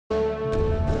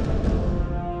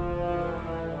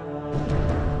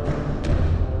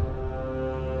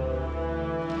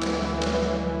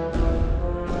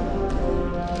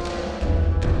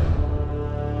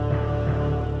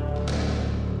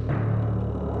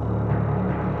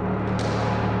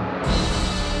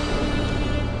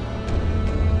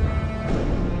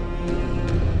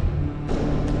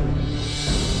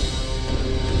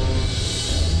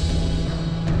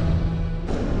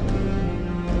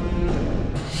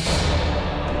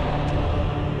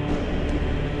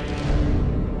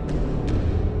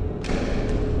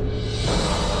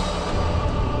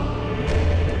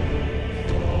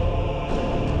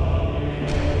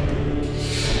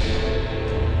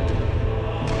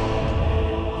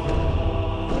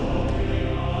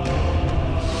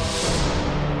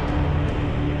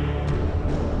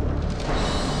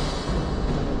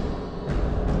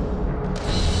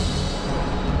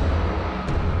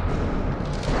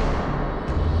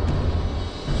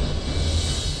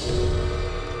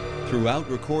Throughout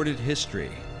recorded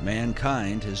history,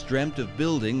 mankind has dreamt of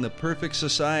building the perfect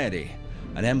society,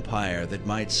 an empire that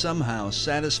might somehow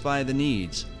satisfy the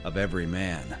needs of every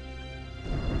man.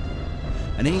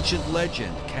 An ancient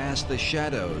legend casts the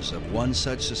shadows of one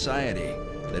such society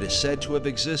that is said to have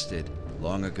existed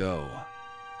long ago.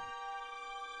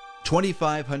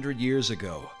 2,500 years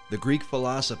ago, the Greek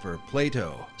philosopher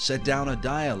Plato set down a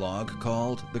dialogue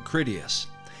called the Critias.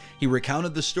 He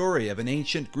recounted the story of an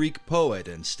ancient Greek poet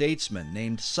and statesman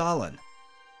named Solon.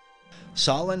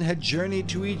 Solon had journeyed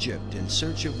to Egypt in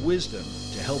search of wisdom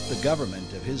to help the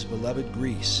government of his beloved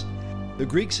Greece. The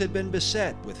Greeks had been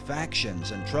beset with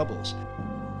factions and troubles,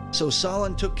 so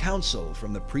Solon took counsel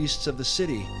from the priests of the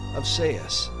city of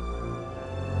Sais.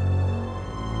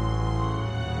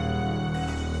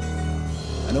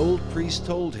 An old priest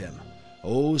told him,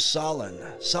 "O Solon,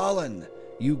 Solon,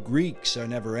 you Greeks are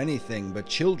never anything but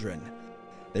children.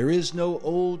 There is no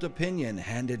old opinion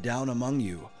handed down among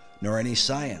you, nor any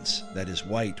science that is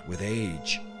white with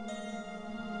age."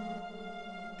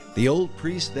 The old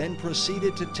priest then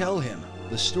proceeded to tell him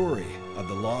the story of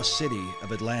the lost city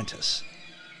of Atlantis.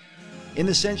 In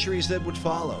the centuries that would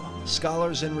follow,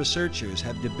 scholars and researchers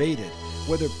have debated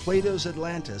whether Plato's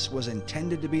Atlantis was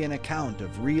intended to be an account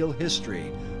of real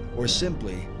history or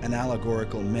simply an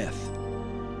allegorical myth.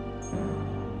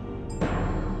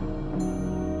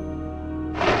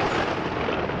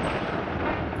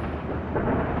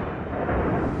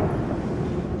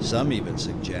 Some even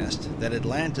suggest that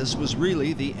Atlantis was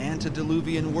really the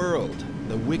antediluvian world,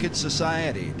 the wicked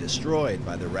society destroyed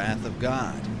by the wrath of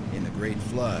God in the great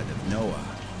flood of Noah.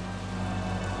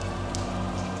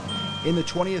 In the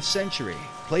 20th century,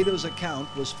 Plato's account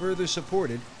was further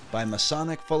supported by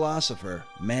Masonic philosopher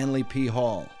Manly P.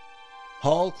 Hall.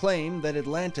 Hall claimed that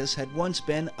Atlantis had once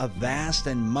been a vast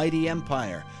and mighty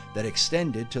empire that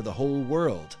extended to the whole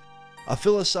world, a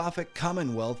philosophic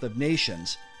commonwealth of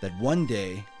nations that one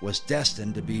day was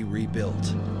destined to be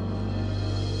rebuilt.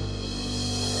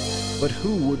 But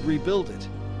who would rebuild it?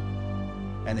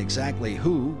 And exactly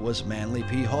who was Manly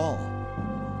P. Hall?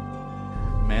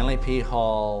 Manly P.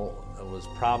 Hall was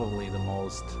probably the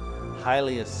most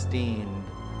highly esteemed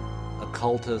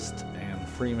occultist and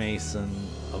Freemason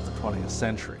of the 20th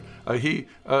century. He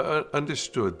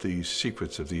understood the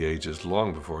secrets of the ages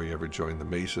long before he ever joined the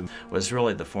Masons. Was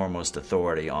really the foremost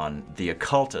authority on the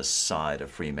occultist side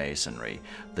of Freemasonry,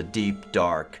 the deep,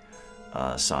 dark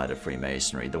side of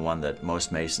Freemasonry, the one that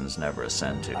most Masons never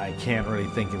ascend to. I can't really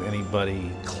think of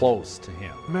anybody close to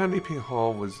him. Manly P.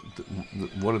 Hall was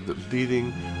one of the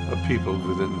leading people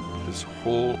within this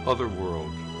whole other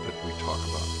world that we talk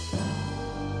about.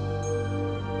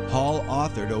 Hall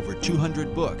authored over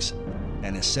 200 books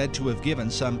and is said to have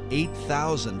given some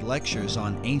 8,000 lectures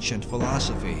on ancient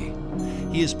philosophy.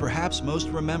 He is perhaps most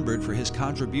remembered for his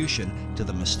contribution to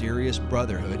the mysterious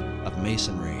Brotherhood of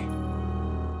Masonry.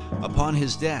 Upon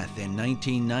his death in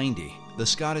 1990, the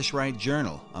Scottish Rite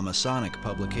Journal, a Masonic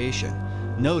publication,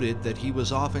 noted that he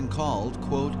was often called,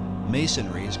 quote,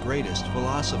 Masonry's greatest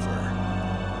philosopher.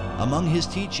 Among his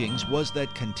teachings was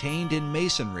that contained in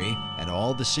Masonry and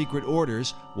all the secret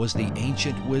orders was the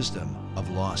ancient wisdom of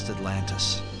lost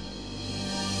Atlantis.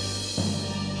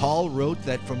 Hall wrote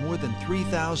that for more than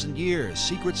 3,000 years,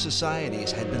 secret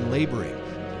societies had been laboring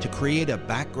to create a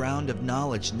background of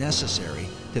knowledge necessary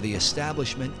to the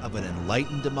establishment of an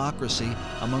enlightened democracy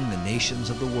among the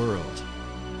nations of the world.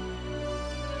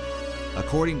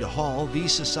 According to Hall,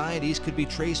 these societies could be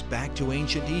traced back to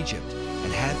ancient Egypt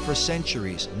and had for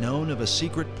centuries known of a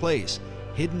secret place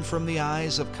hidden from the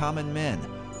eyes of common men,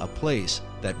 a place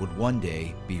that would one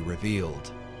day be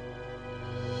revealed.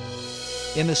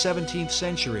 In the 17th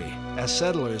century, as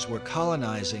settlers were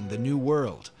colonizing the New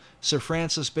World, Sir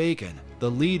Francis Bacon, the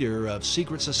leader of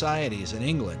secret societies in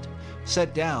England,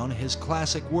 set down his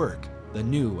classic work, The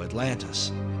New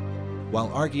Atlantis.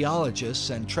 While archaeologists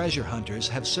and treasure hunters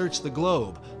have searched the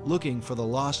globe looking for the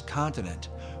lost continent,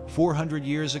 400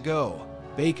 years ago,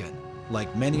 Bacon,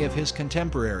 like many of his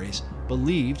contemporaries,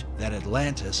 believed that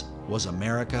Atlantis was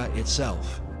America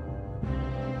itself.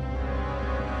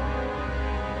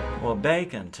 Well,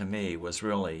 Bacon, to me, was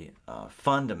really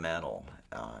fundamental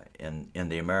in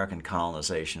the American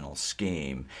colonizational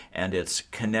scheme and its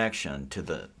connection to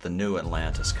the new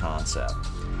Atlantis concept.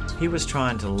 He was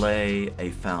trying to lay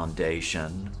a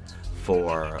foundation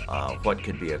for what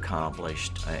could be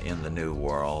accomplished in the New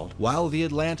World. While the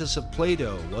Atlantis of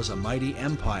Plato was a mighty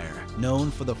empire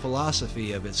known for the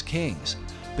philosophy of its kings,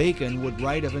 Bacon would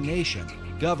write of a nation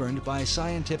governed by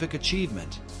scientific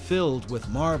achievement, filled with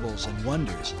marvels and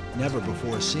wonders never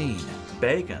before seen.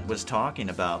 Bacon was talking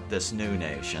about this new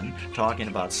nation, talking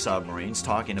about submarines,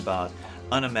 talking about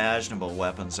unimaginable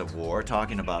weapons of war,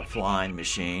 talking about flying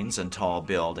machines and tall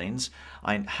buildings.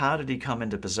 How did he come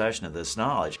into possession of this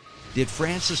knowledge? Did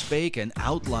Francis Bacon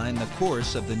outline the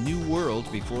course of the New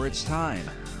World before its time?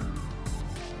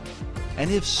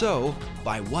 And if so,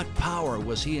 by what power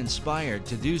was he inspired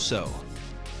to do so?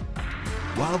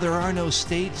 While there are no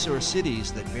states or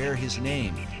cities that bear his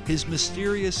name, his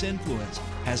mysterious influence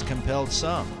has compelled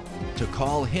some to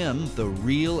call him the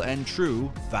real and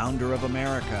true founder of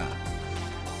America.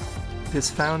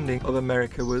 His founding of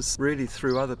America was really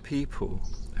through other people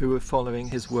who were following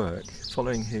his work,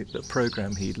 following the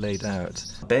program he'd laid out.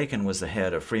 Bacon was the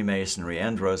head of Freemasonry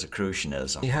and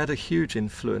Rosicrucianism. He had a huge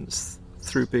influence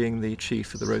through being the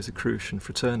chief of the Rosicrucian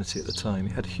fraternity at the time.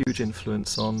 He had a huge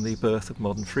influence on the birth of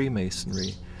modern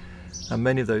Freemasonry. And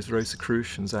many of those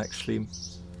Rosicrucians actually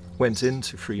went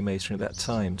into Freemasonry at that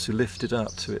time to lift it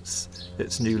up to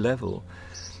its new level.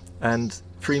 And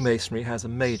Freemasonry has a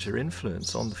major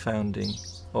influence on the founding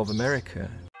of America.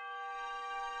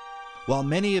 While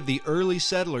many of the early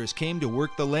settlers came to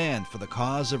work the land for the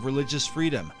cause of religious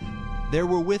freedom, there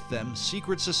were with them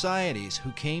secret societies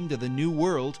who came to the New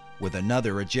World with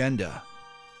another agenda.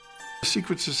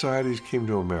 Secret societies came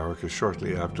to America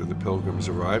shortly after the Pilgrims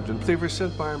arrived, and they were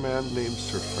sent by a man named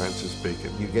Sir Francis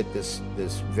Bacon. You get this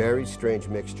very strange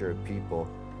mixture of people,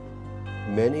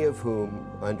 many of whom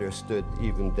understood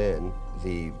even then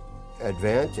the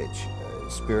advantage,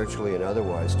 spiritually and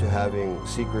otherwise, to having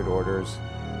secret orders.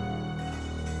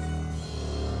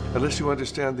 Unless you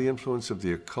understand the influence of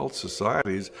the occult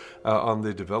societies on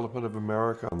the development of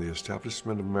America, on the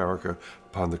establishment of America,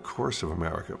 upon the course of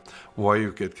America, why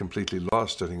you get completely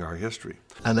lost studying our history.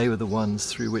 And they were the ones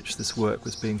through which this work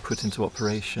was being put into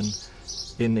operation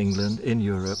in England, in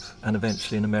Europe, and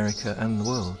eventually in America and the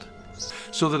world.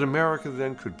 So that America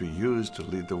then could be used to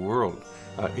lead the world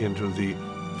into the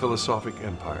philosophic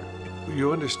empire.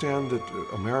 You understand that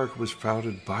America was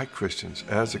founded by Christians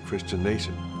as a Christian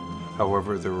nation.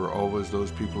 However, there were always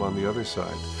those people on the other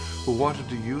side who wanted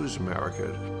to use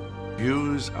America,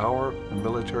 use our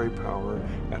military power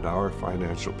and our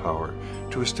financial power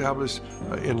to establish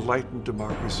enlightened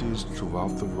democracies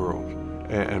throughout the world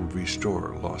and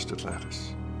restore lost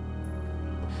Atlantis.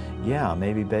 Yeah,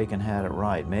 maybe Bacon had it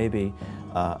right. Maybe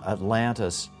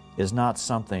Atlantis is not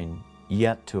something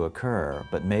yet to occur,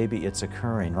 but maybe it's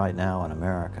occurring right now in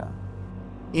America.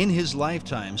 In his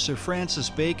lifetime, Sir Francis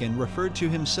Bacon referred to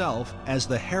himself as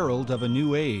the herald of a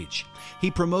new age. He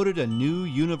promoted a new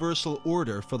universal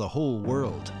order for the whole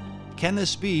world. Can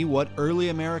this be what early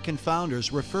American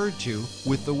founders referred to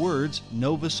with the words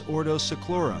Novus Ordo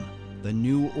Seclorum, the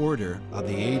new order of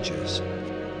the ages?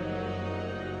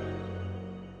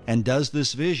 And does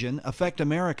this vision affect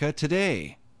America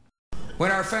today?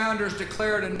 When our founders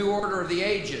declared a new order of the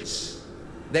ages,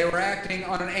 they were acting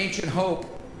on an ancient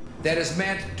hope that is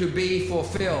meant to be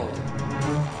fulfilled.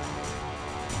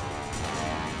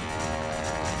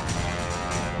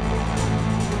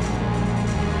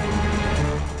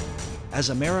 As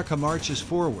America marches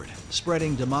forward,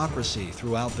 spreading democracy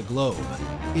throughout the globe,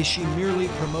 is she merely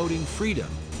promoting freedom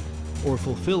or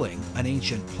fulfilling an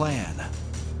ancient plan?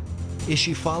 Is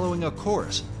she following a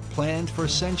course planned for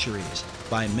centuries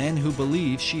by men who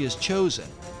believe she is chosen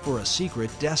for a secret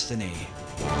destiny?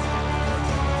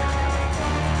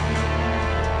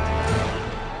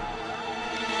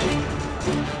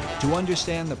 To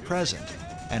understand the present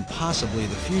and possibly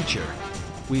the future,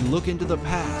 we look into the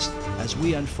past as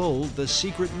we unfold the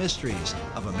secret mysteries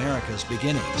of America's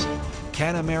beginnings.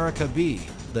 Can America be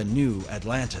the new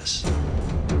Atlantis?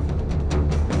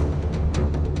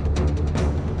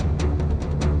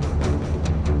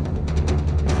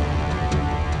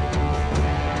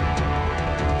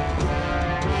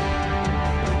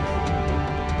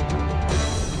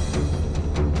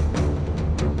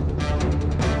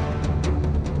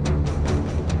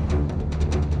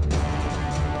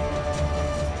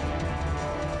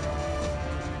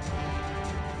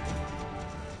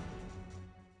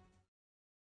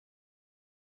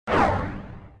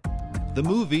 The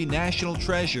movie National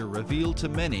Treasure revealed to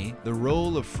many the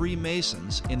role of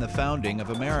Freemasons in the founding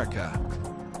of America.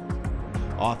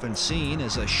 Often seen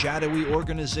as a shadowy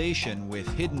organization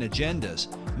with hidden agendas,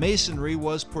 Masonry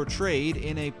was portrayed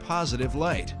in a positive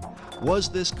light. Was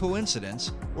this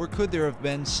coincidence, or could there have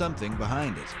been something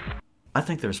behind it? I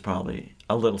think there's probably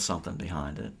a little something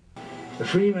behind it. The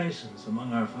Freemasons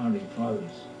among our founding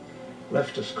fathers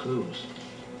left us clues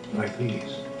like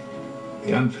these.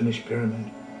 The unfinished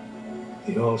pyramid,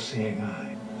 the all-seeing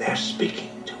eye. They're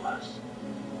speaking to us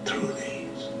through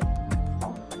these.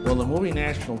 Well, the movie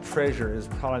National Treasure is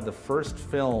probably the first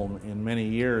film in many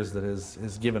years that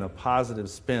has given a positive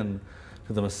spin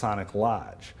to the Masonic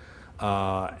Lodge.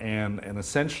 And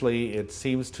essentially it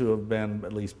seems to have been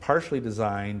at least partially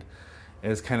designed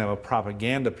as kind of a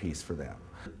propaganda piece for them.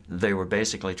 They were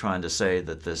basically trying to say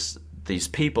that these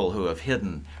people who have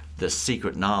hidden this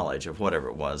secret knowledge of whatever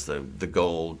it was, the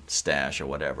gold stash or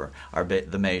whatever,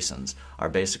 the Masons, are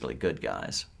basically good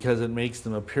guys. Because it makes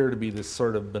them appear to be this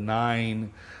sort of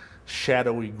benign,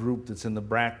 shadowy group that's in the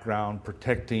background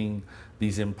protecting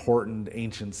these important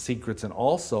ancient secrets and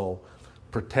also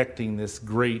protecting this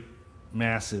great,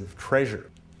 massive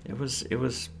treasure. It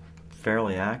was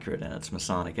fairly accurate in its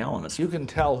Masonic elements. You can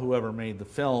tell whoever made the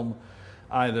film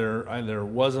either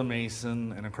was a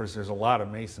Mason, and of course there's a lot of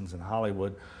Masons in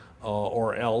Hollywood,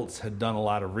 or else had done a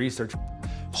lot of research.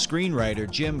 Screenwriter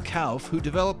Jim Kauf, who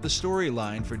developed the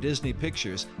storyline for Disney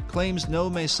Pictures, claims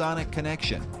no Masonic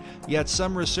connection, yet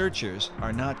some researchers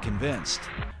are not convinced.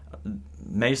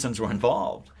 Masons were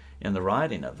involved in the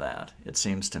writing of that, it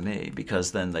seems to me,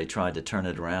 because then they tried to turn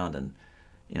it around and,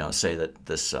 you know, say that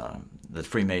that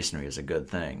Freemasonry is a good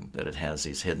thing, that it has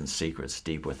these hidden secrets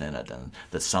deep within it, and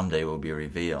that someday will be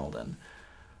revealed, and,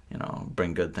 you know,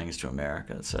 bring good things to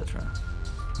America, etc.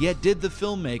 Yet did the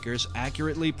filmmakers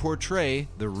accurately portray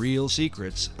the real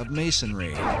secrets of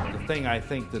Masonry? The thing I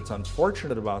think that's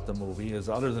unfortunate about the movie is,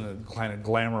 other than it kind of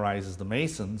glamorizes the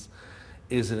Masons,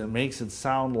 is that it makes it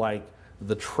sound like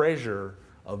the treasure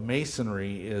of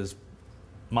Masonry is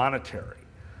monetary,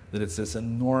 that it's this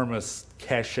enormous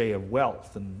cachet of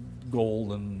wealth and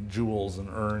gold and jewels and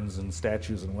urns and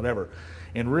statues and whatever.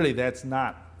 And really that's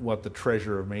not what the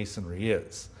treasure of Masonry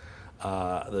is.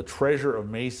 The treasure of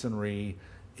Masonry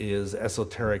is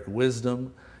esoteric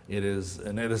wisdom. It is,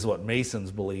 and it is what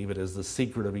Masons believe, it is the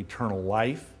secret of eternal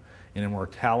life and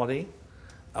immortality.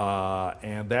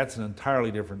 And that's an entirely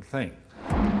different thing.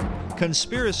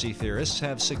 Conspiracy theorists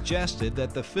have suggested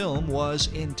that the film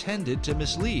was intended to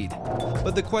mislead,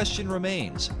 but the question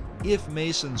remains, if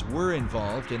Masons were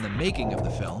involved in the making of the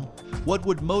film, what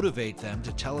would motivate them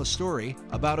to tell a story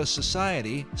about a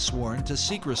society sworn to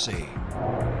secrecy?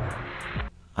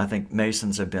 I think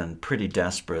Masons have been pretty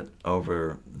desperate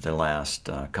over the last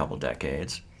couple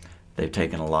decades. They've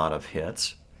taken a lot of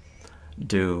hits,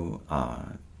 due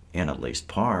in at least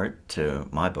part to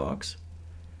my books,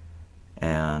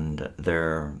 and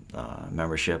their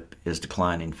membership is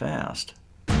declining fast.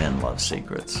 Men love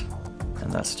secrets,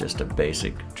 and that's just a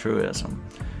basic truism.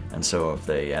 And so if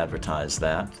they advertise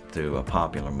that through a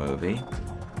popular movie,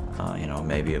 you know,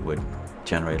 maybe it would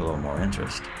generate a little more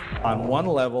interest. On one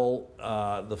level,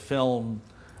 the film,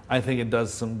 I think it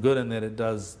does some good in that it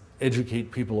does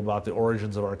educate people about the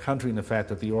origins of our country and the fact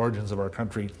that the origins of our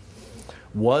country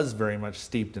was very much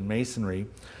steeped in Masonry.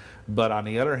 But on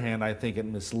the other hand, I think it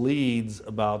misleads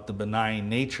about the benign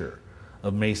nature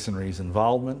of Masonry's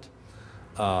involvement.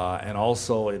 And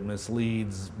also it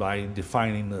misleads by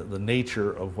defining the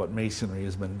nature of what Masonry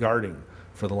has been guarding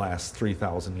for the last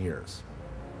 3,000 years.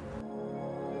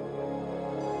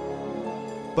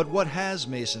 But what has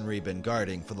Masonry been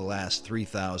guarding for the last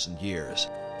 3,000 years?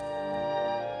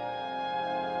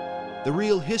 The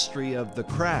real history of the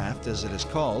craft, as it is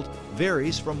called,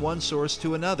 varies from one source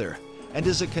to another, and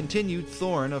is a continued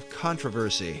thorn of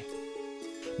controversy.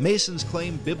 Masons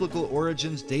claim biblical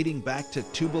origins dating back to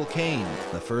Tubal-Cain,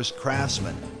 the first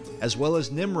craftsman, as well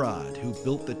as Nimrod, who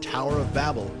built the Tower of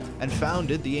Babel and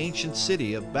founded the ancient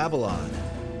city of Babylon.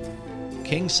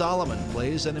 King Solomon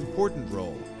plays an important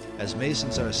role, as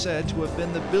Masons are said to have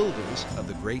been the builders of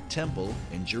the Great Temple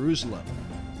in Jerusalem.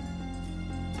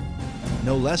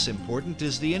 No less important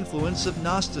is the influence of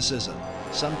Gnosticism,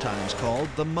 sometimes called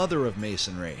the mother of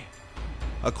Masonry.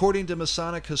 According to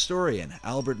Masonic historian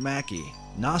Albert Mackey,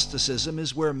 Gnosticism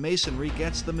is where Masonry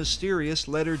gets the mysterious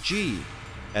letter G,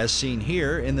 as seen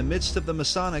here in the midst of the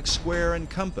Masonic square and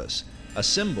compass, a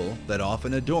symbol that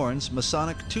often adorns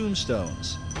Masonic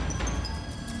tombstones.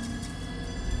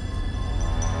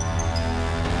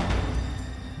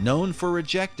 Known for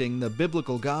rejecting the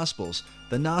biblical Gospels,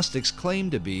 the Gnostics claim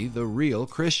to be the real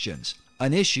Christians,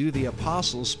 an issue the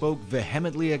apostles spoke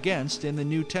vehemently against in the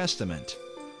New Testament.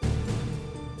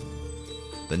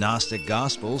 The Gnostic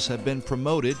Gospels have been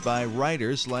promoted by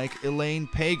writers like Elaine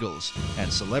Pagels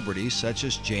and celebrities such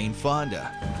as Jane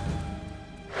Fonda.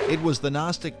 It was the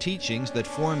Gnostic teachings that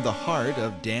formed the heart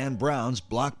of Dan Brown's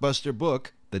blockbuster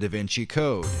book, The Da Vinci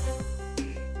Code.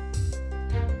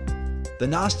 The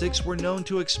Gnostics were known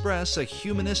to express a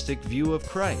humanistic view of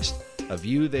Christ, a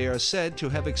view they are said to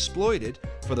have exploited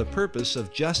for the purpose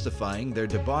of justifying their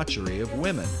debauchery of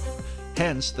women.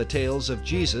 hence the tales of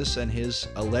Jesus and his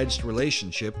alleged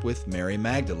relationship with Mary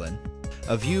Magdalene,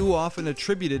 a view often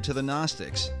attributed to the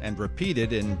Gnostics and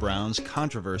repeated in Brown's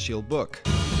controversial book.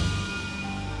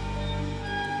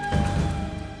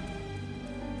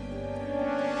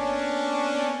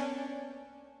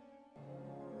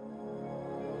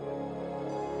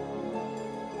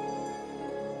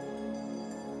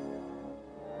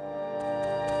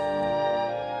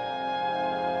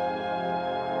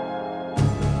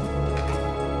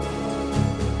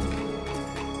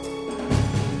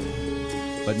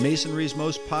 But Masonry's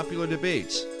most popular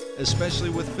debates, especially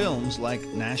with films like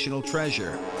National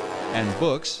Treasure and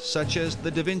books such as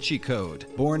The Da Vinci Code,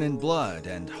 Born in Blood,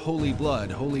 and Holy Blood,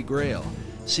 Holy Grail,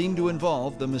 seem to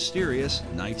involve the mysterious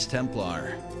Knights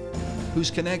Templar,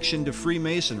 whose connection to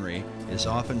Freemasonry is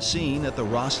often seen at the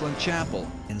Rosslyn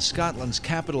Chapel in Scotland's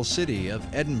capital city of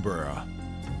Edinburgh.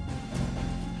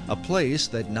 A place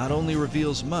that not only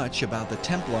reveals much about the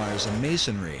Templars and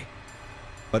Masonry,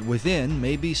 but within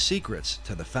may be secrets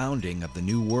to the founding of the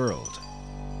New World.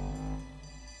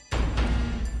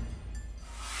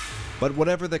 But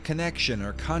whatever the connection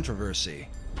or controversy,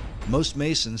 most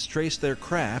Masons trace their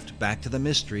craft back to the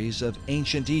mysteries of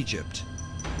ancient Egypt.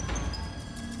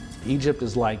 Egypt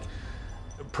is like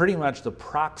pretty much the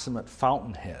proximate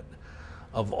fountainhead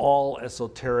of all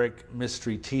esoteric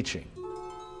mystery teaching.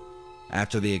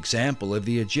 After the example of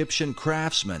the Egyptian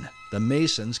craftsmen, the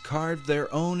Masons carved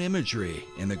their own imagery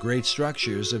in the great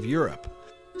structures of Europe.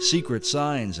 Secret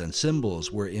signs and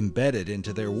symbols were embedded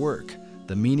into their work,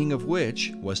 the meaning of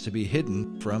which was to be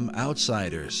hidden from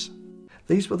outsiders.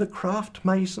 These were the craft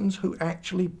masons who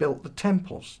actually built the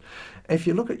temples. If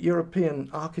you look at European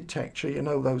architecture, you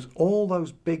know, all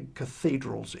those big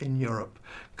cathedrals in Europe,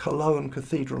 Cologne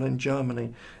Cathedral in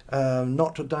Germany,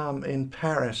 Notre Dame in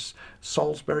Paris,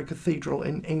 Salisbury Cathedral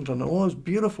in England, all those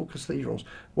beautiful cathedrals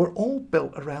were all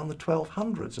built around the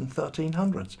 1200s and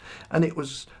 1300s. And it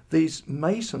was these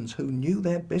masons who knew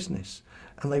their business,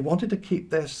 and they wanted to keep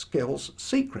their skills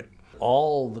secret.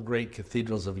 All the great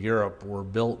cathedrals of Europe were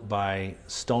built by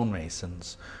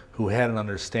stonemasons who had an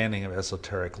understanding of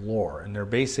esoteric lore, and they're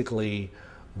basically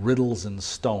riddles in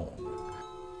stone.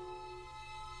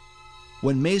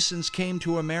 When Masons came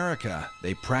to America,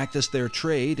 they practiced their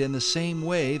trade in the same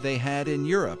way they had in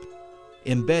Europe,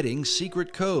 embedding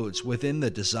secret codes within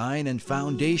the design and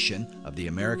foundation of the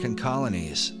American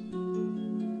colonies.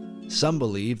 Some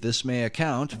believe this may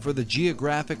account for the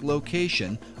geographic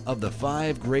location of the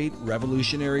 5 great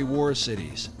Revolutionary War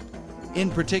cities. In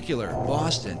particular,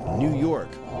 Boston, New York,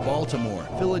 Baltimore,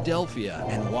 Philadelphia,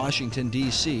 and Washington,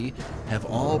 D.C. have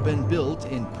all been built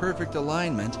in perfect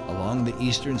alignment along the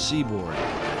eastern seaboard.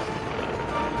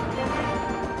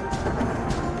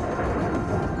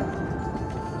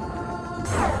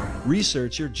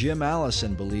 Researcher Jim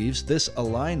Allison believes this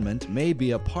alignment may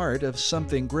be a part of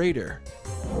something greater.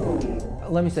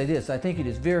 Let me say this, I think it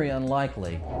is very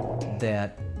unlikely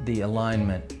that the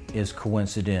alignment is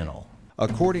coincidental.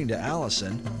 According to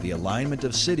Allison, the alignment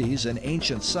of cities and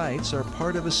ancient sites are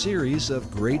part of a series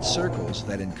of great circles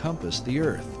that encompass the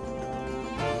Earth.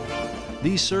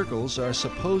 These circles are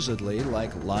supposedly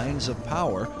like lines of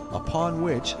power upon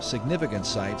which significant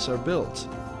sites are built.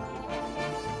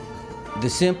 The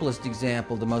simplest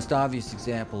example, the most obvious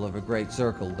example of a great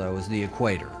circle, though, is the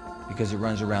equator, because it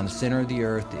runs around the center of the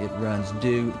Earth. It runs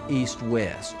due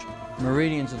east-west.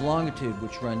 Meridians of longitude,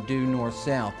 which run due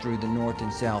north-south through the north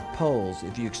and south poles,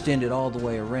 if you extend it all the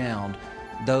way around,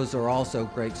 those are also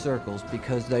great circles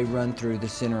because they run through the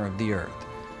center of the Earth.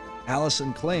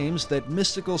 Allison claims that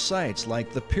mystical sites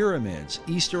like the pyramids,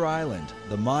 Easter Island,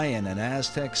 the Mayan and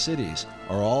Aztec cities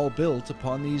are all built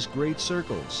upon these great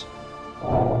circles.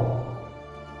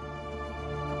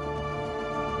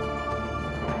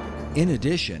 In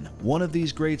addition, one of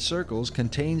these great circles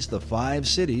contains the 5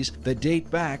 cities that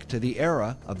date back to the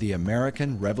era of the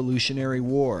American Revolutionary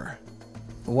War.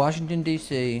 Washington,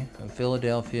 D.C.,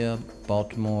 Philadelphia,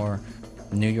 Baltimore,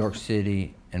 New York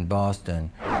City, and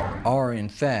Boston are in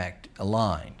fact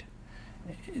aligned.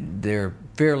 They're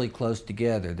fairly close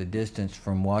together. The distance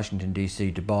from Washington,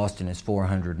 D.C. to Boston is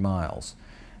 400 miles.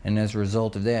 And as a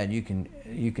result of that, you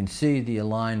can see the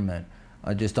alignment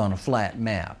just on a flat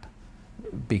map,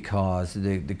 because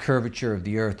the curvature of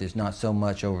the Earth is not so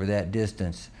much over that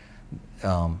distance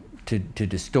to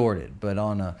distort it. But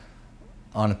on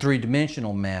a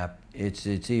three-dimensional map, it's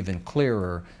even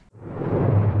clearer.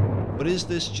 But is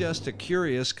this just a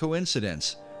curious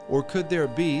coincidence, or could there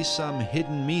be some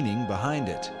hidden meaning behind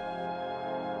it?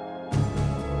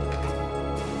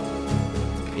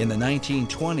 In the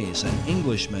 1920s, an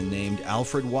Englishman named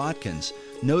Alfred Watkins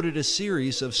noted a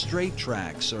series of straight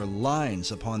tracks or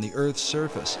lines upon the Earth's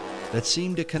surface that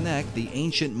seemed to connect the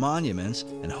ancient monuments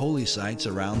and holy sites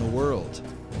around the world.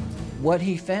 What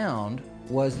he found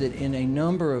was that in a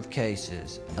number of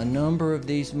cases, a number of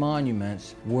these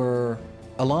monuments were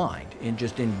aligned in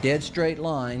dead straight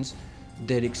lines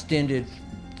that extended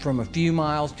from a few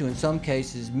miles to, in some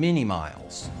cases, many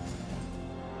miles.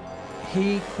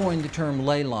 He coined the term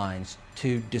ley lines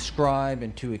to describe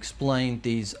and to explain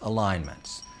these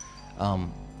alignments.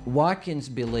 Watkins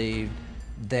believed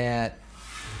that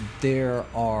there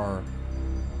are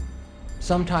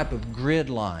some type of grid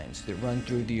lines that run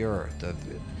through the Earth, of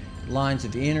lines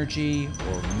of energy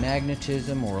or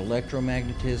magnetism or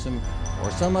electromagnetism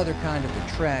or some other kind of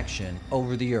attraction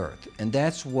over the Earth. And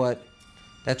that's what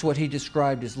he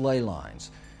described as ley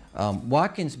lines.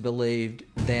 Watkins believed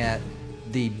that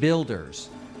the builders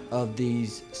of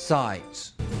these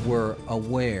sites were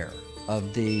aware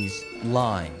of these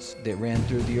lines that ran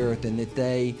through the Earth and that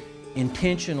they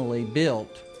intentionally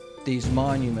built these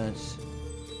monuments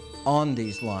on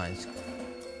these lines.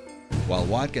 While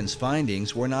Watkins'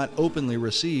 findings were not openly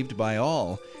received by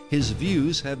all, his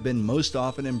views have been most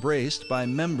often embraced by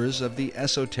members of the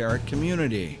esoteric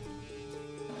community.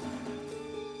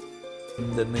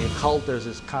 In the occult, there's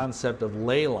this concept of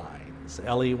ley lines,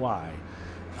 L-E-Y,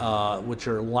 which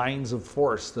are lines of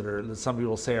force that some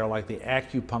people say are like the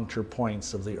acupuncture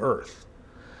points of the Earth.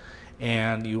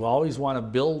 And you always want to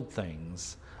build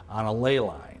things on a ley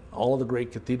line. All of the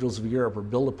great cathedrals of Europe are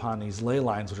built upon these ley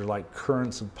lines, which are like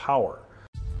currents of power.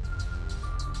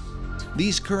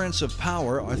 These currents of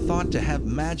power are thought to have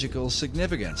magical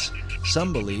significance.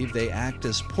 Some believe they act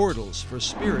as portals for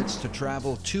spirits to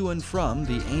travel to and from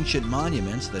the ancient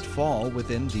monuments that fall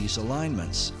within these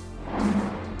alignments.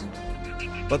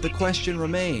 But the question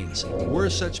remains, were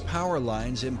such power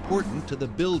lines important to the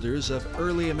builders of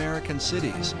early American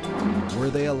cities? Were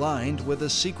they aligned with a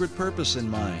secret purpose in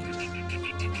mind?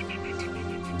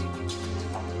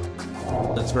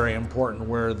 It's very important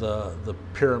where the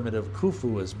pyramid of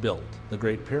Khufu is built, the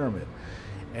Great Pyramid.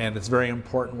 And it's very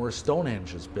important where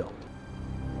Stonehenge is built.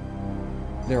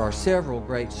 There are several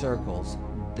great circles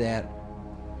that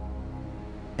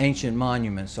ancient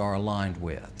monuments are aligned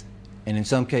with. And in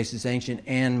some cases, ancient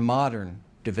and modern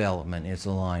development is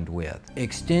aligned with.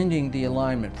 Extending the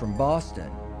alignment from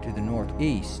Boston to the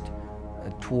northeast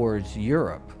towards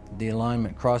Europe, the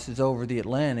alignment crosses over the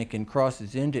Atlantic and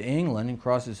crosses into England and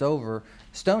crosses over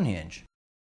Stonehenge,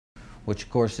 which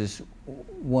of course is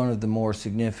one of the more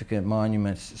significant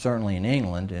monuments, certainly in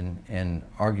England and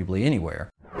arguably anywhere.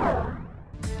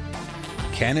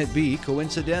 Can it be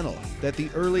coincidental that the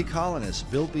early colonists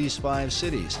built these 5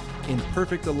 cities in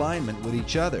perfect alignment with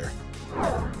each other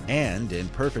and in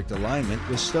perfect alignment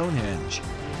with Stonehenge?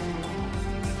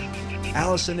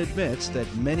 Allison admits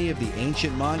that many of the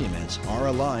ancient monuments are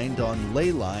aligned on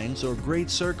ley lines or great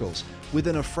circles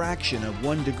within a fraction of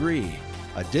 1 degree,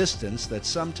 a distance that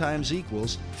sometimes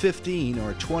equals 15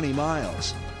 or 20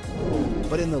 miles.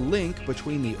 But in the link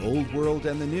between the Old World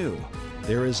and the New,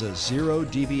 there is a 0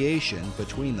 deviation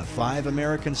between the 5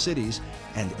 American cities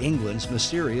and England's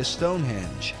mysterious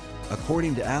Stonehenge.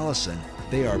 According to Allison,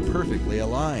 they are perfectly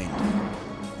aligned.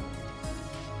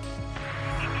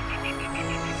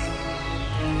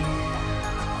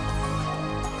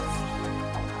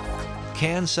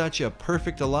 Can such a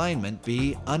perfect alignment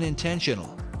be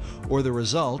unintentional, or the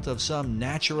result of some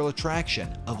natural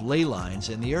attraction of ley lines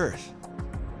in the Earth?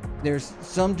 There's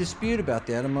some dispute about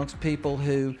that amongst people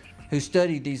who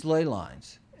studied these ley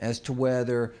lines as to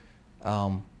whether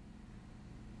the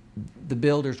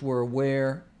builders were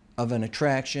aware of an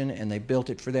attraction and they built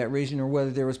it for that reason, or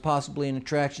whether there was possibly an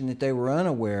attraction that they were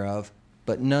unaware of,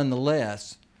 but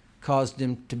nonetheless caused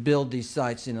them to build these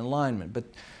sites in alignment. But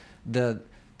the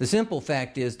simple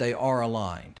fact is they are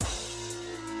aligned.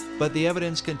 But the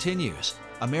evidence continues.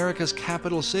 America's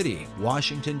capital city,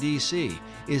 Washington, D.C.,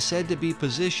 is said to be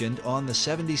positioned on the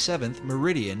 77th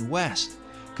meridian west,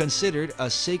 considered a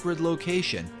sacred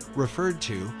location referred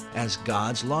to as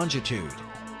God's longitude.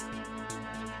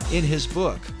 In his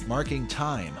book, Marking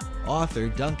Time, author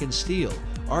Duncan Steele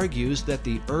argues that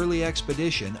the early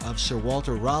expedition of Sir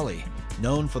Walter Raleigh,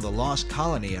 known for the lost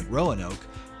colony at Roanoke,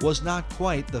 was not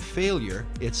quite the failure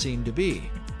it seemed to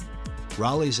be.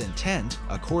 Raleigh's intent,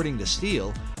 according to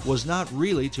Steele, was not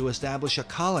really to establish a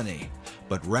colony,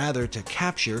 but rather to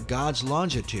capture God's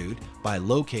longitude by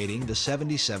locating the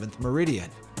 77th meridian.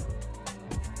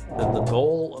 The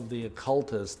goal of the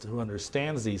occultist who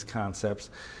understands these concepts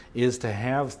is to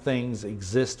have things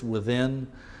exist within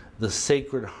the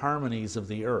sacred harmonies of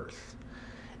the earth.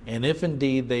 And if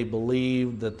indeed they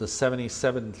believed that the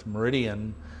 77th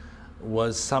meridian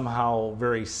was somehow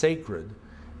very sacred,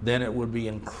 then it would be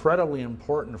incredibly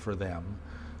important for them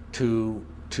to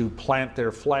plant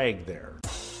their flag there.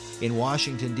 In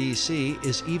Washington, D.C.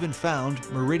 is even found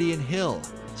Meridian Hill,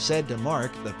 said to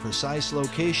mark the precise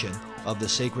location of the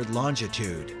sacred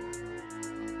longitude.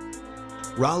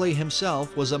 Raleigh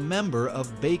himself was a member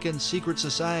of Bacon's secret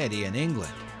society in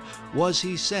England. Was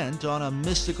he sent on a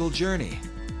mystical journey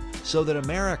so that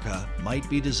America might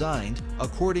be designed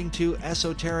according to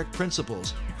esoteric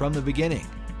principles from the beginning?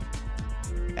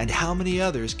 And how many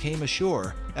others came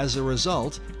ashore as a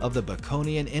result of the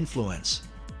Baconian influence?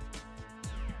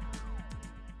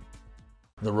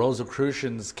 The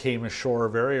Rosicrucians came ashore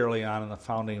very early on in the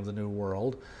founding of the New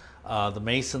World. The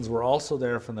Masons were also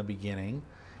there from the beginning.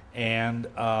 And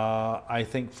I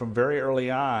think from very early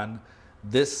on,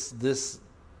 this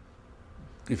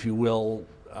if you will,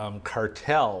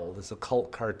 cartel, this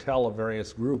occult cartel of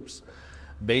various groups,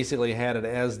 basically had it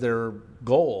as their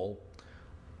goal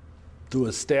to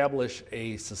establish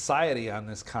a society on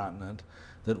this continent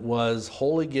that was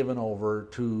wholly given over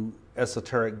to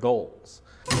esoteric goals.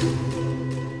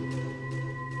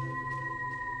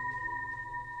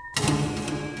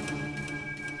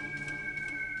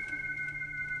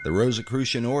 The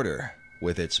Rosicrucian Order,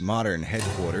 with its modern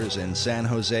headquarters in San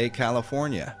Jose,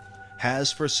 California,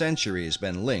 has for centuries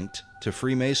been linked to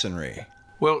Freemasonry.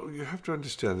 Well, you have to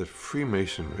understand that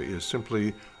Freemasonry is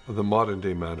simply the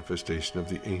modern-day manifestation of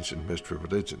the ancient mystery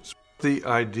religions. The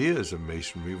ideas of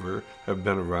Masonry have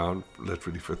been around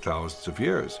literally for thousands of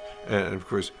years. And of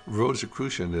course,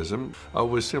 Rosicrucianism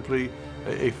was simply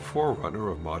a forerunner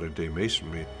of modern-day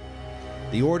Masonry.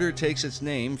 The order takes its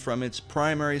name from its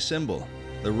primary symbol,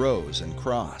 the rose and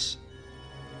cross.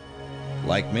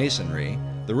 Like Masonry,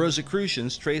 the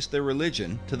Rosicrucians trace their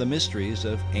religion to the mysteries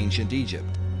of ancient Egypt.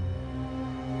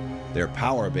 Their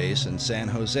power base in San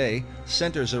Jose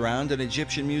centers around an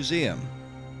Egyptian museum.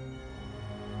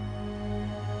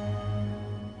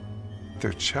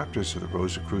 There are chapters of the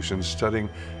Rosicrucians studying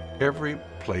every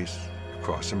place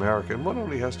across America, and one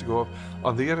only has to go up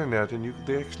on the internet, and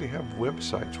they actually have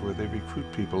websites where they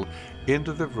recruit people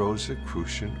into the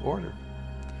Rosicrucian order.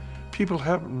 People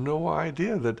have no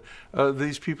idea that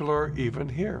these people are even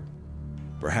here.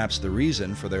 Perhaps the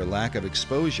reason for their lack of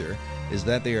exposure is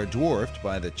that they are dwarfed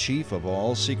by the chief of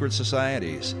all secret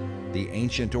societies, the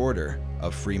ancient order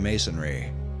of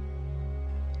Freemasonry.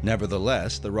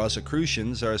 Nevertheless, the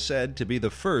Rosicrucians are said to be the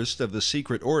first of the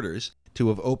secret orders to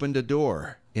have opened a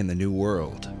door in the New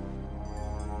World.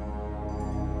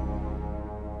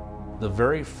 The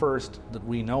very first that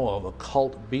we know of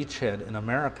occult beachhead in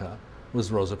America was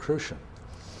Rosicrucian.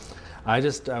 I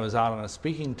was out on a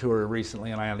speaking tour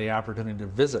recently, and I had the opportunity to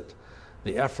visit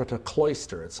the Ephrata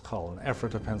Cloister, it's called, in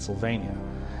Ephrata, Pennsylvania.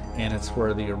 And it's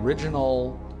where the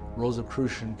original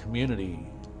Rosicrucian community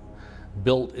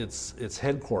built its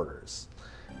headquarters,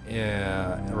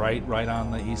 right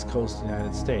on the east coast of the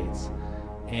United States.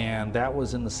 And that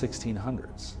was in the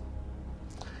 1600s.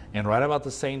 And right about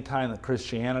the same time that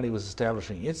Christianity was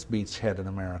establishing its beachhead in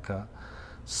America,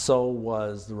 so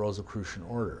was the Rosicrucian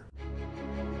order.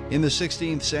 In the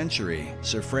 16th century,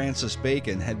 Sir Francis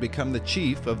Bacon had become the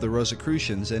chief of the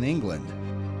Rosicrucians in England.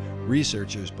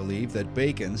 Researchers believe that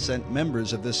Bacon sent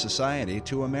members of this society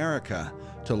to America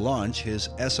to launch his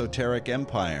esoteric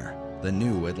empire, the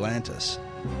New Atlantis.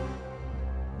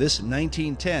 This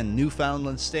 1910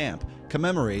 Newfoundland stamp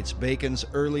commemorates Bacon's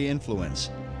early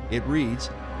influence. It reads,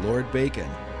 "Lord Bacon,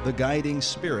 the guiding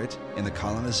spirit in the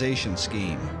colonization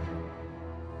scheme."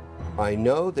 I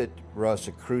know that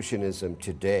Rosicrucianism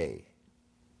today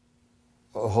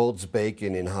holds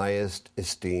Bacon in highest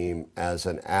esteem as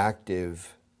an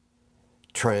active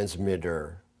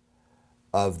transmitter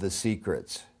of the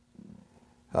secrets.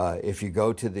 If you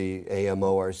go to the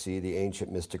AMORC, the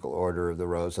Ancient Mystical Order of the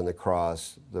Rose and the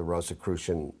Cross, the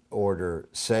Rosicrucian Order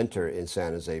Center in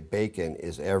San Jose, Bacon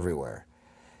is everywhere.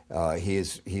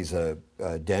 He's a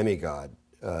demigod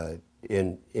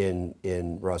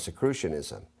in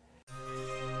Rosicrucianism.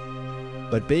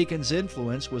 But Bacon's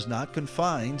influence was not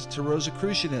confined to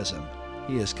Rosicrucianism.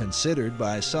 He is considered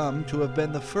by some to have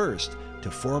been the first to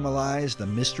formalize the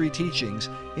mystery teachings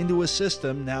into a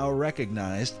system now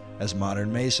recognized as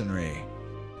modern Masonry.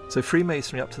 So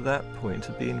Freemasonry up to that point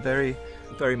had been very,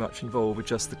 very much involved with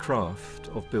just the craft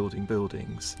of building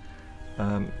buildings.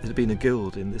 It had been a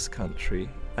guild in this country,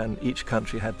 and each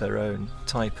country had their own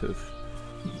type of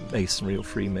Masonry or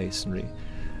Freemasonry.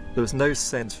 There was no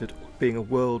sense of it being a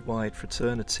worldwide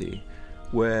fraternity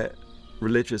where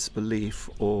religious belief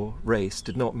or race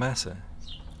did not matter.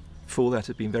 before that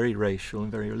had been very racial and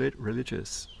very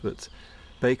religious, but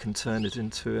Bacon turned it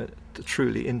into a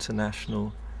truly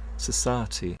international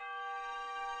society.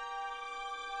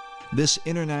 This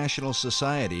international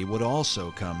society would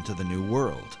also come to the New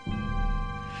World.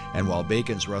 And while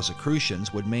Bacon's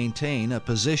Rosicrucians would maintain a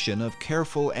position of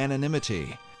careful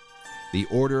anonymity, the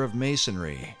Order of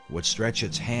Masonry would stretch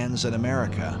its hands in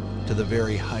America to the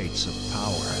very heights of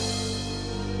power.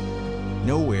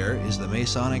 Nowhere is the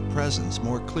Masonic presence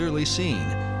more clearly seen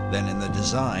than in the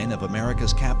design of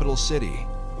America's capital city,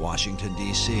 Washington,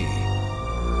 D.C.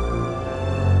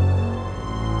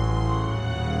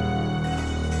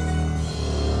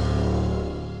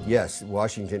 Yes,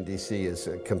 Washington, D.C. is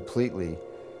completely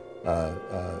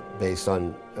based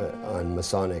on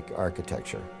Masonic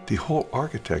architecture. The whole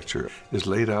architecture is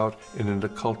laid out in an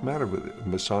occult manner with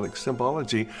Masonic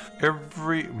symbology.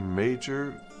 Every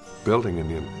major building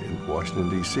in Washington,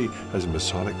 D.C. has a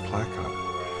Masonic plaque on it.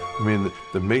 I mean,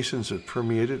 the Masons have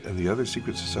permeated, and the other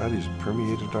secret societies have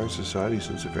permeated our society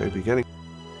since the very beginning.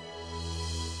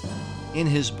 In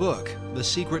his book, The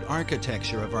Secret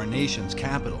Architecture of Our Nation's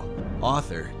Capital,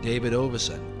 author David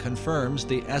Oveson confirms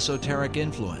the esoteric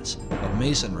influence of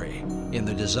Masonry in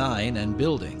the design and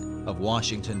building of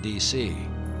Washington, D.C.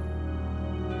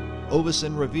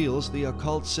 Oveson reveals the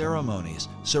occult ceremonies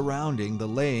surrounding the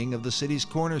laying of the city's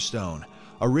cornerstone,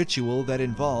 a ritual that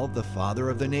involved the father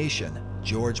of the nation,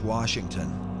 George Washington.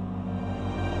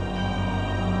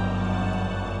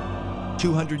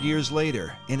 200 years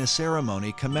later, in a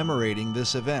ceremony commemorating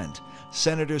this event,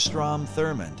 Senator Strom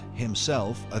Thurmond,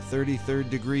 himself a 33rd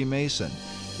degree Mason,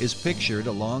 is pictured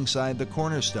alongside the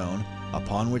cornerstone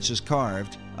upon which is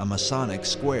carved a Masonic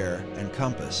square and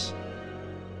compass.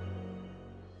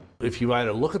 If you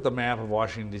either look at the map of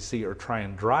Washington, D.C. or try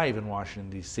and drive in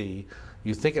Washington, D.C.,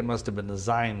 you think it must have been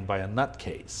designed by a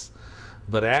nutcase.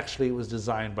 But actually it was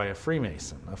designed by a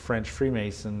Freemason, a French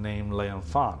Freemason named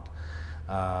L'Enfant.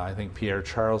 I think Pierre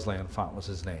Charles L'Enfant was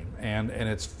his name. And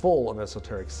it's full of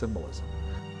esoteric symbolism.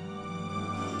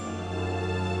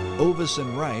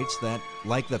 Oveson writes that,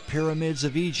 like the pyramids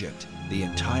of Egypt, the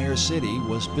entire city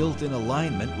was built in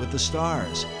alignment with the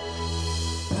stars,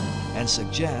 and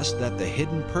suggests that the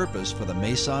hidden purpose for the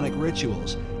Masonic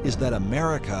rituals is that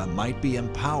America might be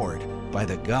empowered by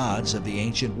the gods of the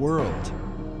ancient world.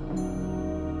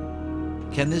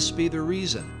 Can this be the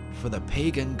reason for the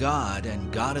pagan god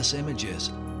and goddess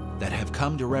images that have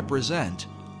come to represent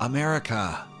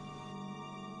America?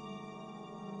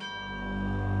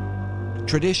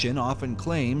 Tradition often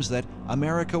claims that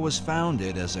America was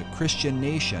founded as a Christian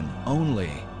nation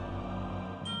only.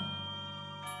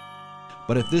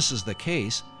 But if this is the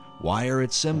case, why are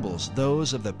its symbols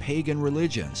those of the pagan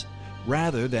religions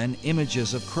rather than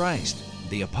images of Christ,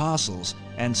 the apostles,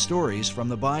 and stories from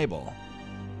the Bible?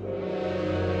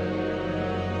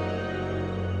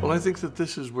 Well, I think that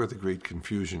this is where the great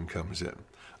confusion comes in.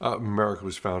 America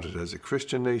was founded as a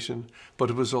Christian nation,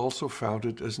 but it was also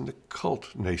founded as an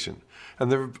occult nation.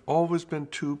 And there have always been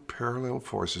two parallel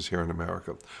forces here in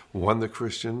America. One the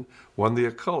Christian, one the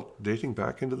occult, dating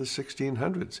back into the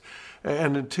 1600s.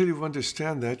 And until you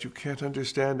understand that, you can't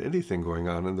understand anything going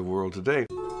on in the world today.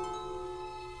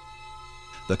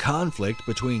 The conflict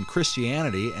between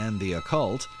Christianity and the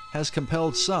occult has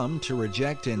compelled some to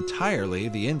reject entirely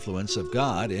the influence of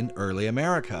God in early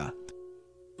America.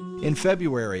 In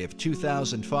February of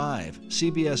 2005,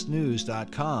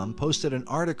 CBSNews.com posted an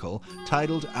article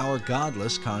titled Our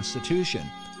Godless Constitution.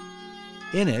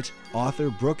 In it, author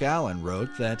Brooke Allen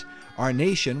wrote that our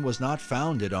nation was not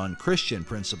founded on Christian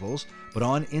principles, but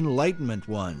on Enlightenment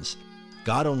ones.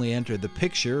 God only entered the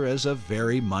picture as a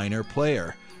very minor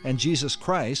player, and Jesus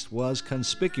Christ was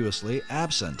conspicuously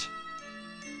absent.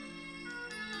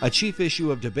 A chief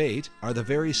issue of debate are the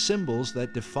very symbols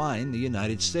that define the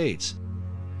United States.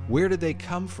 Where did they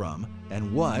come from,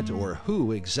 and what or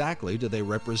who exactly do they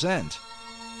represent?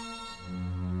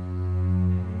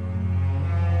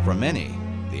 For many,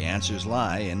 the answers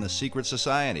lie in the secret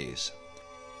societies.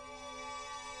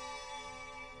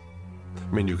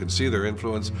 I mean, you can see their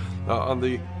influence on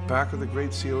the back of the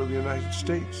Great Seal of the United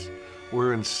States,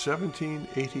 where in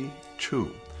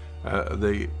 1782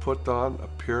 they put on a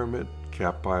pyramid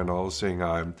capped by an all-seeing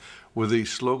eye with the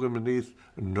slogan beneath,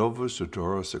 Novus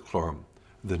Ordo Seclorum,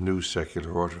 the new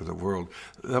secular order of the world.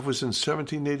 That was in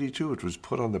 1782. It was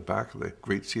put on the back of the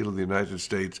Great Seal of the United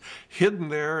States, hidden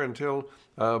there until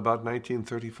about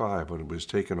 1935, when it was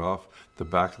taken off the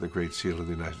back of the Great Seal of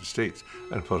the United States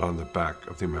and put on the back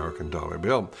of the American dollar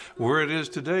bill, where it is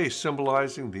today,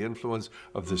 symbolizing the influence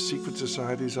of the secret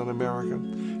societies on America.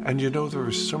 And you know, there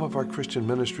are some of our Christian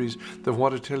ministries that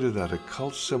want to tell you that a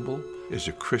cult symbol is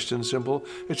a Christian symbol.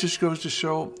 It just goes to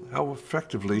show how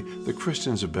effectively the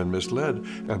Christians have been misled,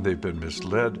 and they've been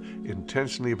misled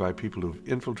intentionally by people who've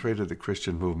infiltrated the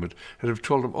Christian movement and have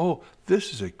told them, oh,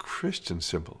 this is a Christian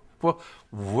symbol. Well,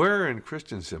 where in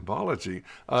Christian symbology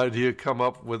do you come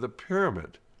up with a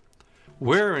pyramid?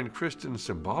 Where in Christian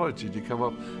symbology do you come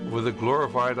up with a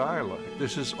glorified eye light?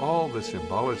 This is all the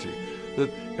symbology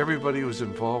that everybody who's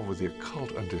involved with the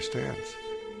occult understands.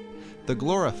 The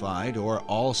glorified or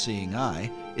all-seeing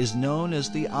eye is known as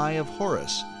the Eye of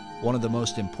Horus, one of the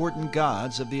most important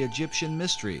gods of the Egyptian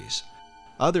mysteries.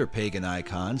 Other pagan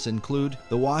icons include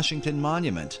the Washington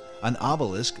Monument, an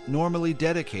obelisk normally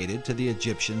dedicated to the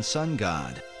Egyptian sun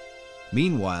god.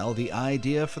 Meanwhile, the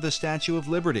idea for the Statue of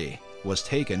Liberty was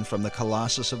taken from the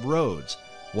Colossus of Rhodes,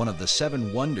 one of the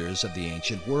 7 wonders of the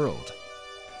ancient world,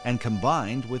 and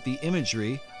combined with the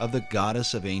imagery of the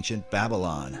goddess of ancient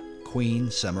Babylon,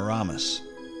 Queen Semiramis.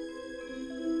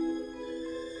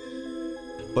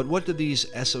 But what do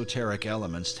these esoteric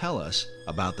elements tell us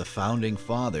about the founding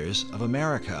fathers of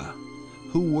America?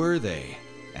 Who were they,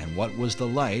 and what was the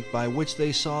light by which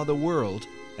they saw the world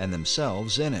and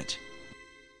themselves in it?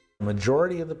 The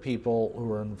majority of the people who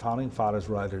were in founding fathers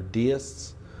were either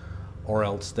deists, or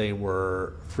else they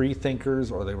were free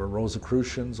thinkers, or they were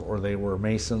Rosicrucians, or they were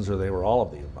Masons, or they were all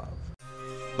of the above.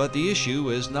 But the issue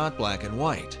is not black and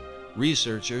white.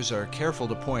 Researchers are careful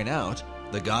to point out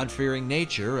the God-fearing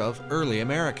nature of early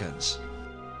Americans.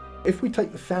 If we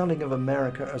take the founding of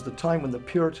America as the time when the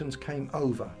Puritans came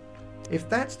over, if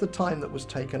that's the time that was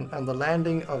taken, and the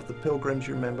landing of the Pilgrims,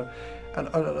 you remember,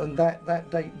 and that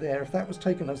date there, if that was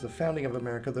taken as the founding of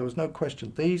America, there was no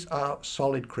question. These are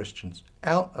solid Christians,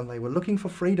 out, and they were looking for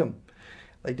freedom.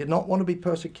 They did not want to be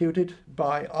persecuted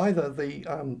by either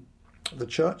the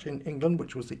church in England,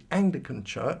 which was the Anglican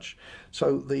church,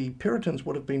 so the Puritans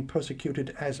would have been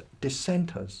persecuted as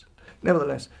dissenters.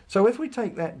 Nevertheless, so if we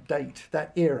take that date,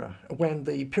 that era, when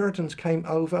the Puritans came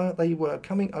over, they were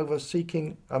coming over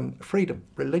seeking freedom,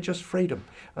 religious freedom,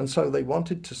 and so they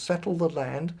wanted to settle the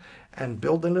land and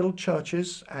build their little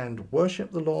churches and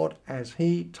worship the Lord as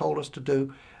He told us to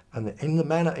do, and in the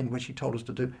manner in which He told us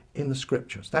to do in the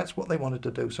Scriptures. That's what they wanted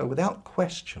to do. So without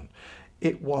question,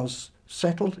 it was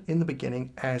settled in the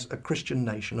beginning as a Christian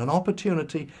nation, an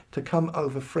opportunity to come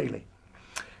over freely.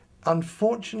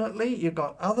 Unfortunately, you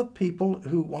got other people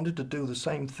who wanted to do the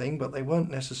same thing, but they weren't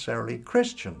necessarily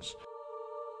Christians.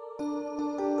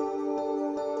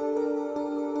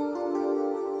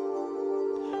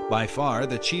 By far,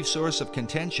 the chief source of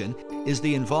contention is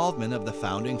the involvement of the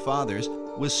Founding Fathers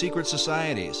with secret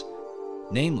societies,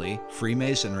 namely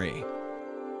Freemasonry.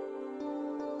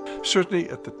 Certainly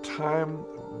at the time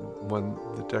when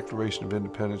the Declaration of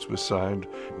Independence was signed,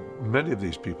 many of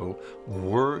these people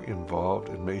were involved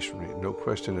in Masonry, no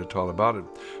question at all about it.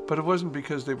 But it wasn't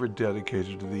because they were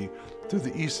dedicated to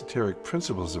the esoteric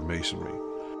principles of Masonry.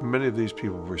 Many of these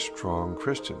people were strong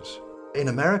Christians. In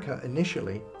America,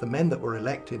 initially, the men that were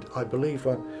elected, I believe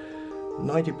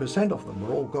 90% of them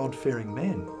were all God-fearing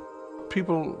men.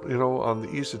 People, on the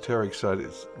esoteric side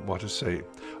want to say,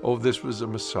 oh, this was a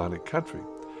Masonic country.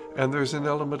 And there's an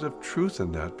element of truth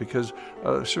in that, because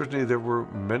certainly there were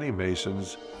many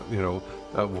Masons,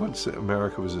 once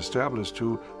America was established,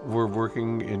 who were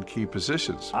working in key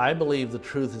positions. I believe the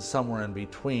truth is somewhere in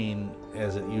between,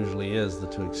 as it usually is, the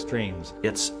two extremes.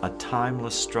 It's a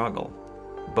timeless struggle.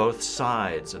 Both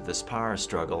sides of this power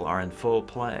struggle are in full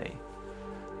play.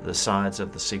 The sides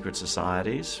of the secret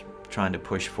societies, trying to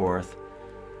push forth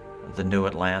the new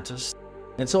Atlantis.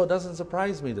 And so it doesn't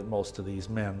surprise me that most of these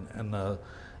men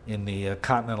in the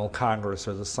Continental Congress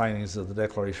or the signings of the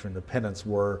Declaration of Independence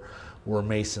were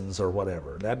Masons or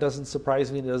whatever. That doesn't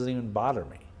surprise me. It doesn't even bother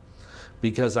me,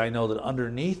 because I know that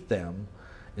underneath them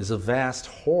is a vast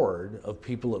horde of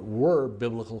people that were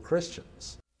biblical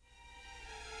Christians.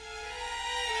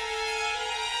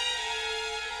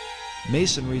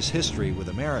 Masonry's history with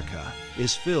America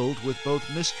is filled with both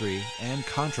mystery and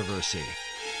controversy.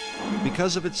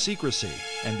 Because of its secrecy,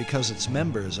 and because its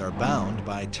members are bound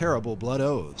by terrible blood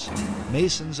oaths,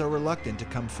 Masons are reluctant to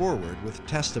come forward with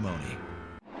testimony.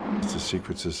 It's a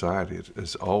secret society. It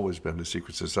has always been a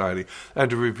secret society. And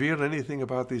to reveal anything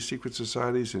about these secret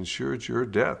societies ensures your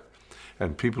death.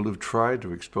 And people who've tried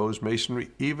to expose Masonry,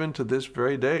 even to this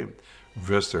very day,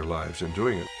 risk their lives in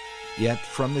doing it. Yet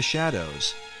from the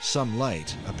shadows, some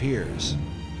light appears.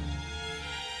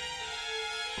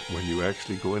 When you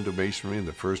actually go into Masonry in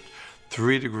the first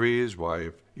 3 degrees, why,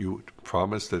 if you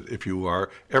promise that if you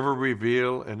ever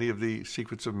reveal any of the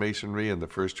secrets of Masonry in the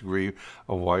first degree,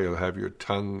 why you'll have your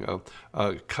tongue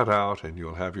cut out, and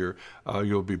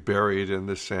you'll be buried in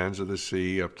the sands of the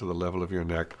sea up to the level of your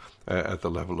neck at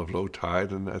the level of low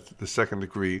tide. And at the second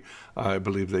degree, I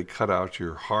believe they cut out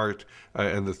your heart,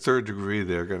 and the third degree,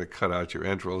 they're going to cut out your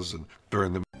entrails and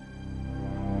burn them.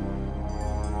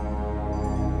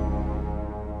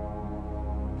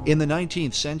 In the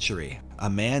 19th century, a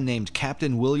man named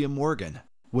Captain William Morgan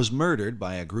was murdered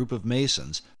by a group of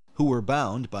Masons who were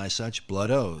bound by such blood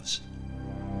oaths.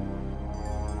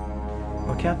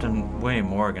 Well, Captain William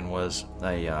Morgan was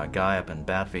a guy up in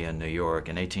Batavia, New York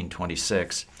in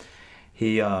 1826.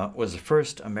 He was the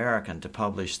first American to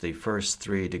publish the first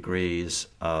 3 degrees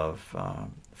of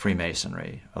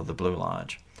Freemasonry, of the Blue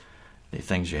Lodge. The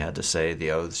things you had to say, the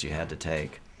oaths you had to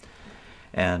take.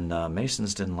 And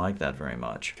Masons didn't like that very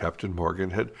much. Captain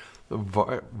Morgan had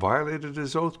violated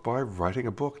his oath by writing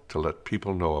a book to let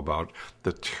people know about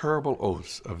the terrible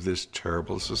oaths of this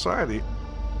terrible society.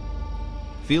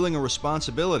 Feeling a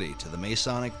responsibility to the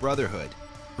Masonic Brotherhood,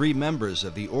 3 members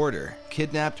of the order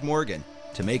kidnapped Morgan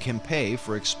to make him pay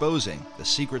for exposing the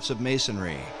secrets of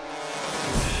Masonry.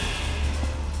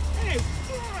 Hey,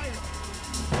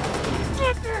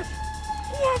 stop this!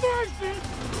 What is this?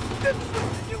 This is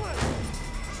ridiculous!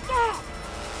 Stop!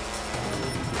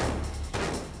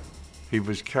 He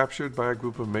was captured by a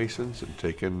group of Masons and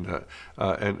taken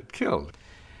and killed.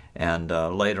 And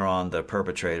later on, the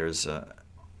perpetrators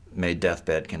made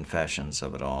deathbed confessions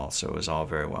of it all, so it was all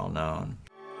very well known.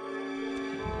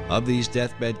 Of these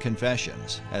deathbed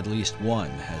confessions, at least one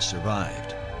has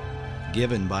survived,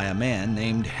 given by a man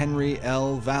named Henry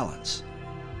L. Valance,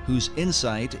 whose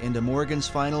insight into Morgan's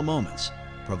final moments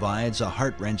provides a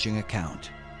heart-wrenching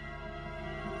account.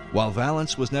 While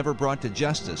Valance was never brought to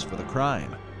justice for the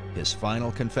crime, his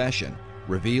final confession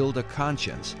revealed a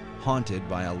conscience haunted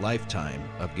by a lifetime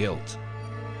of guilt.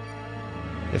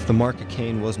 If the mark of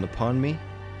Cain wasn't upon me,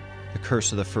 the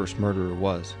curse of the first murderer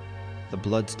was. The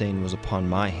bloodstain was upon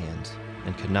my hands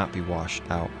and could not be washed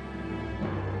out.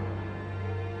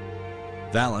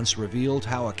 Valance revealed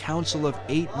how a council of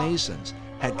 8 Masons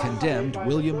had condemned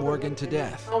William Morgan to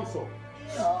death. Council.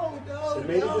 They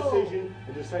made a decision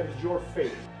and decided your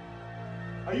fate.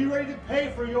 Are you ready to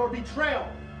pay for your betrayal?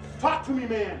 Talk to me,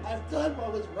 man. I've done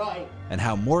what was right. And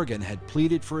how Morgan had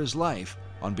pleaded for his life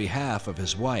on behalf of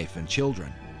his wife and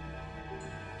children.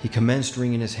 He commenced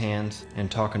wringing his hands and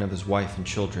talking of his wife and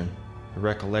children, the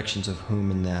recollections of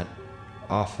whom in that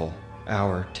awful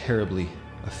hour terribly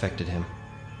affected him.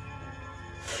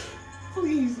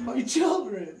 Please, my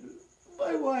children,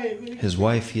 my wife. His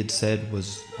wife, he had said,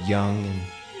 was young and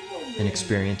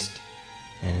inexperienced,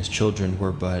 and his children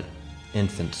were but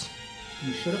infants.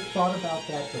 You should have thought about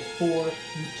that before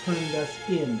you turned us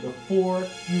in, before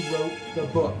you wrote the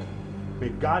book. May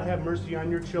God have mercy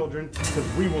on your children,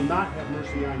 because we will not have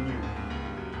mercy on you.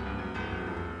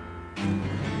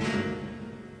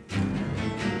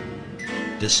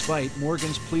 Despite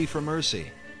Morgan's plea for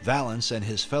mercy, Valance and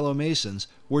his fellow Masons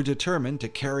were determined to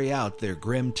carry out their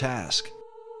grim task.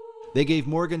 They gave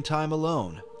Morgan time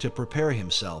alone to prepare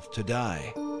himself to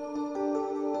die.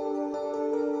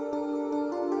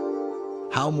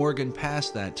 How Morgan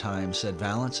passed that time, said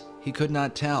Valance, he could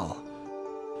not tell,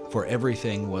 for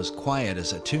everything was quiet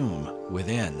as a tomb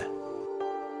within.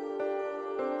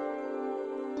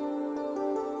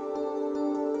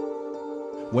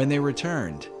 When they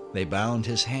returned, they bound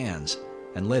his hands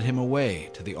and led him away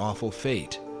to the awful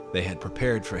fate they had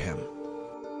prepared for him.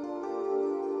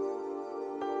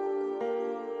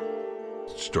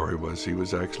 The story was he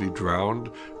was actually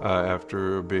drowned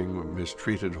after being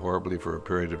mistreated horribly for a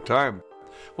period of time.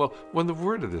 Well, when the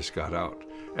word of this got out,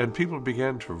 and people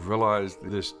began to realize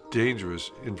this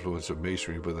dangerous influence of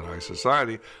Masonry within our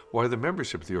society, why the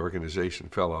membership of the organization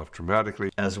fell off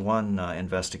dramatically. As one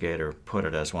investigator put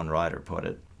it, as one writer put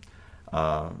it,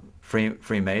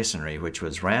 Freemasonry, which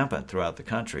was rampant throughout the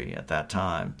country at that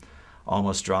time,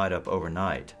 almost dried up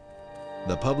overnight.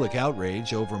 The public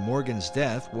outrage over Morgan's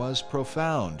death was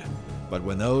profound, but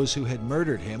when those who had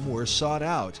murdered him were sought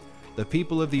out, the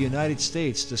people of the United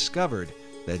States discovered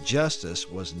that justice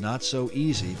was not so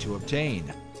easy to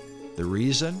obtain. The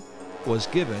reason was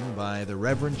given by the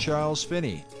Reverend Charles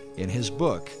Finney in his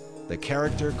book, The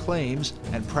Character, Claims,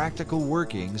 and Practical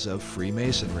Workings of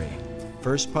Freemasonry,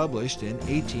 first published in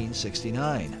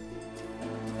 1869.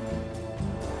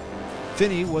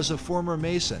 Finney was a former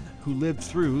Mason who lived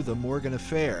through the Morgan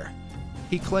affair.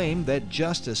 He claimed that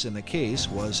justice in the case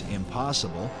was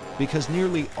impossible because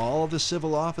nearly all the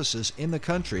civil offices in the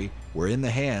country were in the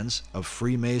hands of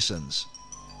Freemasons.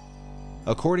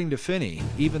 According to Finney,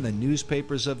 even the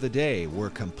newspapers of the day were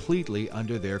completely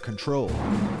under their control.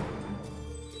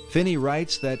 Finney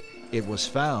writes that it was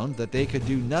found that they could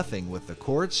do nothing with the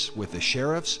courts, with the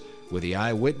sheriffs, with the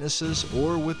eyewitnesses,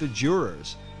 or with the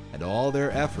jurors, and all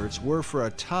their efforts were for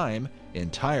a time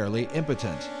entirely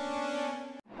impotent.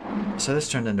 So this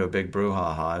turned into a big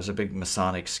brouhaha. It was a big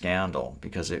Masonic scandal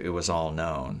because it was all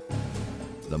known.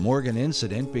 The Morgan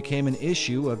incident became an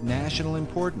issue of national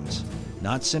importance,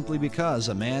 not simply because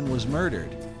a man was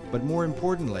murdered, but more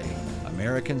importantly,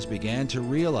 Americans began to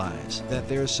realize that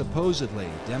their supposedly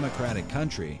democratic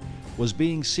country was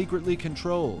being secretly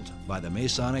controlled by the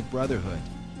Masonic Brotherhood.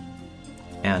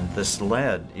 And this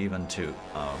led even to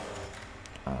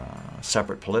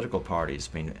separate political parties,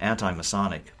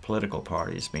 anti-Masonic political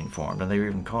parties being formed, and they were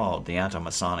even called the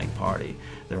Anti-Masonic Party.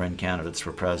 They ran candidates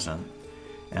for president,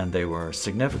 and they were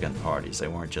significant parties. They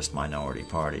weren't just minority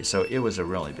parties, so it was a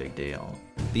really big deal.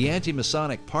 The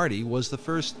Anti-Masonic Party was the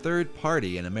first third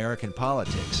party in American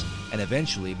politics, and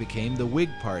eventually became the Whig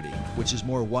Party, which is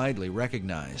more widely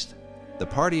recognized. The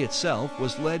party itself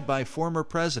was led by former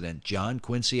President John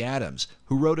Quincy Adams,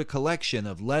 who wrote a collection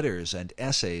of letters and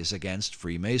essays against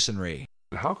Freemasonry.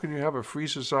 How can you have a free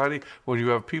society when you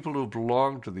have people who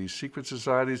belong to these secret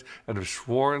societies and have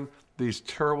sworn these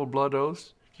terrible blood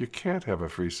oaths? You can't have a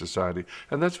free society.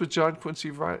 And that's what John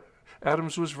Quincy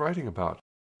Adams was writing about.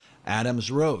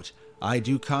 Adams wrote, "I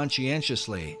do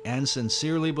conscientiously and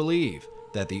sincerely believe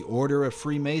that the order of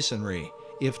Freemasonry,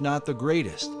 if not the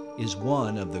greatest, is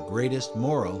one of the greatest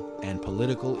moral and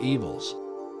political evils."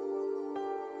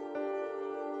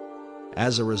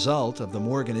 As a result of the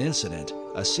Morgan incident,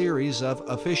 a series of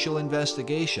official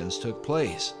investigations took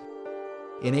place.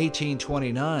 In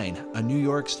 1829, a New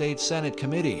York State Senate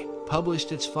committee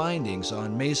published its findings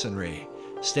on Masonry,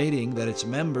 stating that its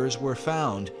members were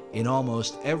found in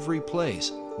almost every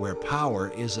place where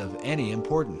power is of any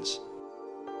importance.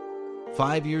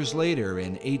 5 years later,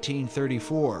 in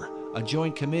 1834, a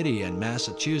joint committee in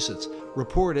Massachusetts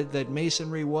reported that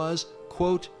Masonry was,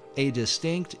 quote, "a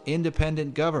distinct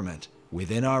independent government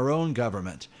within our own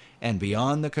government and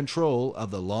beyond the control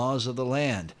of the laws of the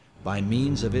land by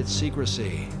means of its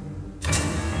secrecy."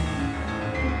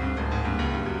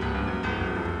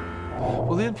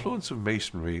 Well, the influence of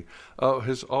Masonry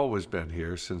has always been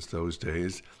here since those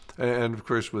days. And of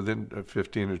course, within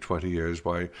 15 or 20 years,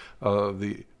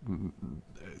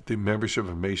 the membership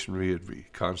of Masonry had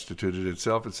reconstituted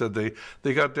itself. It said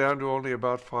they got down to only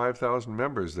about 5,000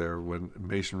 members there when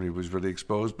Masonry was really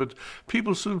exposed. But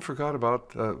people soon forgot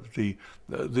about the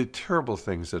terrible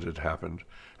things that had happened.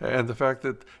 And the fact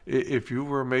that if you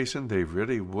were a Mason, they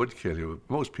really would kill you.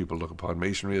 Most people look upon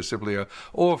Masonry as simply a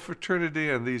fraternity,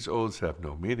 and these oaths have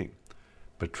no meaning.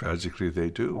 But tragically, they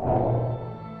do.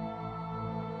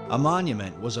 A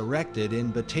monument was erected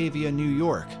in Batavia, New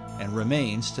York, and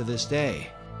remains to this day,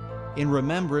 in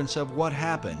remembrance of what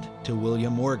happened to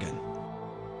William Morgan.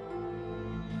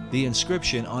 The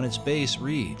inscription on its base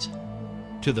reads,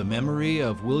 "To the memory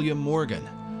of William Morgan,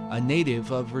 a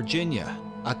native of Virginia,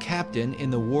 a captain in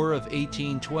the War of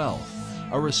 1812,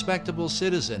 a respectable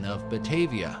citizen of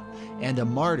Batavia, and a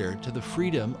martyr to the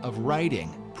freedom of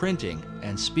writing, printing,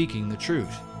 and speaking the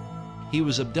truth. He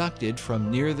was abducted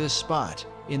from near this spot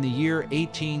in the year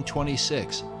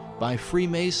 1826 by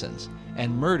Freemasons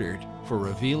and murdered for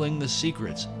revealing the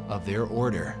secrets of their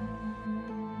order."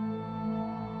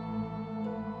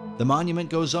 The monument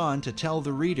goes on to tell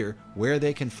the reader where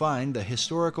they can find the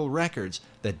historical records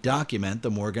that document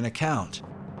the Morgan account.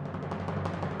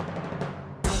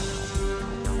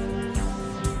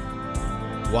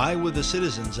 Why would the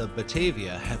citizens of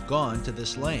Batavia have gone to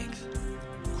this length?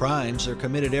 Crimes are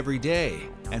committed every day,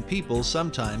 and people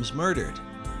sometimes murdered.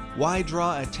 Why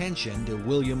draw attention to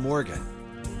William Morgan?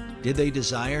 Did they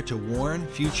desire to warn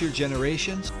future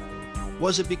generations?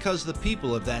 Was it because the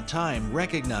people of that time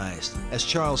recognized, as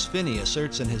Charles Finney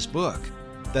asserts in his book,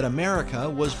 that America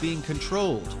was being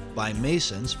controlled by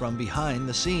Masons from behind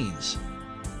the scenes?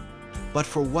 But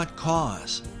for what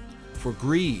cause? For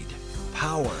greed,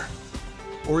 power?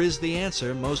 Or is the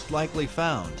answer most likely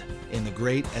found in the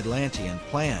great Atlantean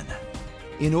plan?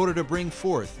 In order to bring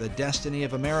forth the destiny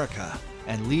of America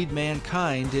and lead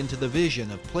mankind into the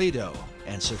vision of Plato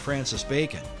and Sir Francis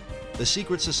Bacon, the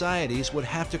secret societies would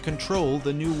have to control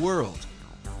the new world,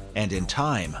 and in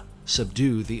time,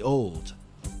 subdue the old.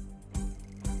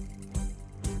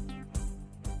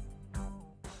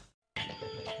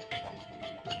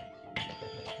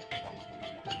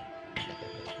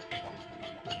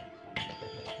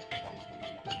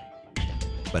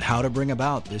 But how to bring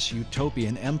about this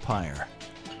utopian empire?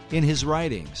 In his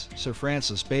writings, Sir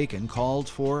Francis Bacon called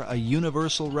for a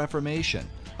universal reformation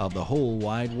of the whole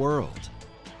wide world.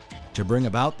 To bring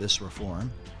about this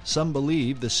reform, some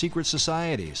believe the secret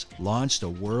societies launched a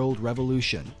world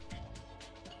revolution.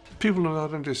 People do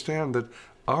not understand that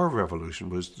our revolution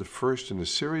was the first in a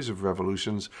series of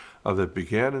revolutions that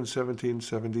began in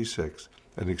 1776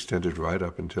 and extended right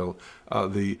up until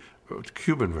the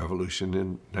Cuban Revolution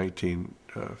in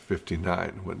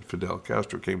 1959 when Fidel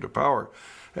Castro came to power.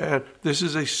 And this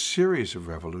is a series of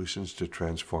revolutions to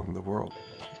transform the world.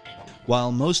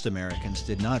 While most Americans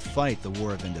did not fight the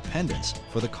War of Independence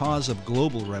for the cause of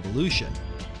global revolution,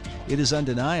 it is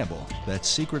undeniable that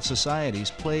secret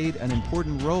societies played an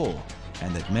important role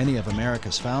and that many of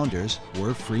America's founders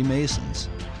were Freemasons.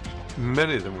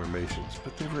 Many of them were Masons,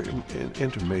 but they were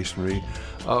into Masonry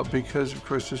because, of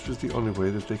course, this was the only way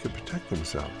that they could protect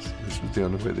themselves. This was the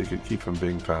only way they could keep from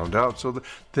being found out. So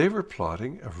they were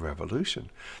plotting a revolution.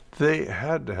 They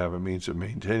had to have a means of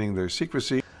maintaining their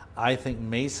secrecy. I think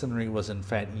Masonry was, in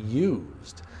fact,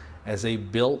 used as a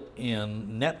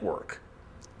built-in network,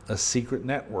 a secret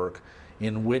network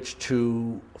in which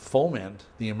to foment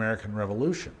the American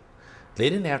Revolution. They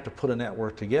didn't have to put a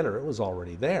network together. It was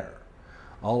already there.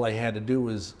 All they had to do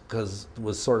was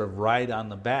sort of ride on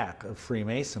the back of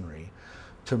Freemasonry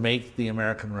to make the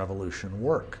American Revolution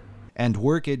work. And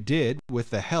work it did with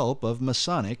the help of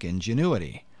Masonic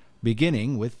ingenuity,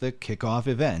 beginning with the kickoff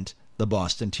event, the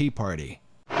Boston Tea Party.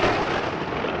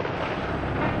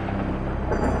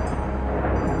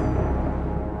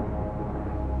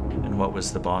 And what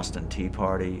was the Boston Tea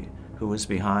Party? Who was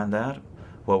behind that?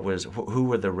 Who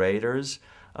were the raiders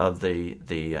of the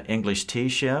English tea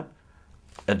ship?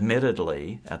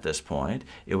 Admittedly, at this point,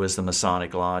 it was the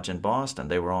Masonic Lodge in Boston.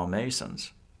 They were all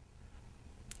Masons.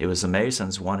 It was the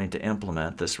Masons wanting to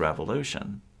implement this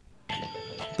revolution.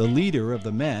 The leader of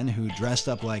the men who dressed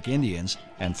up like Indians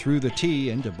and threw the tea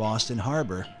into Boston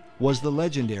Harbor was the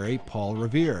legendary Paul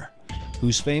Revere,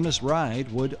 whose famous ride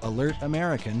would alert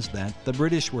Americans that the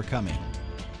British were coming.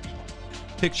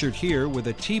 Pictured here with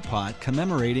a teapot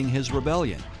commemorating his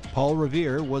rebellion, Paul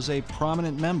Revere was a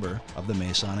prominent member of the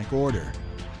Masonic Order.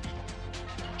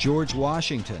 George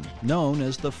Washington, known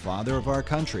as the father of our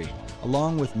country,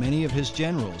 along with many of his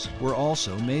generals, were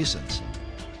also Masons.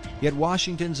 Yet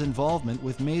Washington's involvement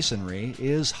with Masonry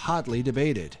is hotly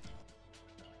debated.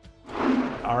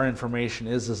 Our information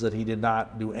is that he did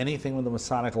not do anything with the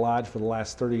Masonic Lodge for the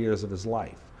last 30 years of his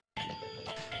life.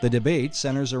 The debate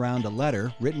centers around a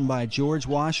letter written by George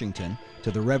Washington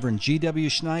to the Reverend G.W.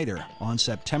 Schneider on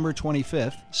September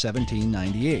 25,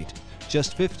 1798,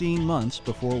 just 15 months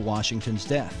before Washington's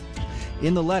death.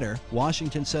 In the letter,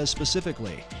 Washington says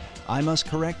specifically, "I must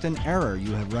correct an error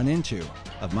you have run into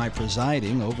of my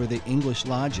presiding over the English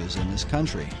lodges in this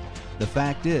country. The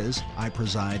fact is, I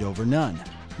preside over none,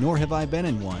 nor have I been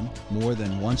in one more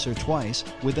than once or twice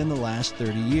within the last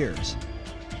 30 years.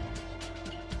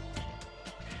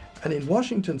 And in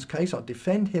Washington's case, I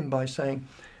defend him by saying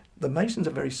the Masons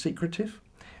are very secretive.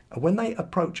 When they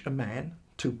approach a man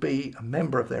to be a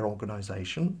member of their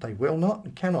organization, they will not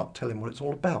and cannot tell him what it's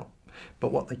all about.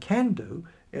 But what they can do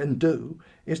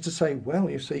is to say, well,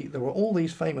 you see, there were all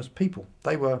these famous people.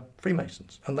 They were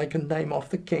Freemasons, and they can name off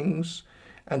the kings.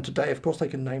 And today, of course, they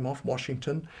can name off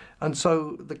Washington. And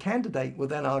so the candidate will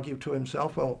then argue to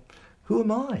himself, well, who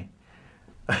am I?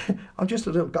 I'm just a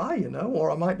little guy, you know, or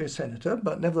I might be a senator,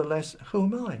 but nevertheless, who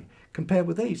am I compared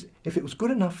with these? If it was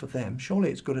good enough for them,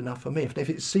 surely it's good enough for me. If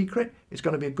it's secret, it's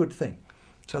going to be a good thing.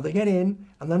 So they get in,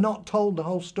 and they're not told the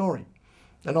whole story.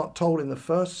 They're not told in the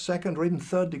first, second, or even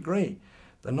third degree.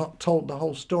 They're not told the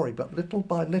whole story, but little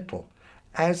by little,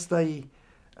 as they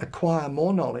acquire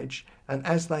more knowledge and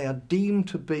as they are deemed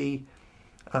to be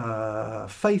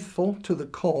faithful to the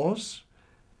cause,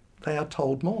 they are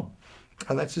told more.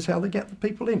 And that's just how they get the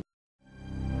people in.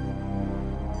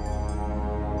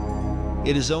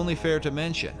 It is only fair to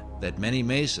mention that many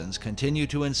Masons continue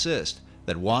to insist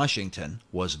that Washington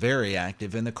was very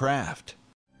active in the craft.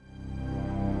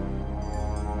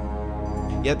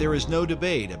 Yet there is no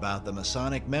debate about the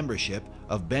Masonic membership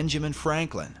of Benjamin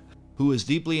Franklin, who is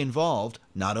deeply involved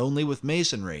not only with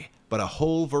Masonry, but a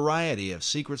whole variety of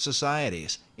secret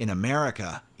societies in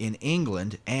America, in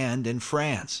England, and in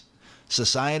France.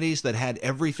 Societies that had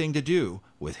everything to do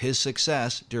with his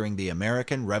success during the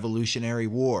American Revolutionary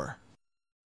War.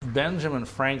 Benjamin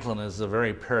Franklin is a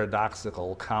very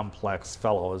paradoxical, complex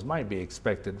fellow, as might be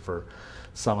expected for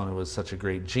someone who was such a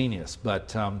great genius.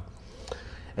 But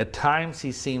at times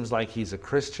he seems like he's a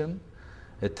Christian.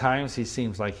 At times he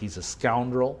seems like he's a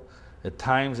scoundrel. At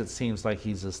times it seems like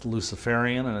he's a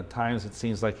Luciferian, and at times it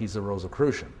seems like he's a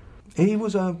Rosicrucian. He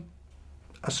was a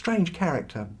strange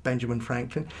character, Benjamin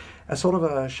Franklin, a sort of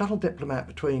a shuttle diplomat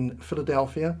between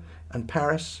Philadelphia and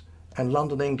Paris and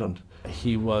London, England.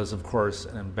 He was, of course,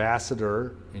 an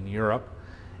ambassador in Europe,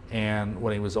 and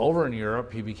when he was over in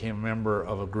Europe, he became a member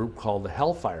of a group called the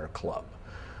Hellfire Club,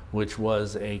 which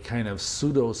was a kind of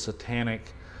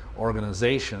pseudo-satanic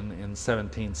organization in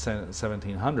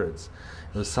 1700s.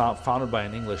 It was founded by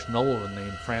an English nobleman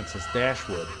named Francis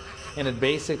Dashwood, and it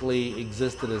basically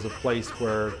existed as a place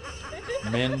where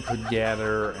men could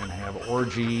gather and have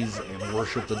orgies and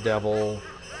worship the devil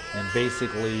and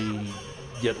basically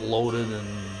get loaded and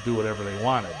do whatever they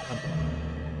wanted,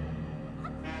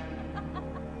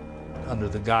 under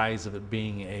the guise of it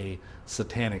being a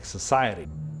satanic society.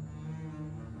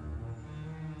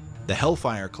 The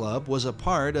Hellfire Club was a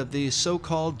part of the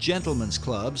so-called gentlemen's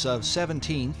clubs of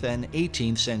 17th and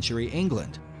 18th century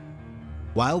England.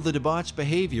 While the debauched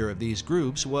behavior of these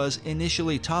groups was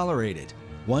initially tolerated,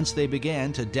 once they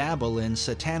began to dabble in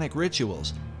satanic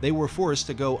rituals, they were forced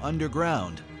to go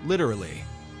underground, literally.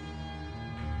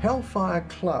 Hellfire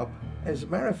Club, as a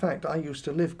matter of fact, I used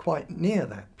to live quite near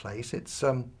that place. It's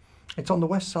on the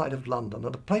west side of London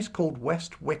at a place called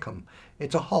West Wickham.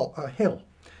 It's a hill.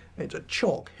 It's a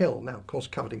chalk hill, now of course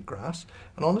covered in grass,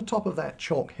 and on the top of that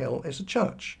chalk hill is a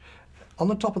church. On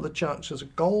the top of the church there's a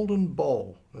golden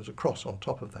ball. There's a cross on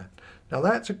top of that. Now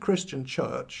that's a Christian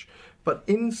church, but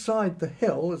inside the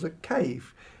hill is a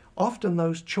cave. Often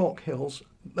those chalk hills,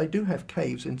 they do have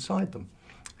caves inside them.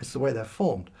 It's the way they're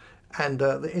formed. And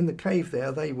in the cave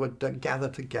there, they would gather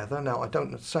together. Now, I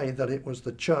don't say that it was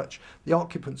the church, the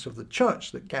occupants of the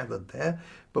church that gathered there,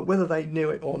 but whether they knew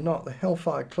it or not, the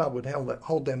Hellfire Club would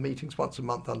hold their meetings once a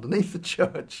month underneath the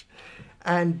church.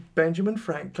 And Benjamin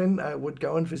Franklin would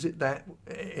go and visit that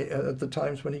at the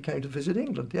times when he came to visit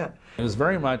England, yeah. He was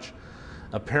very much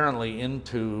apparently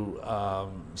into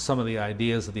some of the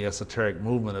ideas of the esoteric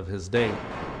movement of his day.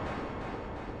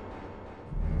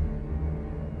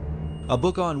 A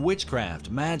book on witchcraft,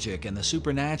 magic, and the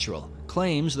supernatural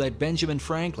claims that Benjamin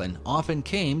Franklin often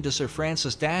came to Sir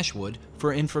Francis Dashwood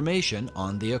for information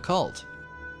on the occult.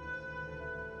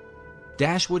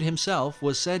 Dashwood himself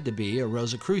was said to be a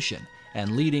Rosicrucian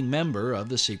and leading member of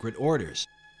the secret orders.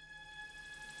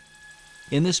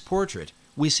 In this portrait,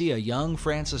 we see a young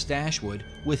Francis Dashwood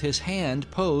with his hand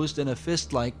posed in a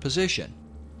fist-like position.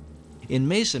 In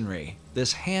Masonry,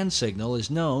 this hand signal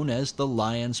is known as the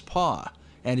lion's paw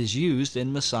and is used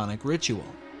in Masonic ritual.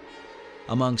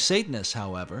 Among Satanists,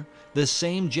 however, this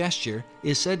same gesture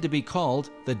is said to be called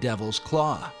the devil's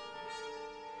claw.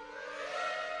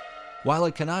 While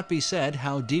it cannot be said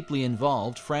how deeply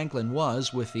involved Franklin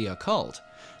was with the occult,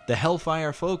 the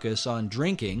Hellfire focus on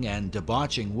drinking and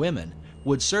debauching women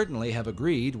would certainly have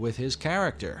agreed with his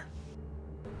character.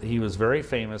 He was very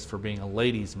famous for being a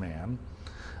ladies' man.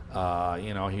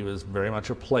 He was very much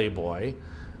a playboy,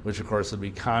 which of course would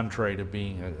be contrary to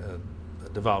being a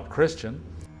devout Christian.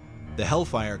 The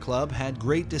Hellfire Club had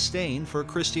great disdain for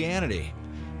Christianity.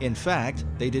 In fact,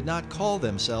 they did not call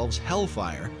themselves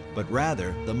Hellfire, but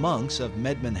rather the monks of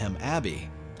Medmenham Abbey.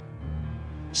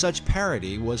 Such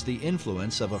parody was the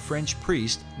influence of a French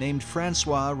priest named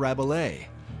Francois Rabelais,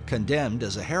 condemned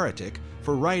as a heretic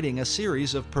for writing a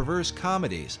series of perverse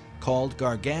comedies called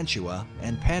Gargantua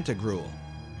and Pantagruel.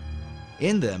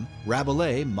 In them,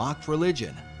 Rabelais mocked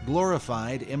religion,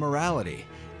 glorified immorality,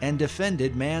 and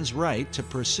defended man's right to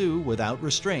pursue without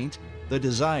restraint the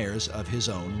desires of his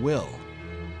own will.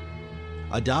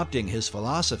 Adopting his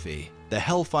philosophy, the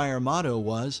Hellfire motto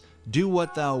was, "Do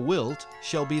what thou wilt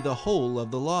shall be the whole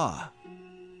of the law."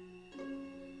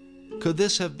 Could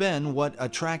this have been what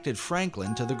attracted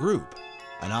Franklin to the group?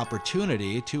 An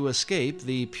opportunity to escape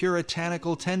the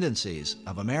puritanical tendencies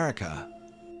of America,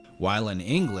 while in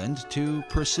England to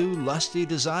pursue lusty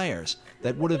desires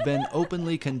that would have been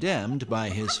openly condemned by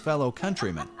his fellow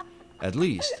countrymen, at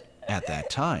least at that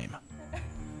time.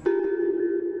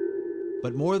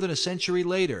 But more than a century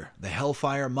later, the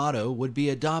Hellfire motto would be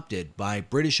adopted by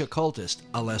British occultist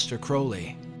Aleister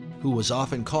Crowley, who was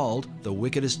often called the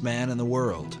wickedest man in the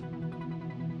world.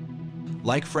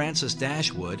 Like Francis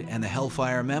Dashwood and the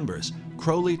Hellfire members,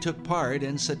 Crowley took part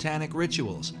in satanic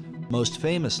rituals, most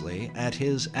famously at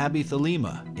his Abbey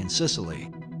Thelema in Sicily,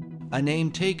 a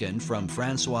name taken from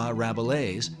Francois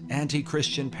Rabelais'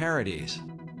 anti-Christian parodies.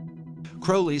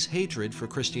 Crowley's hatred for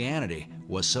Christianity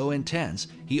was so intense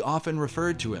he often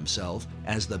referred to himself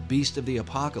as the Beast of the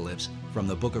Apocalypse from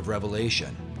the Book of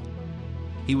Revelation.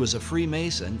 He was a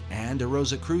Freemason and a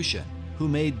Rosicrucian who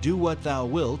made Do What Thou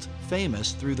Wilt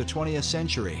famous through the 20th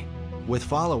century, with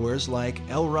followers like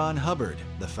L. Ron Hubbard,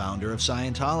 the founder of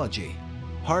Scientology,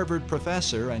 Harvard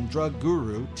professor and drug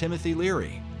guru Timothy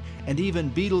Leary, and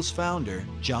even Beatles founder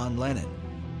John Lennon.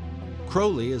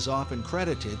 Crowley is often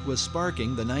credited with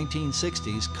sparking the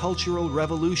 1960s cultural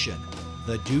revolution,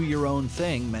 the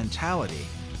do-your-own-thing mentality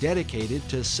dedicated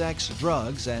to sex,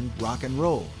 drugs, and rock and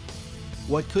roll.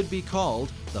 What could be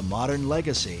called the modern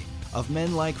legacy of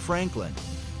men like Franklin,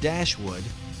 Dashwood,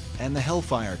 and the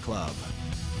Hellfire Club.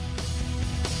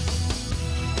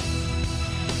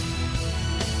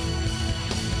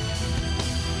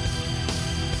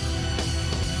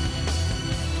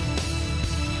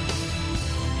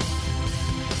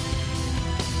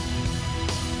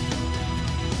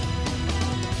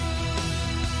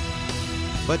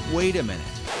 But wait a minute.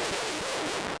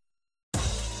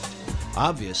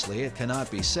 Obviously, it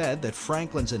cannot be said that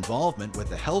Franklin's involvement with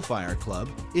the Hellfire Club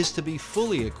is to be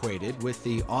fully equated with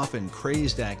the often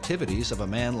crazed activities of a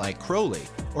man like Crowley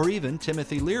or even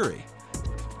Timothy Leary.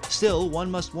 Still, one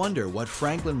must wonder what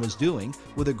Franklin was doing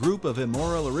with a group of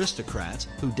immoral aristocrats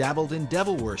who dabbled in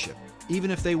devil worship, even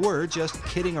if they were just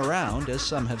kidding around, as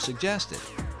some have suggested.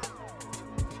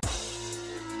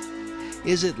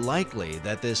 Is it likely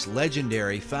that this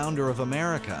legendary founder of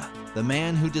America, the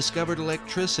man who discovered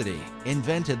electricity,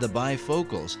 invented the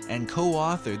bifocals, and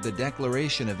co-authored the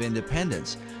Declaration of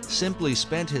Independence, simply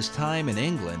spent his time in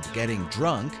England getting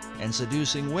drunk and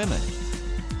seducing women?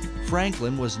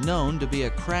 Franklin was known to be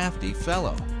a crafty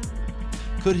fellow.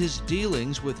 Could his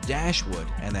dealings with Dashwood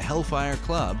and the Hellfire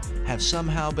Club have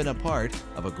somehow been a part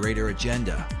of a greater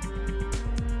agenda?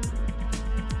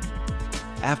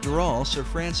 After all, Sir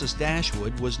Francis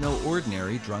Dashwood was no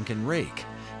ordinary drunken rake.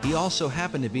 He also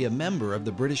happened to be a member of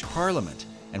the British Parliament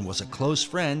and was a close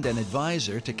friend and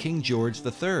advisor to King George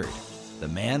III, the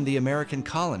man the American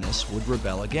colonists would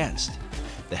rebel against.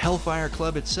 The Hellfire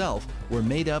Club itself were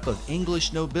made up of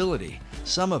English nobility,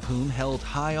 some of whom held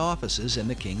high offices in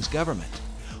the King's government.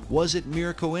 Was it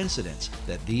mere coincidence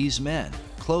that these men,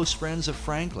 close friends of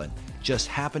Franklin, just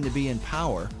happened to be in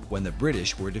power when the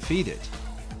British were defeated?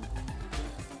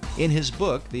 In his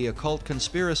book, The Occult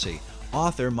Conspiracy,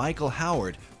 author Michael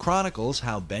Howard chronicles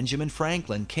how Benjamin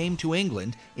Franklin came to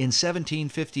England in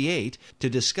 1758 to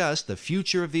discuss the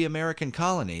future of the American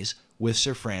colonies with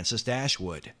Sir Francis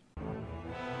Dashwood.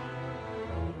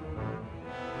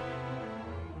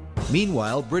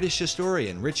 Meanwhile, British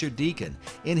historian Richard Deacon,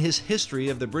 in his History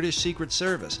of the British Secret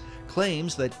Service,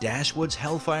 claims that Dashwood's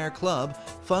Hellfire Club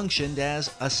functioned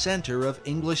as a center of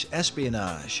English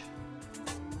espionage.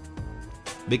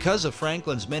 Because of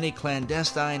Franklin's many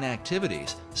clandestine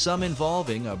activities, some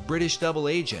involving a British double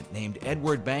agent named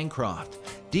Edward Bancroft,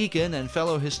 Deacon and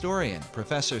fellow historian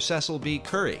Professor Cecil B.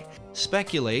 Curry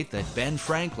speculate that Ben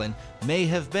Franklin may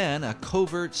have been a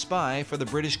covert spy for the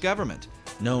British government,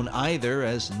 known either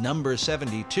as Number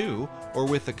 72 or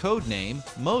with the code name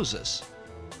Moses.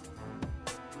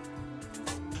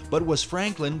 But was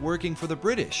Franklin working for the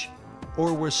British?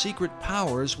 Or were secret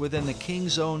powers within the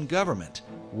King's own government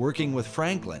working with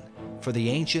Franklin for the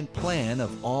ancient plan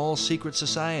of all secret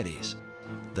societies,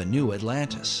 the New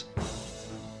Atlantis?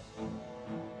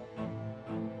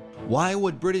 Why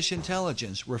would British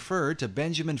intelligence refer to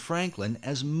Benjamin Franklin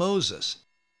as Moses?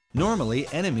 Normally,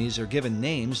 enemies are given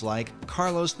names like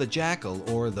Carlos the Jackal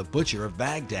or the Butcher of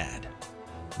Baghdad.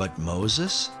 But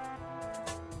Moses?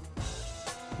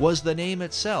 Was the name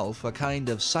itself a kind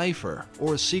of cipher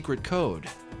or secret code?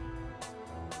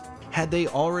 Had they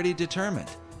already determined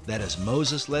that as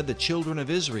Moses led the children of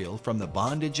Israel from the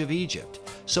bondage of Egypt,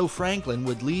 so Franklin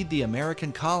would lead the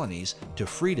American colonies to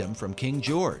freedom from King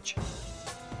George?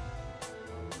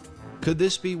 Could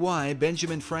this be why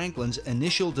Benjamin Franklin's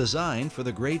initial design for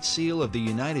the Great Seal of the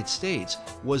United States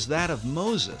was that of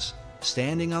Moses,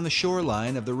 standing on the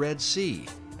shoreline of the Red Sea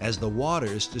as the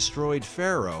waters destroyed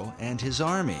Pharaoh and his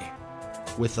army,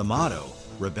 with the motto,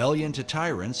 "Rebellion to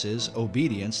tyrants is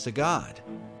obedience to God"?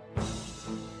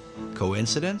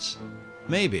 Coincidence?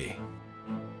 Maybe.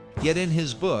 Yet in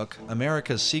his book,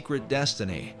 America's Secret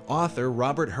Destiny, author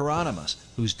Robert Hieronymus,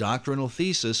 whose doctrinal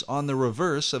thesis on the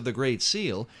reverse of the Great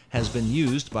Seal has been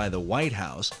used by the White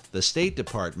House, the State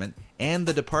Department, and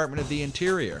the Department of the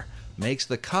Interior, makes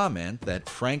the comment that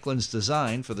Franklin's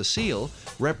design for the seal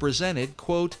represented,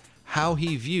 quote, how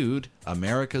he viewed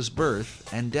America's birth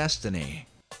and destiny.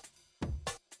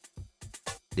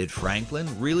 Did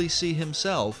Franklin really see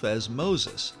himself as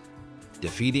Moses,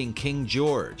 defeating King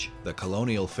George, the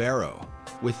colonial pharaoh,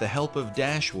 with the help of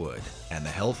Dashwood and the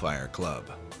Hellfire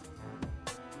Club?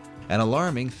 An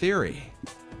alarming theory.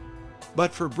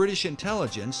 But for British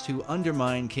intelligence to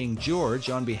undermine King George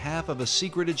on behalf of a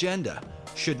secret agenda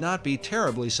should not be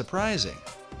terribly surprising.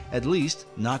 at least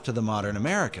not to the modern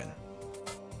American.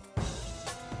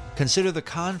 Consider the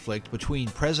conflict between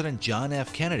President John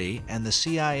F. Kennedy and the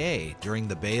CIA during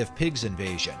the Bay of Pigs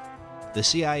invasion. The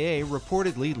CIA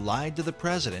reportedly lied to the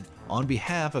president on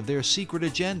behalf of their secret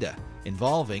agenda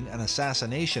involving an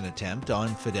assassination attempt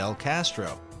on Fidel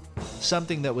Castro,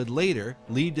 something that would later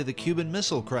lead to the Cuban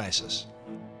Missile Crisis.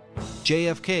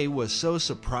 JFK was so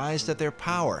surprised at their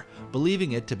power,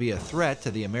 believing it to be a threat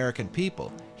to the American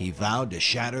people, he vowed to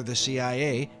shatter the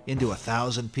CIA into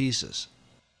 1,000 pieces.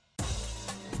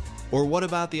 Or what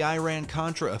about the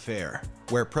Iran-Contra affair,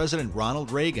 where President Ronald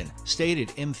Reagan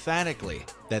stated emphatically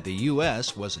that the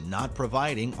U.S. was not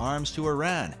providing arms to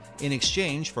Iran in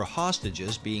exchange for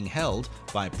hostages being held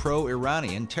by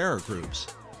pro-Iranian terror groups?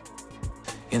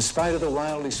 In spite of the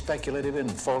wildly speculative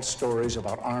and false stories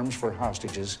about arms for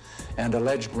hostages and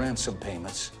alleged ransom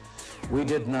payments, we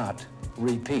did not,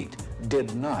 repeat,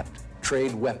 did not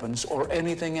trade weapons or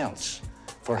anything else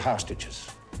for hostages.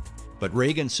 But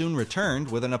Reagan soon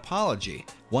returned with an apology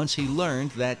once he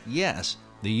learned that, yes,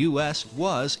 the U.S.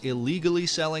 was illegally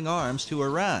selling arms to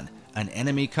Iran, an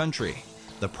enemy country.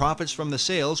 The profits from the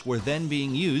sales were then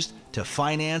being used to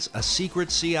finance a secret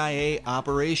CIA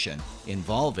operation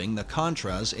involving the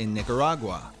Contras in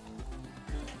Nicaragua.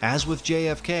 As with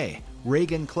JFK,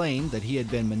 Reagan claimed that he had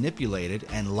been manipulated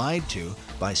and lied to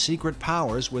by secret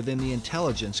powers within the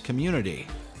intelligence community.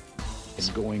 It's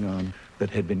going on that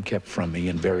had been kept from me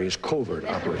in various covert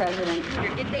operations.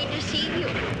 Did they deceive you?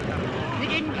 You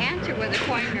didn't answer whether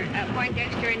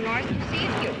Poindexter and North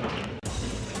deceived you.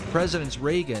 Presidents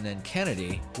Reagan and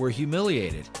Kennedy were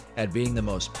humiliated at being the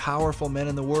most powerful men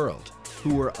in the world,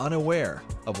 who were unaware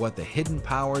of what the hidden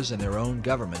powers in their own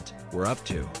government were up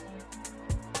to.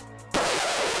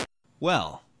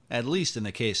 Well, at least in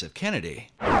the case of Kennedy.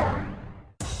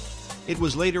 It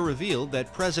was later revealed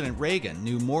that President Reagan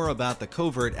knew more about the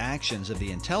covert actions of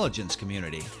the intelligence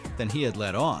community than he had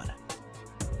let on.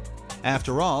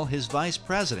 After all, his vice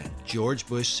president, George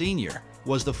Bush Sr.,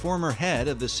 was the former head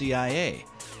of the CIA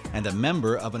and a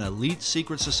member of an elite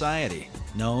secret society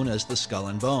known as the Skull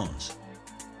and Bones.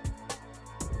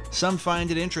 Some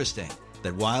find it interesting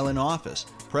that while in office,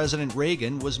 President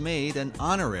Reagan was made an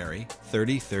honorary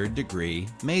 33rd degree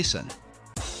Mason.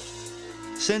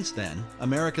 Since then,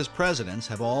 America's presidents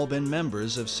have all been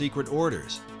members of secret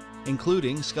orders,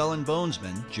 including Skull and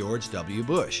Bonesman George W.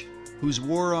 Bush, whose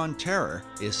war on terror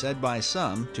is said by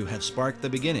some to have sparked the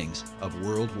beginnings of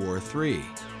World War III.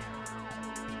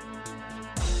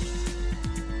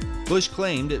 Bush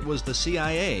claimed it was the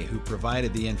CIA who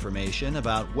provided the information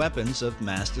about weapons of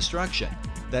mass destruction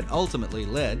that ultimately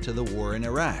led to the war in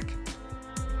Iraq.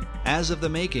 As of the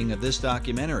making of this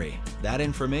documentary, that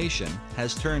information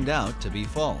has turned out to be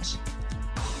false.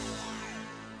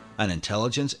 An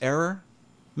intelligence error?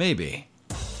 Maybe.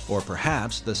 Or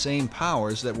perhaps the same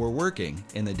powers that were working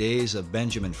in the days of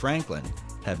Benjamin Franklin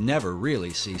have never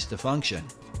really ceased to function.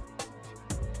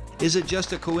 Is it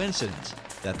just a coincidence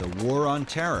that the war on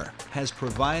terror has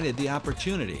provided the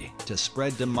opportunity to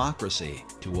spread democracy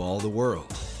to all the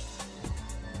world?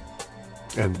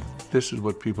 And this is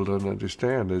what people don't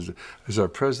understand, as our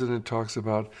president talks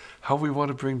about how we want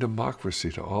to bring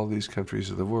democracy to all these countries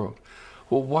of the world.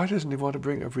 Well, why doesn't he want to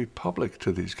bring a republic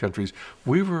to these countries?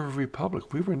 We were a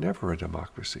republic. We were never a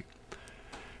democracy.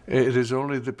 It is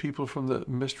only the people from the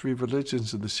mystery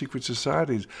religions and the secret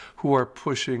societies who are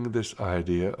pushing this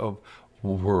idea of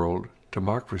world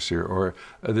democracy, or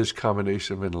this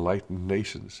combination of enlightened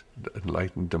nations,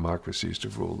 enlightened democracies to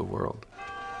rule the world.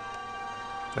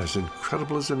 As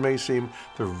incredible as it may seem,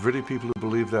 there are really people who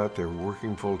believe that. They're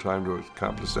working full-time to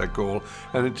accomplish that goal.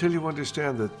 And until you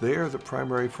understand that they are the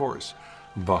primary force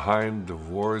behind the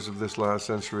wars of this last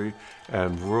century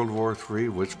and World War III,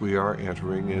 which we are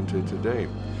entering into today,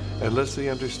 unless they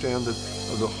understand that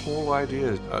the whole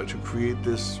idea is to create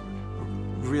this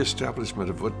reestablishment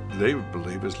of what they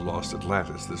believe is lost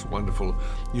Atlantis, this wonderful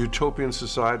utopian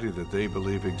society that they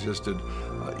believe existed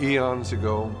eons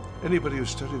ago. Anybody who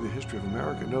studied the history of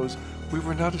America knows we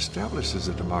were not established as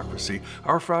a democracy.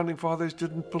 Our founding fathers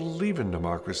didn't believe in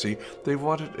democracy. They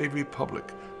wanted a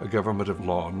republic, a government of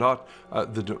law, not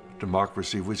the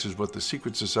democracy, which is what the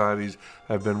secret societies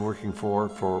have been working for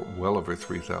well over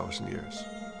 3,000 years.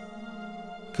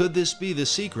 Could this be the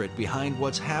secret behind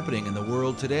what's happening in the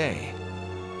world today?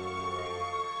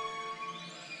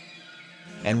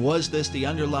 And was this the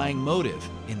underlying motive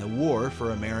in the war for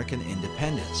American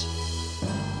independence?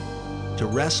 To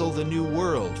wrestle the new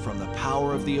world from the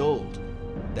power of the old,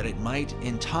 that it might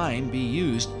in time be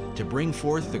used to bring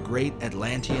forth the great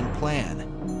Atlantean plan,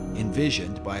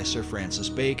 envisioned by Sir Francis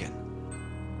Bacon.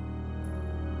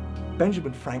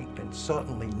 Benjamin Franklin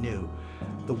certainly knew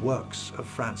the works of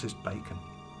Francis Bacon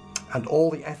and all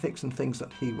the ethics and things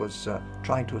that he was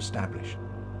trying to establish.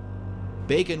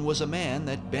 Bacon was a man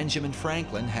that Benjamin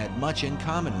Franklin had much in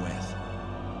common with.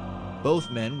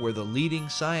 Both men were the leading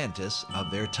scientists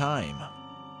of their time.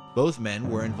 Both men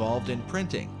were involved in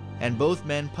printing, and both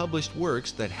men published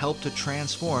works that helped to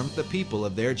transform the people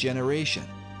of their generation.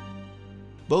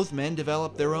 Both men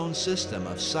developed their own system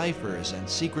of ciphers and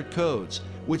secret codes,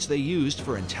 which they used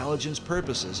for intelligence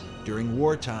purposes during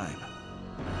wartime.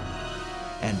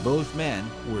 And both men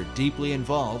were deeply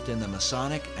involved in the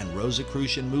Masonic and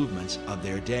Rosicrucian movements of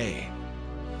their day.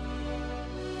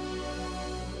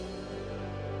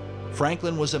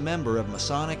 Franklin was a member of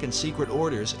Masonic and secret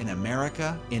orders in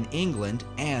America, in England,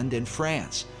 and in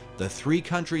France, the three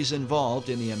countries involved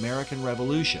in the American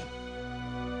Revolution.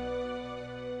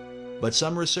 But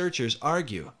some researchers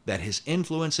argue that his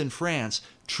influence in France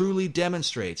truly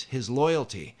demonstrates his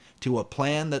loyalty to a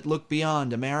plan that looked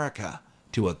beyond America,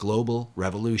 to a global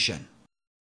revolution.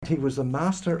 He was the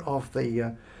master of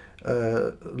the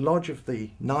Lodge of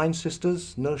the Nine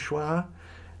Sisters, Neuchoir,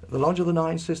 the Lodge of the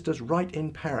Nine Sisters right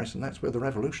in Paris, and that's where the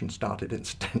revolution started,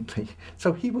 incidentally.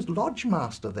 So he was lodge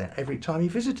master there every time he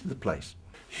visited the place.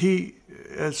 He,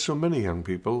 as so many young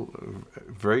people,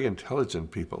 very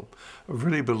intelligent people,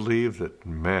 really believed that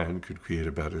man could create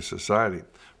a better society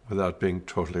without being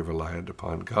totally reliant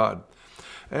upon God.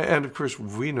 And of course,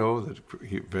 we know that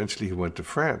eventually he went to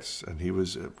France, and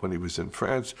when he was in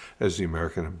France as the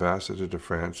American ambassador to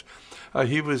France,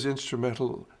 he was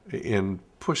instrumental in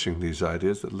pushing these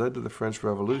ideas that led to the French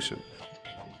Revolution.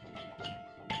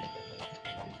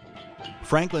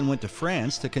 Franklin went to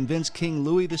France to convince King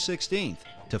Louis XVI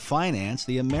to finance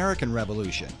the American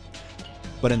Revolution.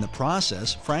 But in the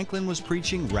process, Franklin was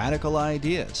preaching radical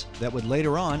ideas that would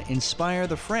later on inspire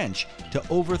the French to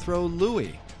overthrow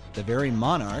Louis, the very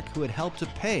monarch who had helped to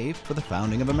pay for the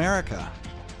founding of America.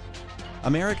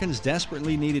 Americans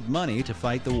desperately needed money to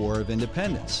fight the War of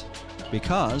Independence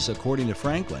because, according to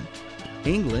Franklin,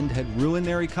 England had ruined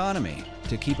their economy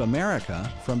to keep America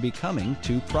from becoming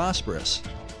too prosperous.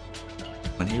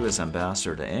 When he was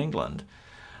ambassador to England,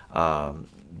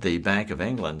 the Bank of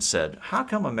England said, how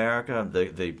come America,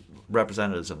 the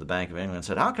representatives of the Bank of England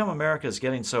said, how come America is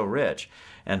getting so rich?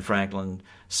 And Franklin,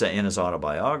 in his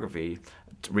autobiography,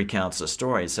 recounts the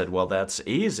story. He said, well, that's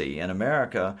easy. In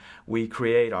America, we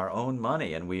create our own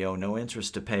money and we owe no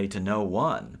interest to pay to no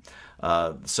one.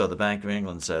 So the Bank of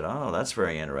England said, oh, that's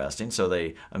very interesting. So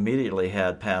they immediately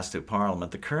had passed through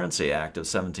Parliament the Currency Act of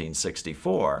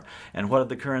 1764. And what did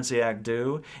the Currency Act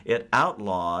do? It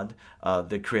outlawed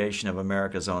the creation of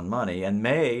America's own money and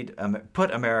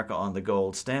put America on the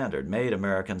gold standard, made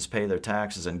Americans pay their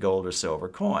taxes in gold or silver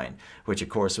coin, which of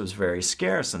course was very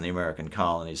scarce in the American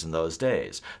colonies in those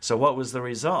days. So what was the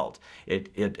result?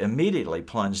 It immediately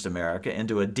plunged America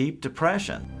into a deep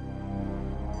depression.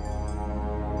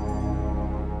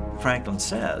 Franklin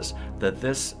says that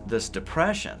this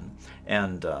depression,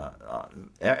 and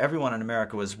everyone in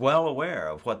America was well aware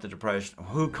of what the depression,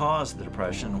 who caused the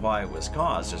depression, why it was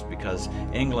caused, just because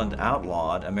England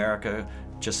outlawed America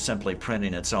just simply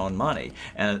printing its own money,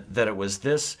 and that it was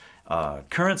this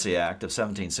Currency Act of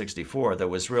 1764 that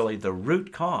was really the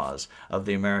root cause of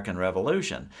the American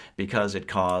Revolution, because it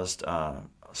caused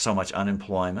so much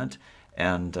unemployment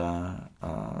and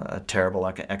a terrible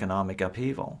economic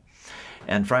upheaval.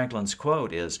 And Franklin's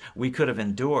quote is, we could have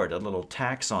endured a little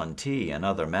tax on tea and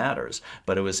other matters,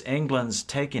 but it was England's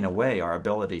taking away our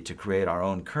ability to create our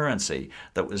own currency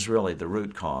that was really the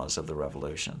root cause of the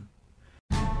revolution.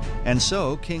 And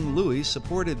so King Louis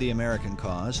supported the American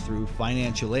cause through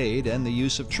financial aid and the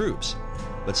use of troops.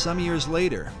 But some years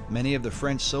later, many of the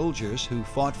French soldiers who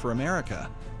fought for America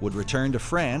would return to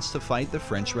France to fight the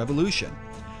French Revolution.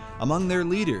 Among their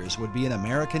leaders would be an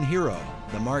American hero,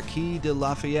 the Marquis de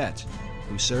Lafayette,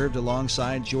 who served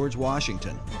alongside George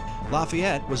Washington.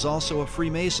 Lafayette was also a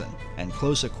Freemason and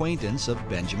close acquaintance of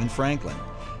Benjamin Franklin,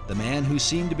 the man who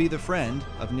seemed to be the friend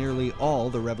of nearly all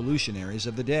the revolutionaries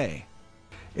of the day.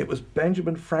 It was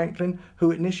Benjamin Franklin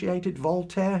who initiated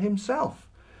Voltaire himself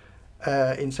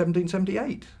in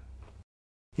 1778.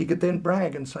 He could then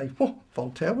brag and say, oh,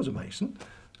 Voltaire was a Mason.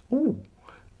 Oh,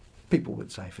 people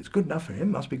would say, if it's good enough for him,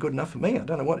 it must be good enough for me. I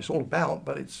don't know what it's all about,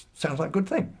 but it sounds like a good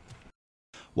thing.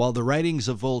 While the writings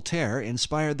of Voltaire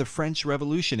inspired the French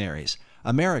revolutionaries,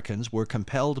 Americans were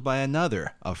compelled by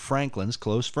another of Franklin's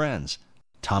close friends,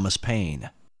 Thomas Paine.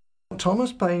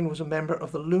 Thomas Paine was a member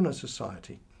of the Lunar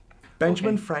Society.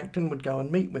 Benjamin Franklin would go and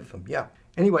meet with them, yeah.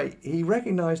 Anyway, he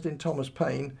recognized in Thomas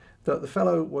Paine that the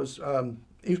fellow was,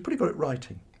 he was pretty good at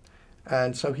writing.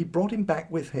 And so he brought him back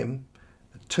with him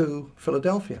to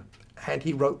Philadelphia. And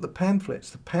he wrote the pamphlets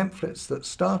that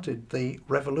started the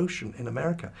revolution in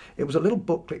America. It was a little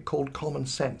booklet called Common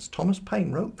Sense. Thomas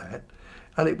Paine wrote that,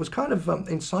 and it was kind of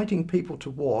inciting people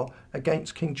to war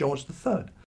against King George III.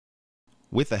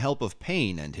 With the help of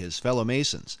Paine and his fellow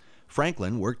Masons,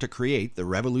 Franklin worked to create the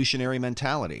revolutionary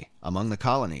mentality among the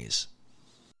colonies.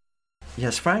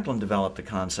 Yes, Franklin developed the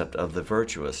concept of the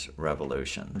virtuous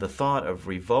revolution. The thought of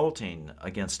revolting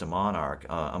against a monarch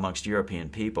amongst European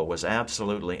people was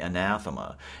absolutely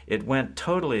anathema. It went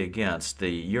totally against the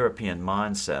European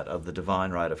mindset of the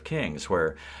divine right of kings,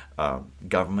 where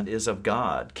government is of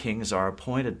God, kings are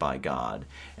appointed by God,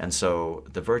 and so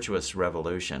the virtuous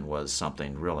revolution was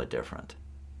something really different.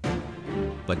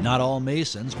 But not all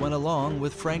Masons went along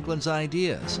with Franklin's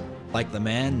ideas, like the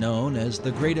man known as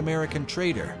the Great American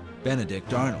Trader,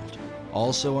 Benedict Arnold,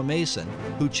 also a Mason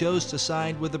who chose to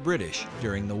side with the British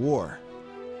during the war.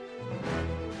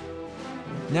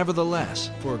 Nevertheless,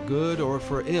 for good or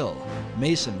for ill,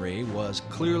 Masonry was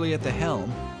clearly at the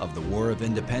helm of the War of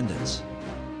Independence.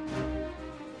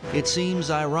 It seems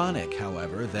ironic,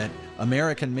 however, that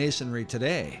American Masonry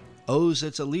today owes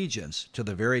its allegiance to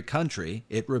the very country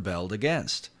it rebelled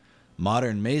against.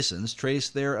 Modern Masons trace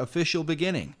their official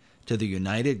beginning to the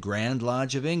United Grand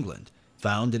Lodge of England,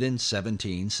 founded in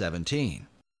 1717.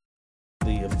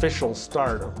 The official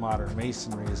start of modern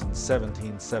Masonry is in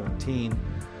 1717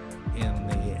 in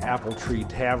the Apple Tree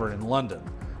Tavern in London,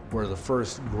 where the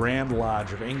first Grand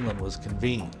Lodge of England was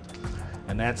convened.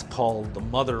 And that's called the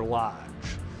Mother Lodge,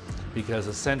 because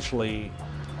essentially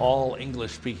all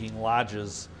English-speaking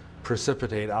lodges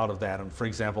precipitate out of that. And for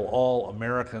example, all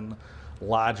American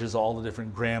lodges, all the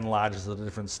different Grand Lodges of the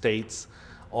different states,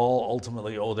 all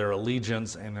ultimately owe their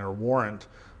allegiance and their warrant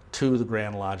to the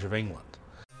Grand Lodge of England.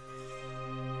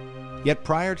 Yet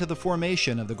prior to the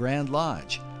formation of the Grand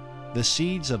Lodge, the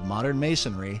seeds of modern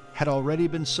Masonry had already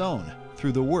been sown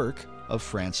through the work of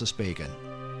Francis Bacon.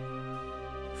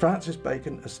 Francis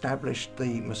Bacon established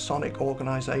the Masonic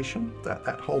organization,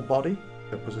 that whole body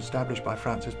that was established by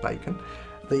Francis Bacon.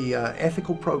 The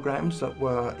ethical programs that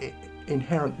were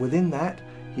inherent within that,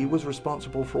 he was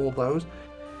responsible for all those.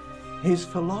 His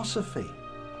philosophy,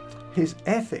 his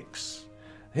ethics,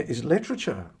 his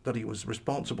literature that he was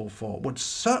responsible for would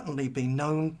certainly be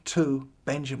known to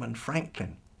Benjamin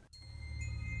Franklin.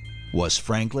 Was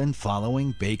Franklin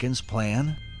following Bacon's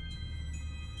plan?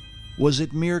 Was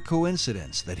it mere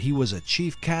coincidence that he was a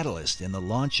chief catalyst in the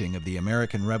launching of the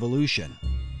American Revolution?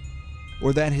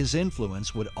 Or that his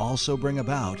influence would also bring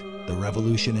about the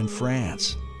revolution in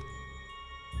France?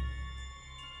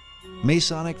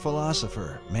 Masonic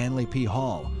philosopher Manly P.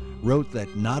 Hall wrote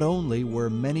that not only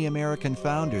were many American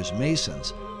founders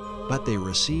Masons, but they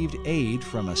received aid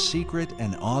from a secret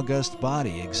and august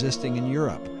body existing in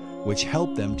Europe, which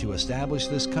helped them to establish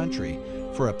this country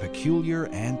for a peculiar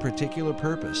and particular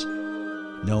purpose,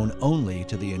 known only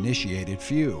to the initiated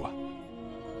few.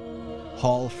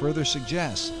 Hall further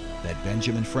suggests that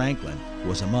Benjamin Franklin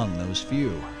was among those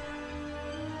few.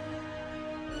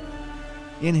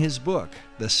 In his book,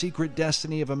 The Secret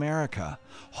Destiny of America,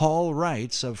 Hall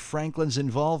writes of Franklin's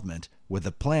involvement with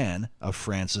the plan of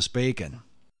Francis Bacon.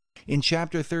 In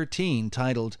Chapter 13,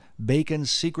 titled Bacon's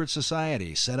Secret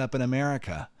Society Set Up in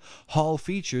America, Hall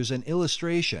features an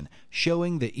illustration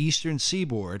showing the eastern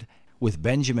seaboard with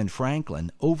Benjamin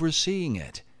Franklin overseeing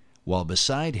it, while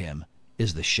beside him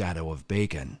is the shadow of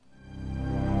Bacon.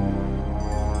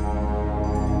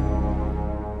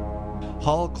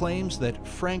 Hall claims that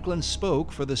Franklin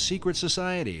spoke for the secret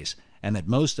societies and that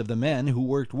most of the men who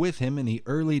worked with him in the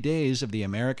early days of the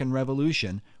American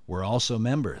Revolution were also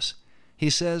members. He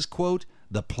says, quote,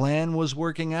 "The plan was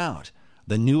working out.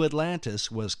 The new Atlantis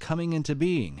was coming into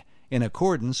being in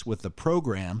accordance with the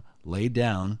program laid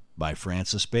down by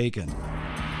Francis Bacon."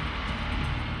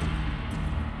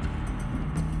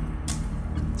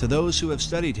 To those who have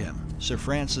studied him, Sir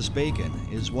Francis Bacon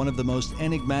is one of the most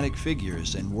enigmatic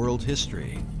figures in world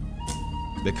history.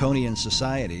 Baconian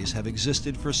societies have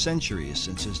existed for centuries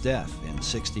since his death in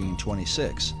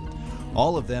 1626.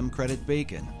 All of them credit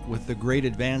Bacon with the great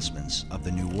advancements of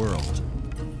the New World.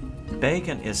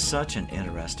 Bacon is such an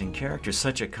interesting character,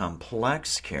 such a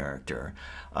complex character.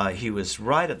 He was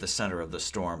right at the center of the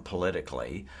storm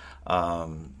politically.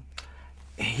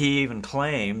 He even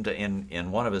claimed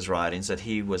in one of his writings that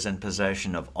he was in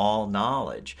possession of all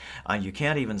knowledge. You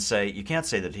can't say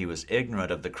that he was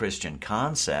ignorant of the Christian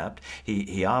concept.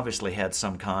 He obviously had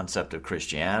some concept of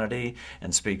Christianity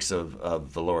and speaks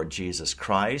of the Lord Jesus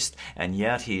Christ, and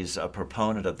yet he's a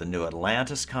proponent of the New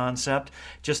Atlantis concept.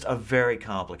 Just a very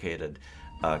complicated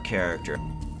character.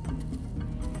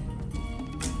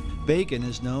 Bacon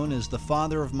is known as the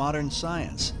father of modern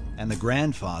science and the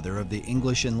grandfather of the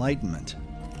English Enlightenment.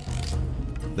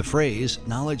 The phrase,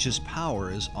 knowledge is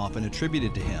power, is often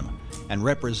attributed to him and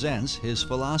represents his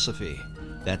philosophy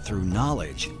that through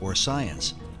knowledge or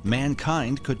science,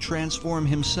 mankind could transform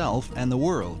himself and the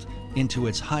world into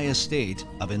its highest state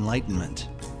of enlightenment.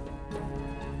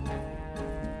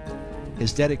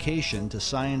 His dedication to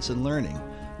science and learning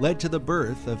led to the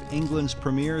birth of England's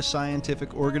premier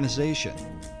scientific organization.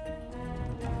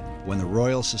 When the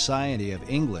Royal Society of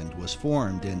England was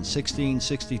formed in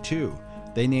 1662,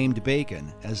 they named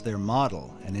Bacon as their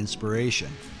model and inspiration.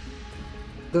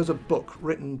 There's a book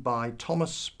written by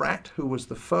Thomas Sprat, who was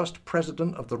the first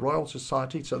president of the Royal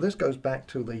Society. So this goes back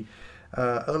to the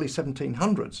early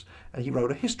 1700s, and he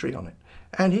wrote a history on it.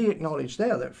 And he acknowledged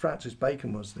there that Francis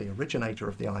Bacon was the originator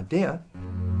of the idea.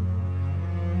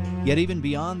 Yet even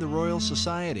beyond the Royal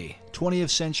Society, 20th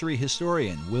century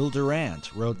historian Will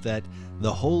Durant wrote that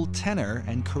the whole tenor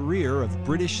and career of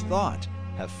British thought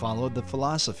have followed the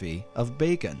philosophy of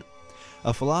Bacon,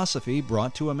 a philosophy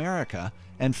brought to America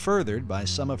and furthered by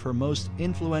some of her most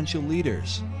influential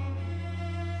leaders.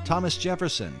 Thomas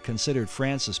Jefferson considered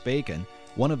Francis Bacon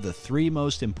one of the three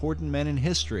most important men in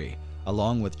history,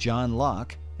 along with John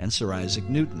Locke and Sir Isaac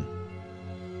Newton.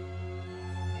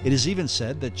 It is even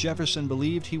said that Jefferson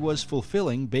believed he was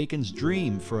fulfilling Bacon's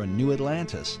dream for a new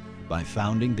Atlantis by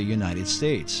founding the United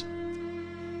States.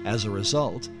 As a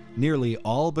result, nearly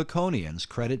all Baconians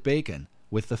credit Bacon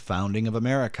with the founding of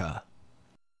America.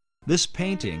 This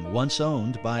painting, once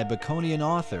owned by Baconian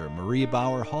author Marie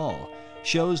Bauer Hall,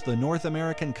 shows the North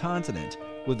American continent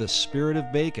with the spirit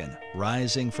of Bacon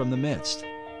rising from the midst.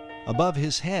 Above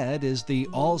his head is the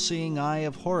all-seeing eye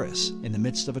of Horus in the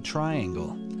midst of a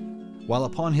triangle, while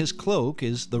upon his cloak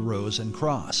is the rose and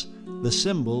cross, the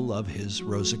symbol of his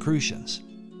Rosicrucians.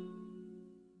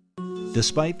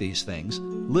 Despite these things,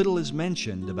 little is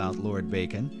mentioned about Lord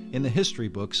Bacon in the history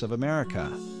books of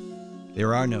America.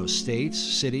 There are no states,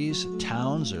 cities,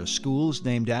 towns, or schools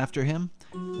named after him,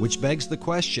 which begs the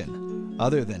question,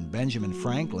 other than Benjamin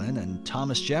Franklin and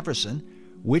Thomas Jefferson,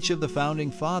 which of the founding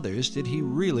fathers did he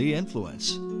really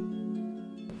influence?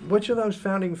 Which of those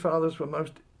founding fathers were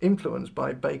most influenced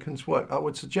by Bacon's work? I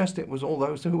would suggest it was all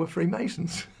those who were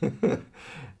Freemasons.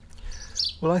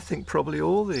 Well, I think probably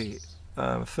all the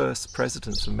first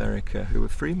presidents of America who were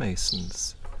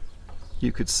Freemasons,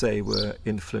 you could say, were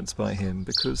influenced by him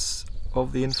because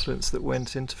of the influence that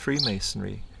went into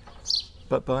Freemasonry,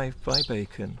 but by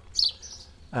Bacon.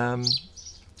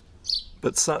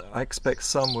 But I expect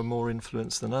some were more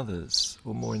influenced than others,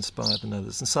 or more inspired than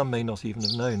others, and some may not even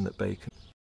have known that Bacon.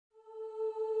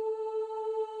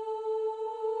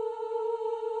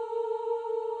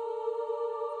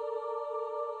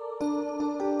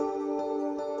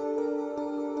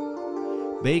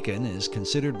 Bacon is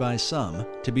considered by some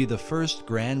to be the first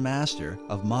Grand Master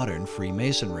of modern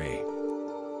Freemasonry.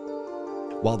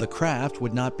 While the craft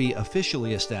would not be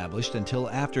officially established until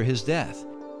after his death,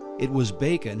 it was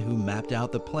Bacon who mapped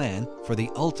out the plan for the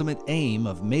ultimate aim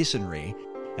of Masonry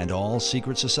and all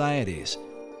secret societies,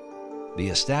 the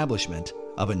establishment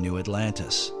of a new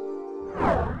Atlantis.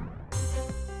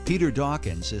 Peter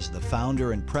Dawkins is the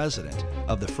founder and president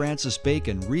of the Francis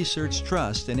Bacon Research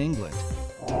Trust in England.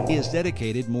 He has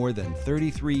dedicated more than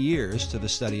 33 years to the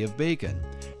study of Bacon,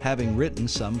 having written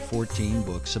some 14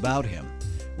 books about him,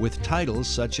 with titles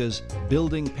such as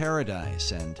Building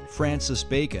Paradise and Francis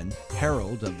Bacon,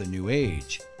 Herald of the New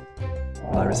Age.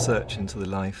 My research into the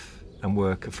life and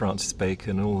work of Francis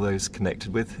Bacon and all those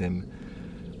connected with him,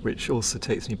 which also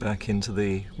takes me back into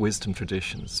the wisdom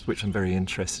traditions, which I'm very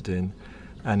interested in,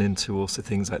 and into also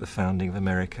things like the founding of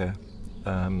America,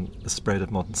 the spread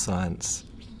of modern science,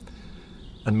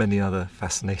 and many other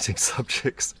fascinating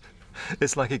subjects.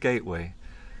 It's like a gateway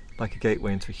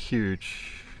into a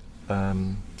huge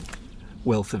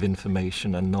wealth of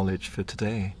information and knowledge for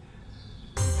today.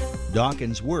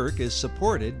 Dawkins' work is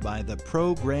supported by the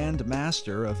Pro-Grand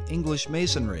Master of English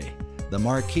Masonry, the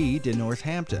Marquis de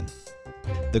Northampton.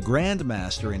 The Grand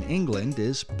Master in England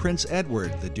is Prince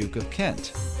Edward, the Duke of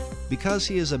Kent. Because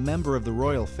he is a member of the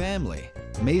royal family,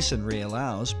 Masonry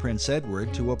allows Prince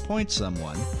Edward to appoint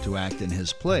someone to act in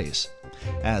his place.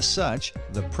 As such,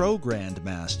 the Pro-Grand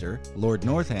Master, Lord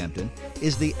Northampton,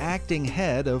 is the acting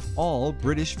head of all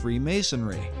British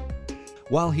Freemasonry.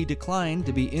 While he declined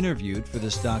to be interviewed for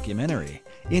this documentary,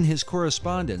 in his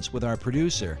correspondence with our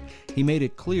producer, he made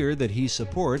it clear that he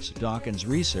supports Dawkins'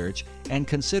 research and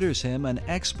considers him an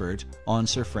expert on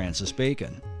Sir Francis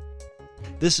Bacon.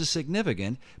 This is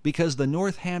significant because the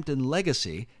Northampton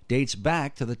legacy dates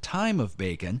back to the time of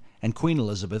Bacon and Queen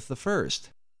Elizabeth I.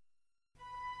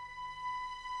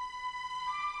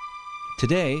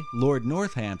 Today, Lord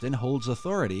Northampton holds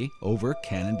authority over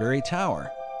Canonbury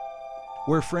Tower,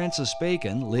 where Francis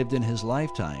Bacon lived in his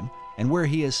lifetime and where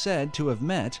he is said to have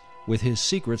met with his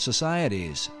secret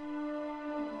societies.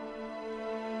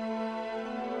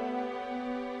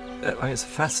 It's a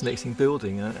fascinating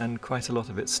building, and quite a lot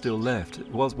of it's still left.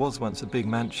 It was once a big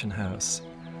mansion house,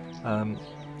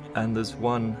 and there's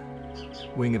one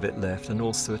wing of it left, and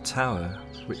also a tower,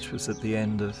 which was at the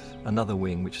end of another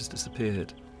wing, which has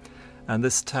disappeared. And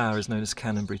this tower is known as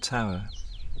Canonbury Tower.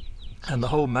 And the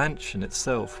whole mansion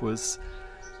itself was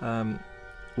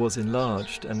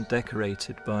enlarged and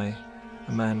decorated by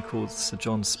a man called Sir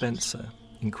John Spencer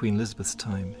in Queen Elizabeth's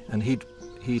time. And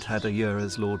he'd had a year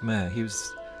as Lord Mayor. He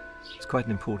was quite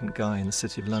an important guy in the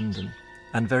City of London,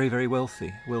 and very, very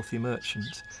wealthy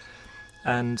merchant.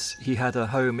 And he had a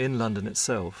home in London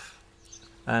itself,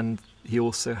 and he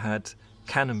also had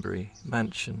Canonbury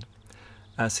Mansion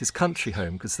as his country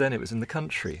home, because then it was in the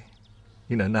country.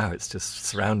 You know, now it's just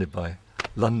surrounded by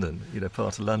London, you know,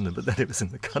 part of London, but then it was in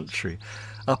the country,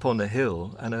 up on a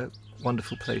hill, and a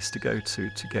wonderful place to go to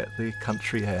get the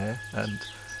country air and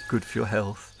good for your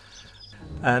health.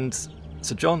 And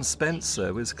Sir John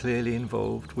Spencer was clearly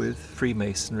involved with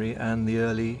Freemasonry and the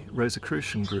early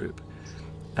Rosicrucian group,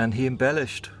 and he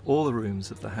embellished all the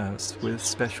rooms of the house with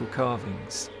special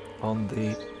carvings on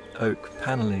the oak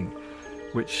panelling,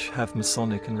 which have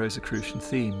Masonic and Rosicrucian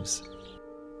themes.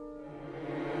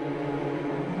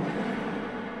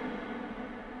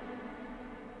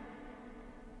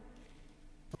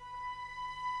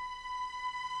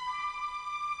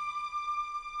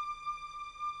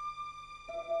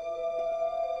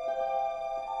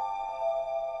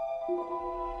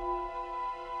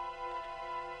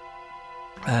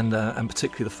 And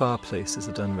particularly the fireplaces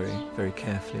are done very, very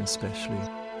carefully and specially.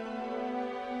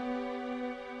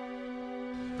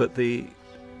 But the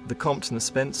Compton and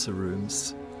Spencer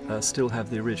rooms still have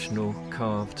the original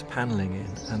carved panelling in,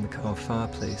 and the carved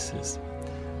fireplaces,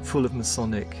 full of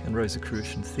Masonic and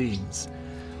Rosicrucian themes.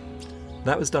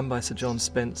 That was done by Sir John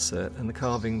Spencer, and the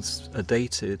carvings are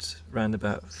dated around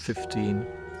about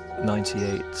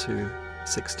 1598 to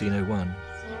 1601,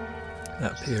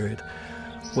 that period.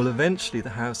 Well, eventually the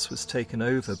house was taken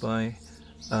over by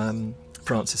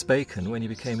Francis Bacon when he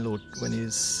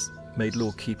was made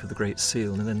Lord Keeper of the Great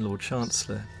Seal and then Lord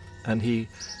Chancellor, and he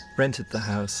rented the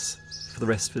house for the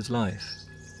rest of his life.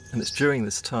 And it's during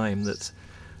this time that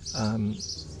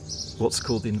what's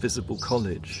called the Invisible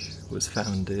College was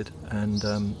founded, and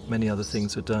many other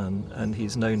things were done, and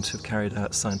he's known to have carried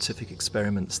out scientific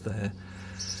experiments there.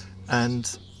 And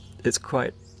it's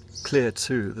quite clear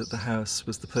too that the house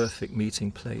was the perfect meeting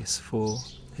place for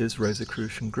his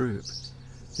Rosicrucian group.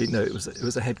 You know, it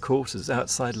was a headquarters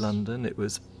outside London. It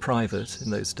was private in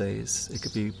those days. It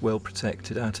could be well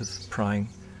protected out of prying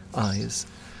eyes.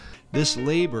 This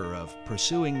labor of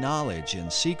pursuing knowledge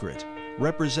in secret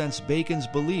represents Bacon's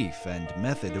belief and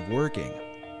method of working.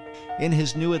 In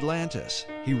his New Atlantis,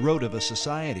 he wrote of a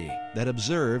society that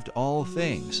observed all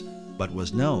things, but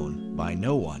was known by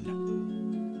no one.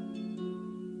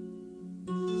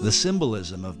 The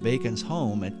symbolism of Bacon's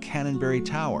home at Canonbury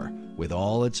Tower, with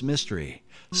all its mystery,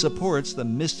 supports the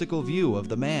mystical view of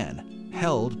the man,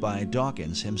 held by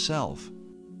Dawkins himself.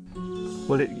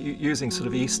 Well, using sort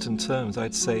of Eastern terms,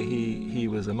 I'd say he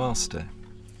was a master,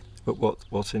 but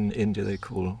what in India they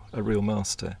call a real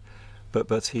master.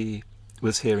 But he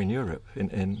was here in Europe,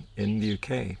 in the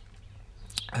UK,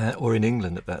 or in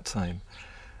England at that time.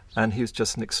 And he was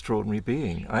just an extraordinary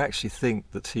being. I actually think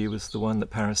that he was the one that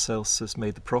Paracelsus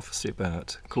made the prophecy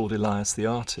about, called Elias the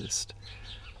Artist,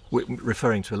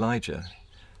 referring to Elijah.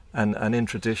 And in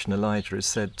tradition, Elijah is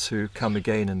said to come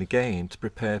again and again to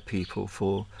prepare people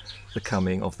for the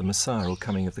coming of the Messiah, or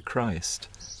coming of the Christ,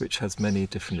 which has many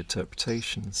different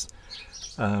interpretations.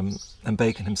 And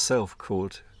Bacon himself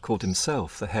called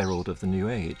himself the herald of the New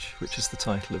Age, which is the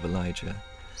title of Elijah.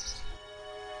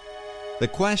 The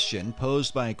question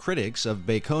posed by critics of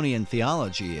Baconian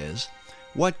theology is,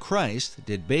 what Christ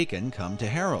did Bacon come to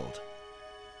herald?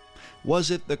 Was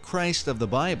it the Christ of the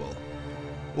Bible,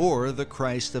 or the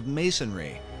Christ of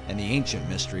Masonry and the ancient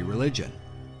mystery religion?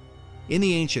 In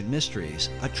the ancient mysteries,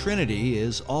 a trinity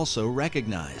is also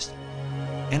recognized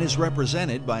and is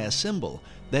represented by a symbol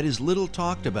that is little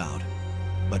talked about,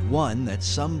 but one that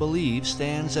some believe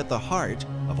stands at the heart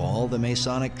of all the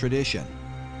Masonic tradition.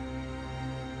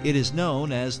 It is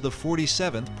known as the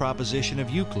 47th proposition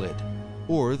of Euclid,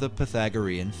 or the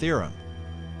Pythagorean theorem.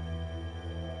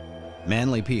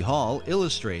 Manly P. Hall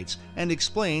illustrates and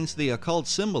explains the occult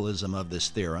symbolism of this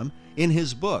theorem in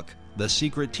his book, The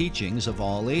Secret Teachings of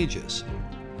All Ages.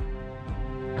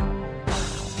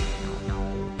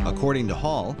 According to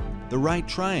Hall, the right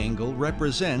triangle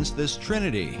represents this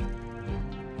trinity.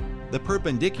 The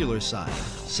perpendicular side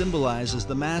symbolizes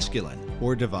the masculine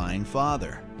or divine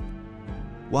father,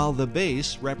 while the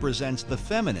base represents the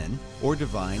feminine or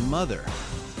divine mother.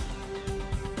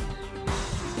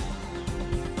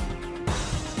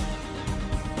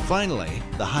 Finally,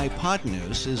 the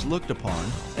hypotenuse is looked upon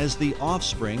as the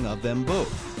offspring of them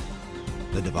both,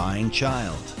 the divine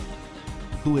child,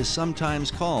 who is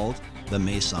sometimes called the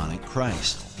Masonic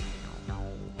Christ.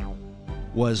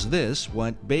 Was this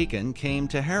what Bacon came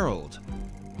to herald?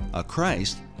 A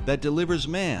Christ that delivers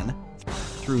man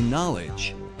through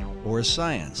knowledge or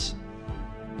science?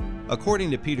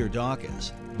 According to Peter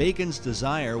Dawkins, Bacon's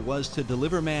desire was to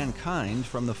deliver mankind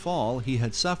from the fall he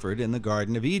had suffered in the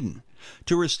Garden of Eden,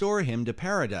 to restore him to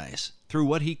paradise through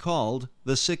what he called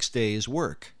the 6 days'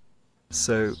 work.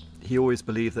 So he always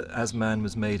believed that as man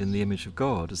was made in the image of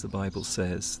God, as the Bible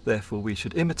says, therefore we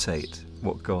should imitate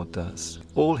what God does.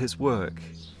 All his work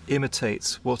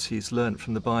imitates what he's learnt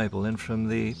from the Bible and from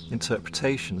the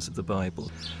interpretations of the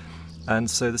Bible. And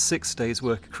so the 6 days'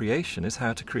 work of creation is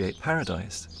how to create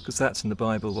paradise, because that's in the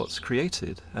Bible what's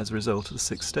created as a result of the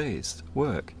 6 days'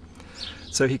 work.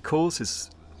 So he calls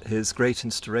his great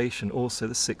instauration also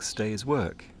the 6 days'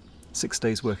 work, 6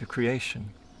 days' work of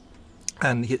creation.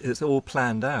 And it's all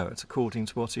planned out according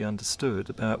to what he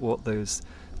understood about what those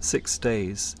 6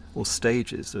 days or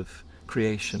stages of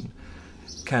creation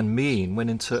can mean when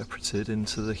interpreted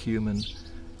into the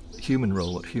human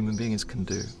role, what human beings can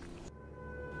do.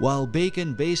 While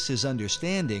Bacon based his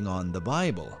understanding on the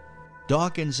Bible,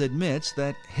 Dawkins admits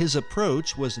that his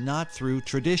approach was not through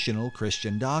traditional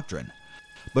Christian doctrine,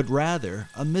 but rather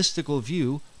a mystical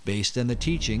view based in the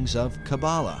teachings of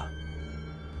Kabbalah.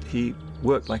 He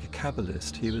worked like a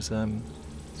Kabbalist. He was a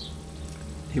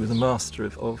master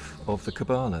of the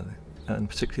Kabbalah, and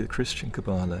particularly the Christian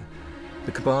Kabbalah.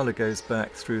 The Kabbalah goes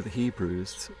back through the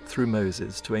Hebrews, through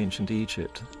Moses, to ancient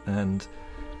Egypt, and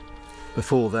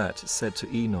before that it's said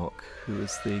to Enoch, who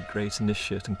was the great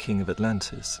initiate and king of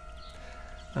Atlantis.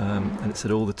 And it said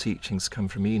all the teachings come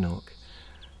from Enoch,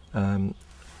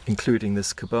 including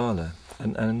this Kabbalah.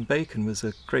 And Bacon was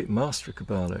a great master of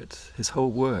Kabbalah. His whole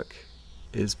work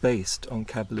is based on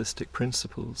Kabbalistic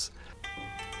principles.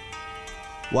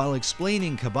 While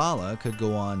explaining Kabbalah could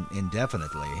go on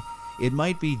indefinitely, it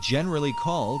might be generally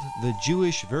called the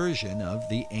Jewish version of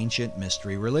the ancient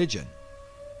mystery religion.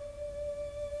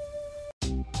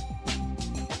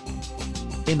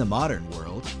 In the modern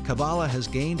world, Kabbalah has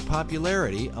gained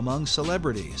popularity among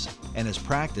celebrities and is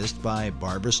practiced by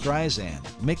Barbra Streisand,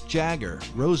 Mick Jagger,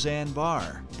 Roseanne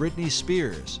Barr, Britney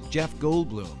Spears, Jeff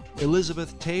Goldblum,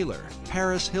 Elizabeth Taylor,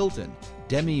 Paris Hilton,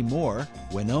 Demi Moore,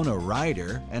 Winona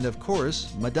Ryder, and of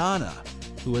course Madonna,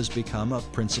 who has become a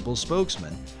principal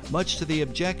spokesman, much to the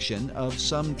objection of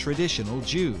some traditional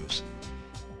Jews.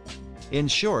 In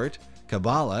short,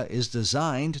 Kabbalah is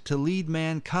designed to lead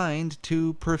mankind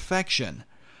to perfection,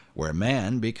 where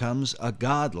man becomes a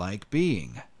godlike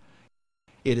being.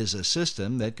 It is a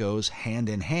system that goes hand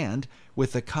in hand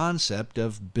with the concept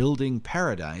of building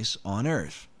paradise on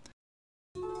earth.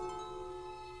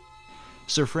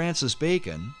 Sir Francis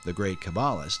Bacon, the great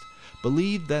Kabbalist,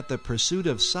 believed that the pursuit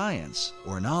of science,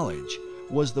 or knowledge,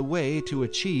 was the way to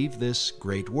achieve this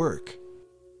great work.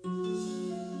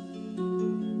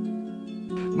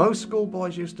 Most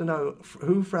schoolboys used to know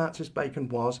who Francis Bacon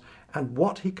was and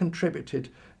what he contributed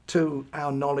to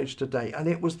our knowledge today, and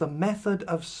it was the method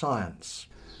of science.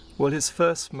 Well, his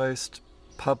first most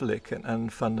public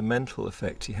and fundamental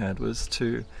effect he had was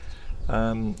to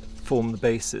form the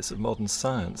basis of modern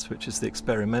science, which is the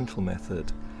experimental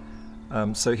method.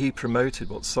 So he promoted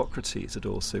what Socrates had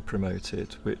also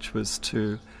promoted, which was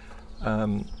to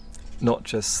not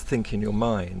just think in your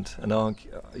mind and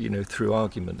argue, through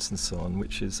arguments and so on,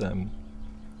 which is an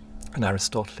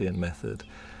Aristotelian method,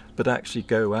 but actually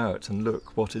go out and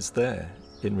look what is there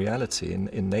in reality,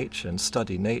 in nature, and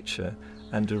study nature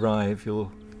and derive your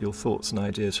thoughts and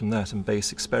ideas from that and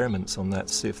base experiments on that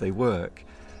to see if they work.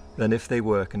 Then if they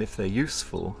work and if they're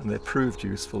useful, and they're proved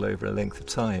useful over a length of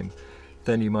time,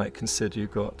 then you might consider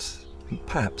you've got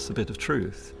perhaps a bit of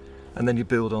truth, and then you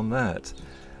build on that.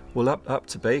 Well, up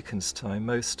to Bacon's time,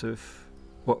 most of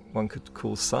what one could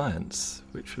call science,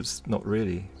 which was not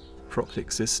really properly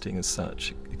existing as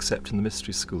such, except in the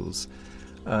mystery schools,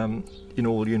 in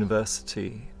all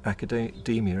university,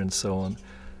 academia and so on,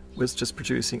 was just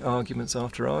producing arguments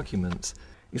after arguments.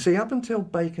 You see, up until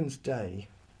Bacon's day,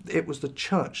 it was the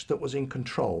church that was in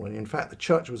control, and in fact the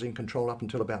church was in control up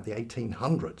until about the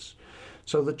 1800s.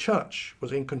 So the church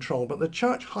was in control, but the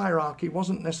church hierarchy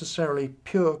wasn't necessarily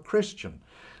pure Christian.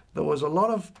 There was a lot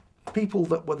of people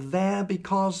that were there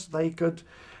because they could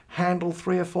handle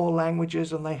 3 or 4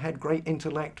 languages and they had great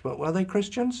intellect, but were they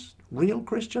Christians? Real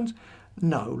Christians?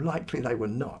 No, likely they were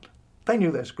not. They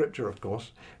knew their scripture, of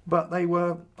course, but they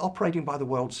were operating by the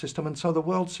world system, and so the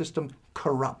world system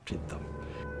corrupted them.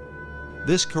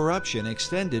 This corruption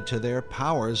extended to their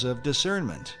powers of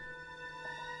discernment.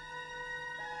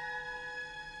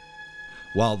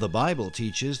 While the Bible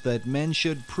teaches that men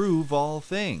should prove all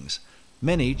things,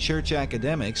 many church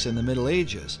academics in the Middle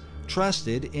Ages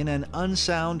trusted in an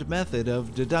unsound method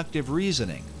of deductive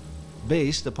reasoning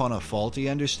based upon a faulty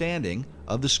understanding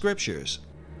of the Scriptures.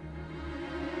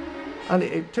 And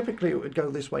typically it would go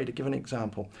this way, to give an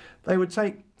example. They would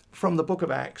take from the book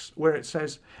of Acts where it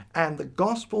says, and the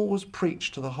gospel was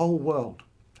preached to the whole world.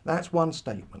 That's one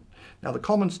statement. Now the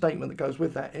common statement that goes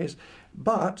with that is,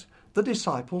 but the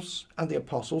disciples and the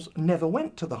apostles never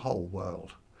went to the whole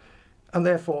world. And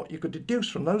therefore you could deduce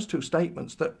from those 2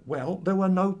 statements that, well, there were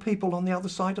no people on the other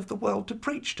side of the world to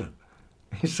preach to.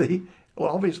 You see?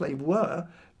 Well, obviously were,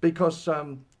 because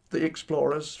the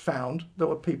explorers found there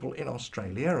were people in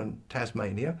Australia and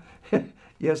Tasmania.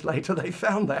 Years later they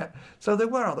found that. So there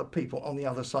were other people on the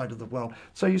other side of the world.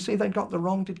 So you see, they got the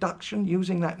wrong deduction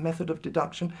using that method of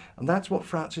deduction, and that's what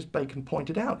Francis Bacon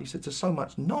pointed out. He said there's so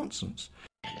much nonsense.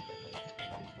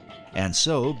 And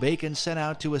so Bacon set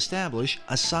out to establish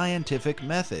a scientific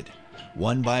method,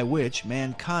 one by which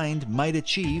mankind might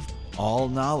achieve all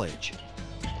knowledge.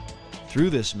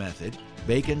 Through this method,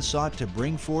 Bacon sought to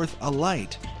bring forth a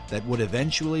light that would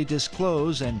eventually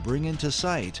disclose and bring into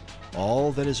sight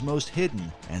all that is most hidden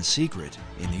and secret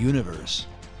in the universe.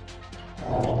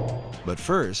 But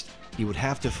first, he would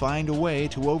have to find a way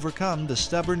to overcome the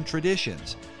stubborn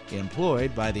traditions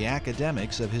employed by the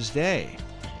academics of his day,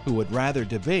 who would rather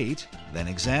debate than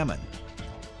examine.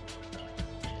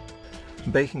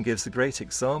 Bacon gives a great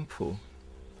example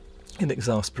in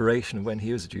exasperation. When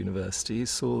he was at university, he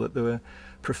saw that there were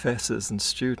professors and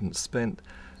students spent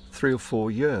 3 or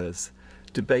 4 years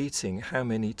debating how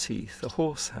many teeth a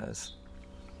horse has.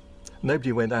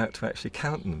 Nobody went out to actually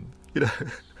count them, you know.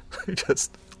 They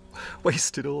just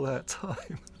wasted all that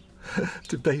time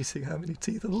debating how many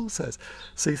teeth a horse has.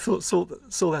 So he saw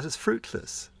that as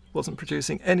fruitless, wasn't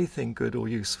producing anything good or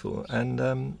useful,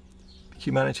 and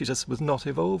humanity just was not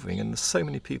evolving, and there's so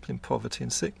many people in poverty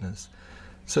and sickness.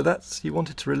 So he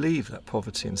wanted to relieve that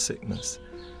poverty and sickness,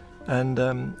 and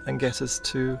get us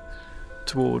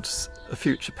towards a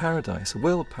future paradise, a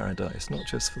world paradise, not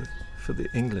just for the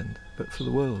England, but for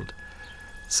the world.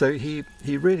 So he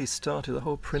really started the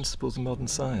whole principles of modern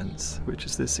science, which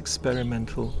is this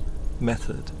experimental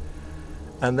method.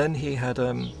 And then he had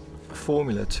a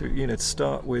formula to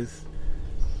start with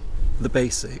the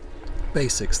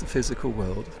basics, the physical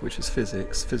world, which is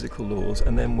physics, physical laws,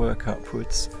 and then work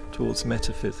upwards towards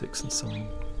metaphysics and so on.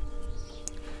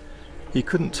 He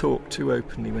couldn't talk too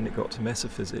openly when it got to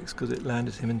metaphysics, because it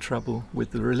landed him in trouble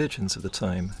with the religions of the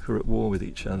time, who were at war with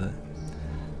each other.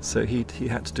 So he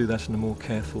had to do that in a more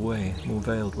careful way, more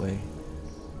veiled way.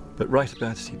 But right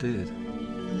about it he did.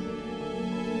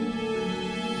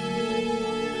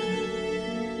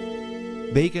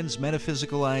 Bacon's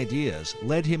metaphysical ideas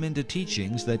led him into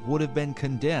teachings that would have been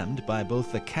condemned by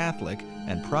both the Catholic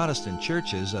and Protestant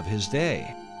churches of his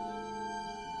day.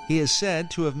 He is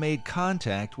said to have made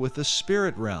contact with the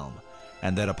spirit realm,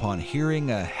 and that upon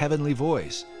hearing a heavenly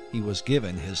voice, he was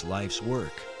given his life's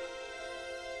work.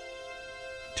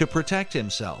 To protect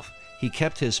himself, he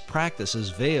kept his practices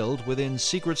veiled within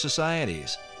secret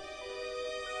societies,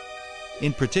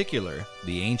 in particular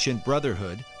the ancient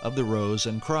Brotherhood of the Rose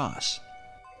and Cross.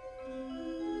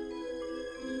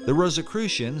 The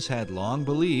Rosicrucians had long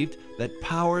believed that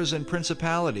powers and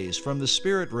principalities from the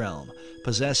spirit realm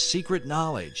possessed secret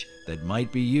knowledge that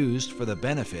might be used for the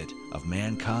benefit of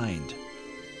mankind.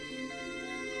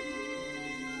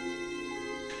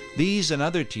 These and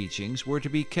other teachings were to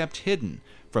be kept hidden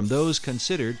from those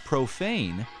considered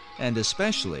profane, and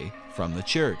especially from the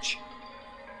church.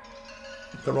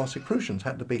 The Rosicrucians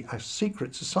had to be a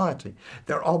secret society.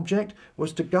 Their object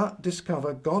was to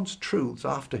discover God's truths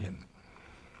after him.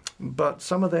 But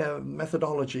some of their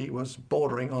methodology was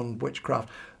bordering on witchcraft.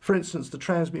 For instance, the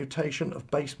transmutation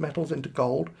of base metals into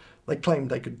gold. They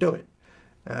claimed they could do it.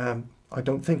 I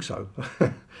don't think so.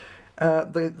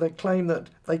 They claim that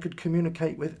they could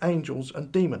communicate with angels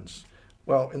and demons.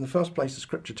 Well, in the first place, the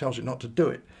scripture tells you not to do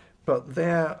it. But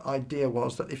their idea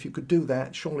was that if you could do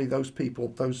that, surely those people,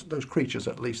 those creatures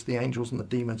at least, the angels and the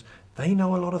demons, they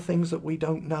know a lot of things that we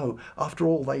don't know. After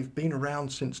all, they've been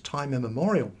around since time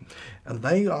immemorial, and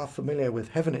they are familiar with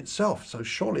heaven itself, so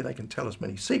surely they can tell us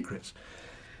many secrets.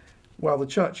 Well, the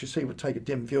church, you see, would take a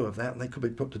dim view of that, and they could be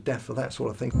put to death for that sort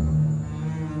of thing.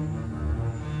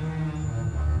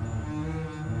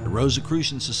 The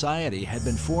Rosicrucian Society had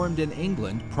been formed in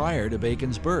England prior to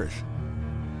Bacon's birth,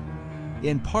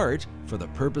 in part for the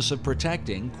purpose of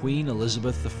protecting Queen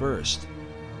Elizabeth I.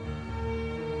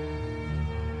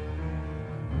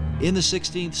 In the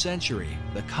 16th century,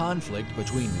 the conflict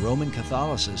between Roman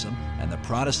Catholicism and the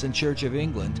Protestant Church of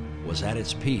England was at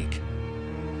its peak.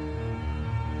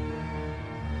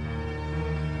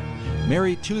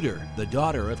 Mary Tudor, the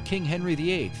daughter of King Henry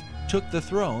VIII, took the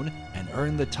throne and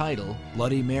earned the title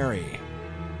Bloody Mary.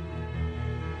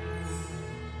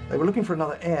 They were looking for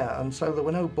another heir, and so there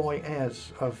were no boy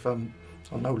heirs of,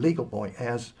 or no legal boy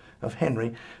heirs of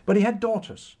Henry, but he had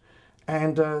daughters,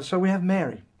 and so we have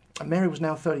Mary. And Mary was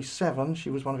now 37, she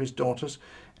was one of his daughters,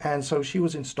 and so she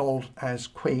was installed as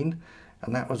queen,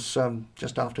 and that was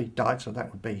just after he died, so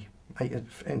that would be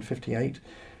in 58.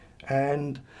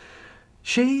 And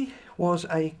she was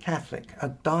a Catholic, a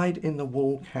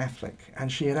dyed-in-the-wool Catholic,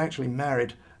 and she had actually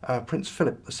married Prince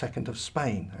Philip II of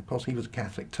Spain. Of course, he was a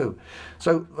Catholic too.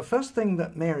 So the first thing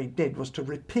that Mary did was to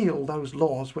repeal those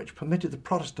laws which permitted the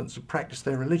Protestants to practice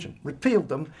their religion. Repealed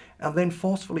them and then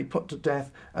forcefully put to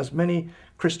death as many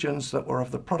Christians that were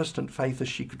of the Protestant faith as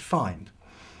she could find.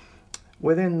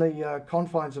 Within the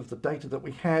confines of the data that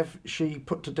we have, she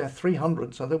put to death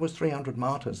 300, so there was 300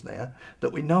 martyrs there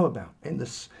that we know about in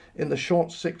the short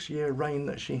 6-year reign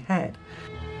that she had.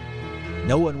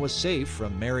 No one was safe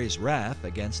from Mary's wrath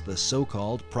against the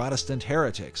so-called Protestant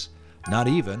heretics, not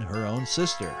even her own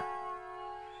sister.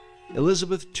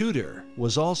 Elizabeth Tudor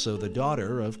was also the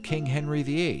daughter of King Henry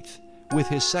VIII, with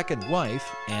his second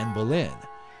wife, Anne Boleyn,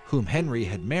 whom Henry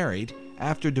had married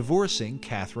after divorcing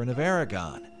Catherine of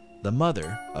Aragon, the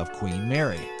mother of Queen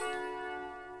Mary.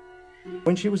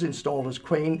 When she was installed as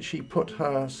queen, she put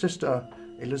her sister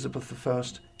Elizabeth I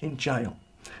in jail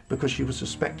because she was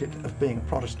suspected of being a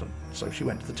Protestant, so she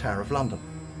went to the Tower of London.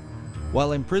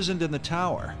 While imprisoned in the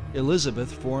Tower,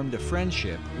 Elizabeth formed a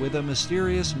friendship with a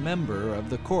mysterious member of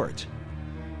the court,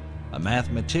 a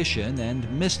mathematician and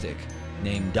mystic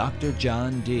named Dr.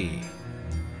 John Dee.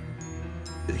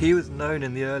 He was known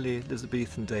in the early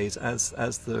Elizabethan days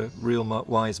as the real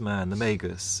wise man, the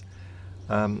magus,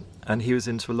 and he was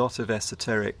into a lot of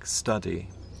esoteric study.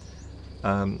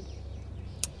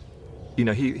 You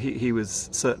know, he was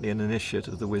certainly an initiate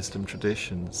of the wisdom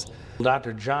traditions.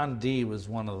 Dr. John Dee was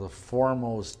one of the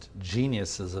foremost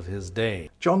geniuses of his day.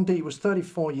 John Dee was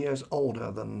 34 years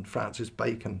older than Francis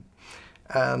Bacon,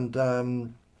 and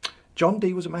John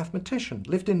Dee was a mathematician,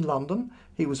 lived in London.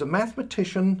 He was a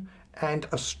mathematician and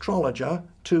astrologer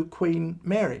to Queen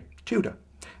Mary Tudor.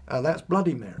 That's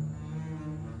Bloody Mary.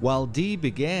 While Dee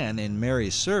began in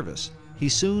Mary's service, he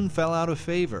soon fell out of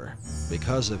favor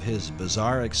because of his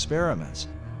bizarre experiments,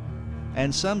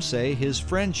 and some say his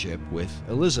friendship with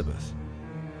Elizabeth.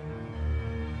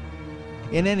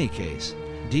 In any case,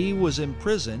 Dee was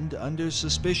imprisoned under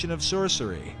suspicion of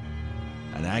sorcery,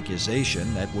 an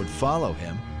accusation that would follow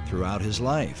him throughout his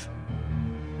life,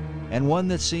 and one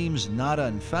that seems not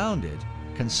unfounded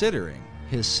considering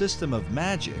his system of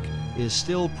magic is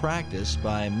still practiced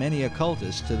by many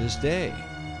occultists to this day.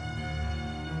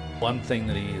 One thing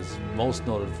that he is most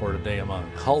noted for today among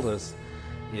occultists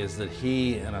is that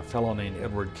he and a fellow named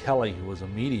Edward Kelly, who was a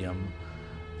medium,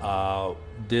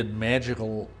 did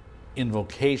magical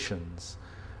invocations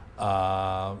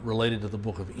related to the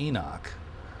Book of Enoch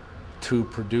to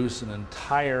produce an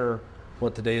entire,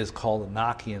 what today is called a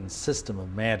Enochian system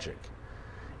of magic.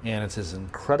 And it's this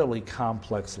incredibly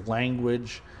complex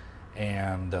language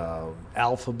and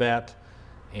alphabet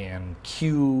and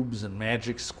cubes and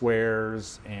magic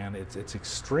squares, and it's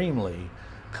extremely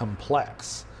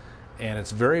complex, and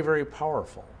it's very, very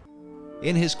powerful.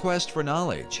 In his quest for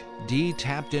knowledge, Dee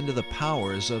tapped into the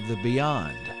powers of the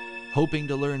beyond, hoping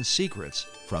to learn secrets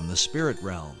from the spirit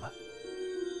realm.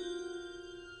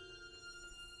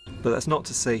 But that's not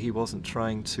to say he wasn't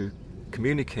trying to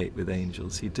communicate with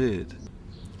angels. He did.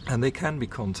 And they can be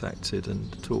contacted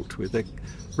and talked with.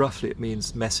 Roughly it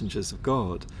means messengers of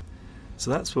God. So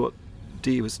that's what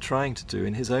Dee was trying to do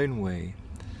in his own way.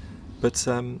 But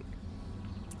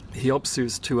he obviously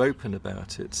was too open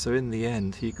about it, so in the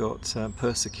end he got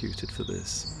persecuted for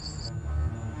this.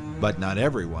 But not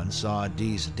everyone saw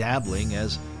Dee's dabbling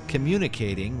as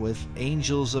communicating with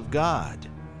angels of God.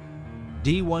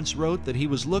 Dee once wrote that he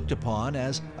was looked upon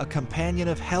as a companion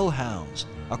of hellhounds,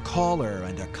 a caller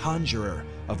and a conjurer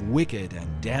of wicked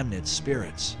and damned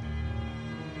spirits.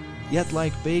 Yet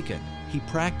like Bacon, he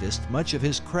practiced much of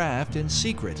his craft in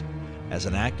secret as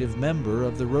an active member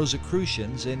of the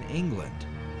Rosicrucians in England.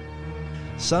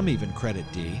 Some even credit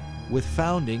Dee with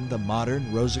founding the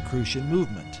modern Rosicrucian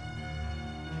movement.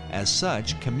 As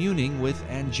such, communing with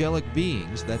angelic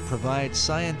beings that provide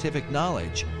scientific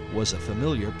knowledge was a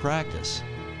familiar practice.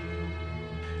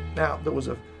 Now, there was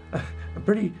a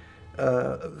pretty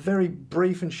very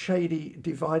brief and shady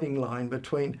dividing line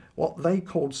between what they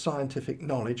called scientific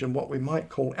knowledge and what we might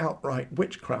call outright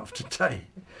witchcraft today.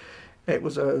 It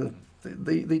was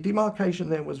the demarcation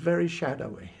there was very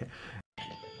shadowy.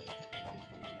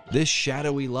 This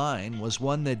shadowy line was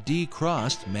one that Dee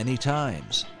crossed many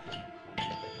times.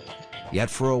 Yet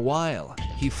for a while,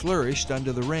 he flourished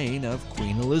under the reign of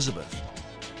Queen Elizabeth.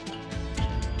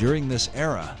 During this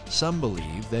era, some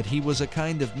believe that he was a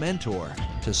kind of mentor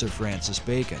to Sir Francis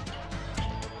Bacon.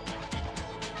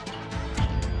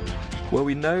 Well,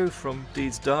 we know from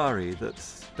Dee's diary that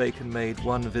Bacon made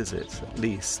one visit, at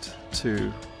least,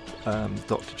 to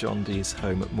Dr. John Dee's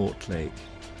home at Mortlake.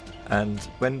 And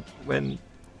when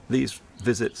these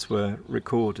visits were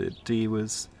recorded, Dee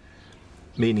was,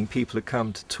 meaning people had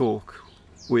come to talk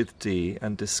with Dee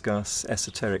and discuss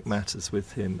esoteric matters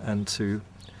with him and to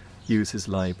use his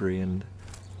library and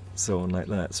so on like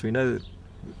that. So we know that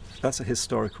that's a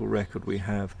historical record we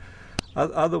have.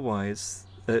 Otherwise,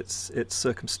 it's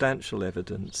circumstantial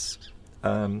evidence.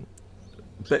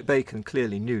 Bacon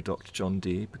clearly knew Dr. John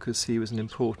Dee because he was an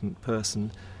important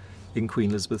person in Queen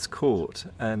Elizabeth's court,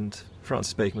 and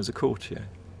Francis Bacon was a courtier.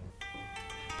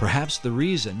 Perhaps the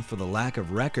reason for the lack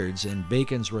of records in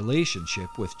Bacon's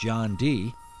relationship with John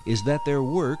Dee is that their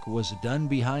work was done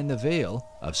behind the veil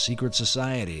of secret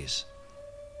societies.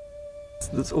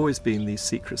 There's always been these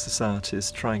secret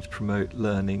societies trying to promote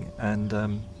learning and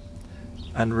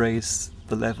raise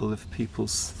the level of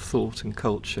people's thought and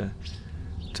culture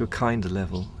to a kinder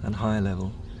level and higher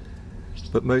level.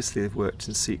 But mostly they've worked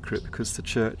in secret because the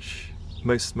church,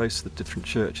 most of the different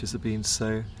churches have been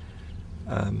so,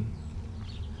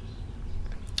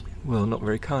 well, not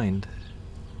very kind.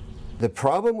 The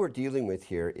problem we're dealing with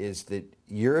here is that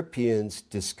Europeans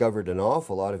discovered an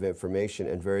awful lot of information,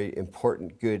 and very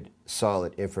important, good,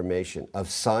 solid information of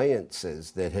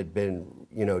sciences that had been,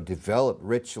 developed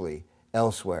richly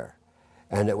elsewhere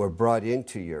and that were brought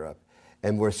into Europe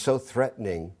and were so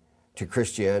threatening to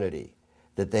Christianity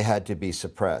that they had to be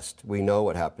suppressed. We know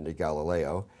what happened to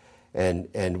Galileo,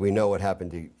 and we know what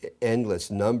happened to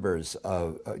endless numbers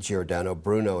of Giordano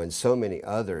Bruno and so many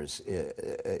others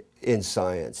in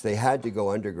science. They had to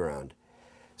go underground.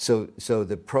 So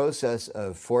the process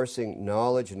of forcing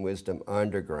knowledge and wisdom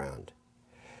underground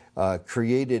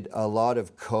created a lot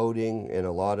of coding and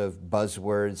a lot of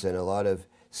buzzwords and a lot of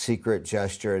secret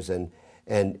gestures and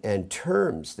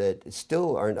terms that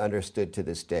still aren't understood to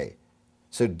this day.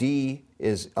 So Dee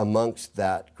is amongst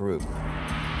that group.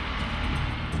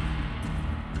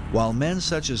 While men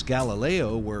such as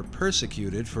Galileo were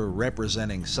persecuted for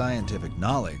representing scientific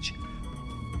knowledge,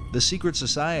 the secret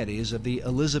societies of the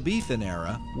Elizabethan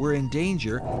era were in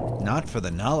danger not for the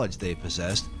knowledge they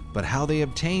possessed, but how they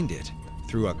obtained it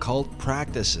through occult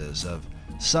practices of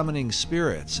summoning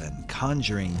spirits and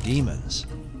conjuring demons.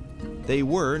 They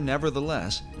were,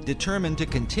 nevertheless, determined to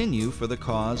continue for the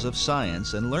cause of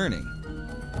science and learning.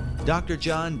 Dr.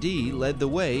 John Dee led the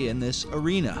way in this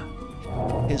arena.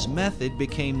 His method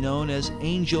became known as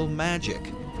angel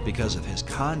magic because of his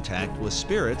contact with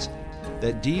spirits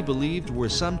that Dee believed were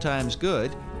sometimes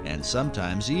good and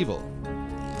sometimes evil.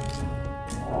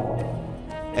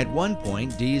 At one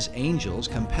point, Dee's angels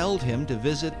compelled him to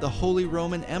visit the Holy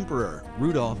Roman Emperor,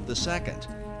 Rudolph II,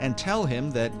 and tell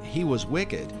him that he was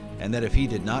wicked and that if he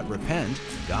did not repent,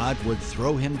 God would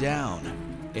throw him down.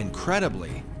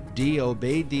 Incredibly, Dee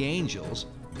obeyed the angels,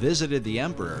 visited the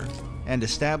emperor, and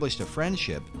established a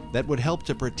friendship that would help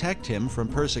to protect him from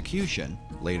persecution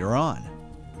later on.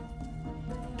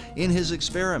 In his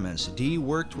experiments, Dee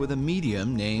worked with a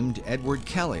medium named Edward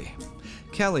Kelly.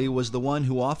 Kelly was the one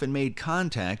who often made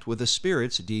contact with the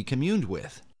spirits Dee communed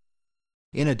with.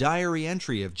 In a diary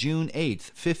entry of June 8,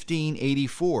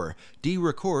 1584, Dee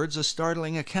records a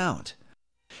startling account.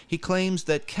 He claims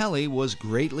that Kelly was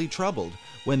greatly troubled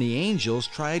when the angels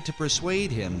tried to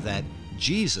persuade him that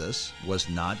Jesus was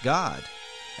not God,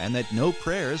 and that no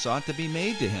prayers ought to be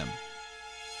made to him.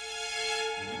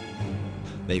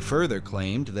 They further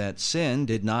claimed that sin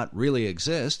did not really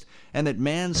exist, and that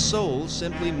man's soul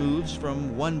simply moves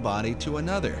from one body to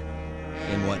another,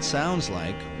 in what sounds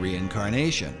like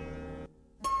reincarnation.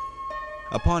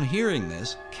 Upon hearing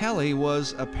this, Kelly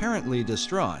was apparently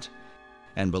distraught,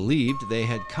 and believed they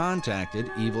had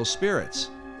contacted evil spirits.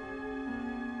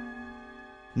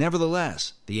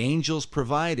 Nevertheless, the angels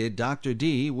provided Dr.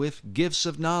 Dee with gifts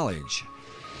of knowledge.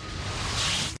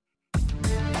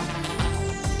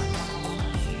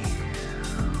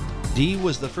 Dee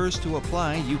was the first to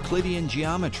apply Euclidean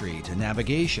geometry to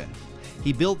navigation.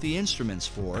 He built the instruments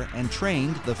for and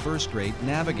trained the first-rate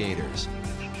navigators.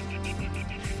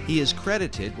 He is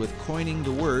credited with coining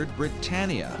the word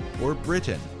Britannia, or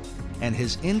Britain, and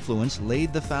his influence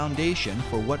laid the foundation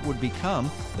for what would become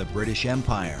the British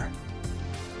Empire.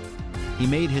 He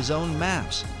made his own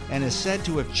maps and is said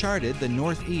to have charted the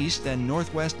northeast and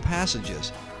northwest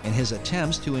passages in his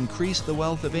attempts to increase the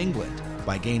wealth of England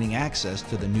by gaining access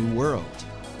to the New World.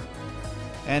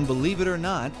 And believe it or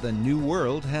not, the New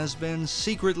World has been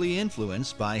secretly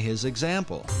influenced by his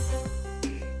example.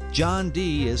 John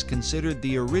Dee is considered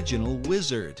the original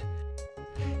wizard.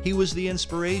 He was the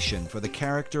inspiration for the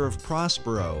character of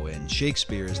Prospero in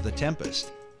Shakespeare's The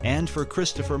Tempest, and for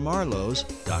Christopher Marlowe's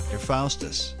Dr.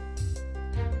 Faustus.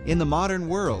 In the modern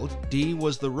world, Dee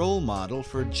was the role model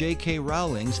for J.K.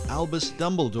 Rowling's Albus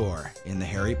Dumbledore in the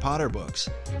Harry Potter books,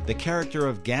 the character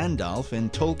of Gandalf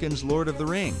in Tolkien's Lord of the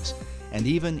Rings, and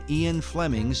even Ian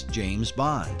Fleming's James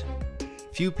Bond.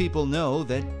 Few people know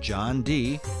that John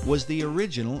Dee was the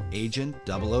original Agent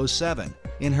 007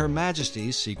 in Her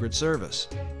Majesty's Secret Service.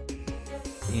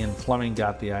 Ian Fleming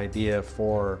got the idea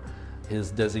for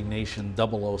his designation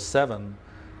 007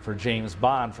 for James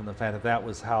Bond from the fact that that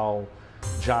was how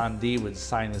John Dee would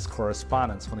sign his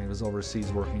correspondence when he was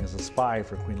overseas working as a spy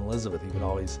for Queen Elizabeth. He would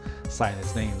always sign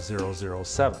his name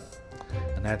 007.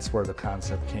 And that's where the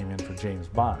concept came in for James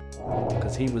Bond.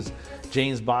 Because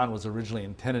James Bond was originally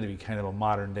intended to be kind of a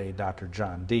modern day Dr.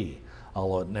 John Dee,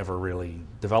 although it never really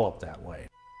developed that way.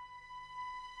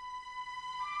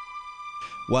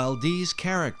 While Dee's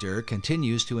character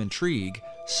continues to intrigue,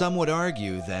 some would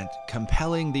argue that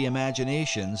compelling the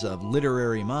imaginations of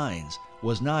literary minds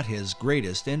was not his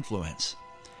greatest influence.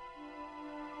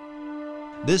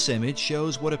 This image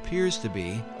shows what appears to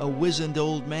be a wizened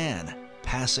old man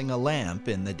passing a lamp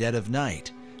in the dead of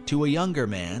night to a younger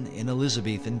man in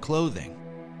Elizabethan clothing.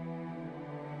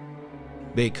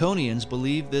 Baconians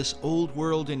believe this old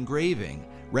world engraving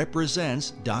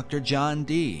represents Dr. John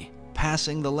Dee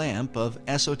passing the lamp of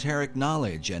esoteric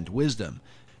knowledge and wisdom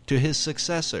to his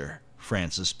successor,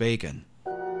 Francis Bacon.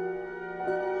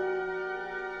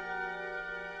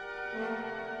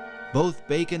 Both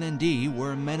Bacon and Dee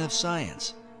were men of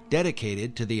science,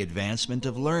 dedicated to the advancement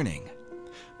of learning.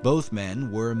 Both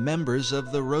men were members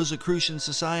of the Rosicrucian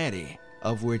Society,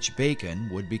 of which Bacon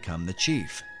would become the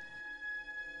chief.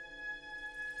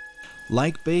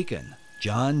 Like Bacon,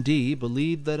 John Dee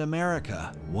believed that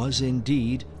America was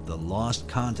indeed the lost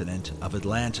continent of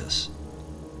Atlantis.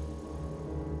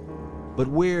 But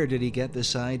where did he get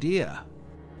this idea?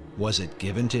 Was it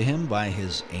given to him by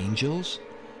his angels?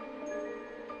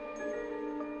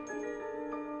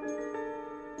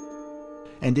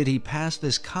 And did he pass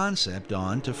this concept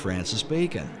on to Francis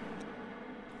Bacon?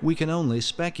 We can only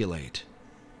speculate.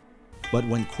 But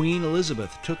when Queen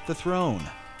Elizabeth took the throne,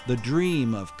 the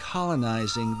dream of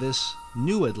colonizing this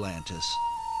new Atlantis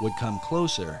would come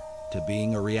closer to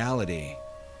being a reality.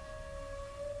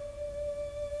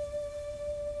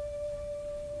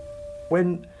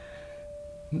 When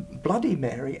Bloody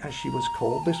Mary, as she was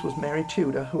called, this was Mary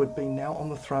Tudor, who had been now on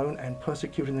the throne and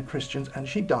persecuting the Christians, and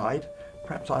she died,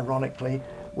 perhaps ironically,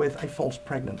 with a false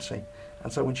pregnancy.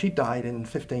 And so when she died in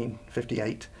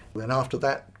 1558, then after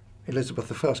that,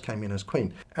 Elizabeth I came in as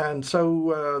queen. And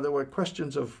so there were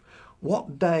questions of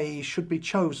what day should be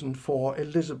chosen for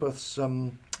Elizabeth's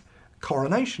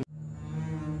coronation.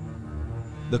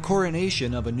 The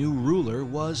coronation of a new ruler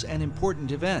was an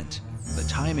important event, the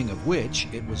timing of which,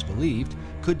 it was believed,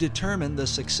 could determine the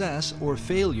success or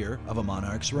failure of a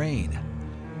monarch's reign.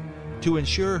 To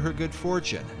ensure her good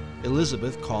fortune,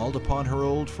 Elizabeth called upon her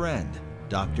old friend,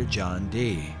 Dr. John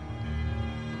Dee.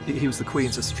 He was the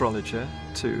Queen's astrologer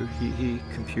too. He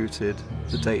computed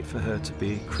the date for her to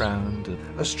be crowned.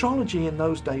 Astrology in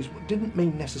those days didn't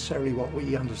mean necessarily what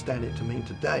we understand it to mean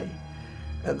today.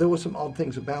 There were some odd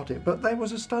things about it, but there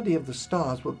was a study of the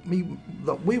stars,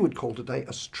 that we would call today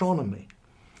astronomy.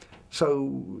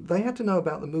 So they had to know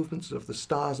about the movements of the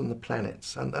stars and the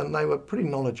planets, and they were pretty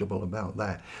knowledgeable about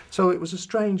that. So it was a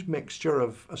strange mixture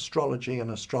of astrology and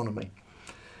astronomy.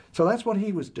 So that's what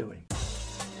he was doing.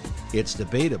 It's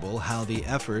debatable how the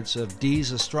efforts of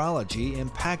Dee's astrology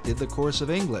impacted the course of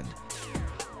England.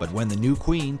 But when the new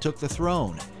queen took the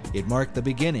throne, it marked the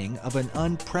beginning of an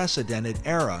unprecedented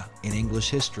era in English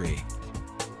history.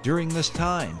 During this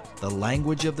time, the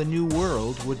language of the New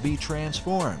World would be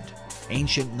transformed,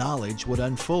 ancient knowledge would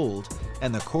unfold,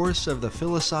 and the course of the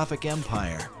philosophic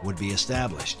empire would be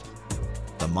established.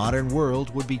 The modern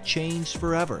world would be changed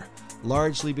forever,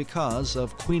 largely because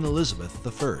of Queen Elizabeth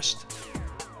I.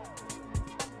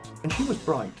 And she was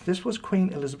bright. This was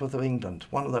Queen Elizabeth of England,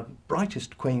 one of the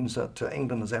brightest queens that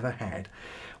England has ever had.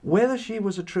 Whether she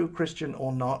was a true Christian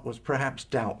or not was perhaps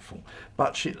doubtful,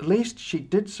 but at least she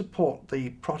did support the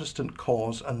Protestant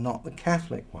cause and not the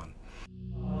Catholic one.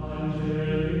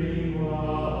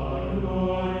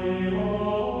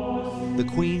 The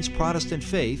Queen's Protestant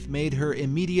faith made her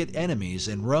immediate enemies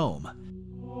in Rome.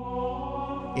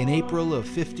 In April of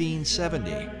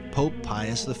 1570, Pope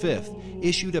Pius V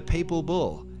issued a papal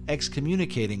bull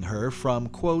excommunicating her from,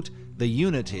 quote, the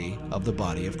unity of the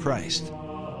body of Christ.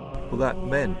 Well, that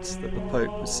meant that the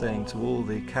Pope was saying to all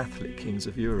the Catholic kings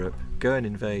of Europe, go and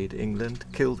invade England,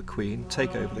 kill the Queen,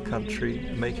 take over the country,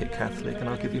 make it Catholic, and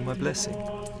I'll give you my blessing.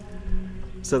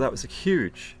 So that was a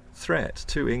huge threat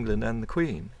to England and the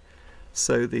Queen.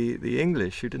 So the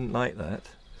English, who didn't like that,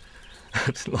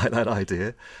 didn't like that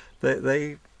idea,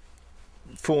 they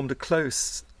formed a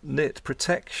close-knit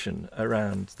protection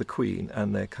around the Queen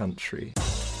and their country.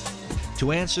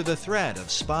 To answer the threat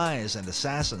of spies and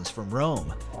assassins from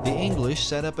Rome, the English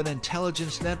set up an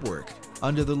intelligence network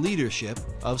under the leadership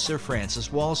of Sir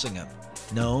Francis Walsingham,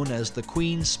 known as the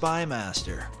Queen's Spy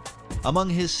Master. Among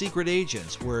his secret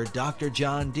agents were Dr.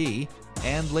 John Dee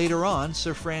and later on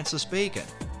Sir Francis Bacon,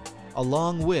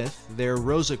 along with their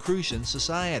Rosicrucian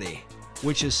Society,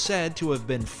 which is said to have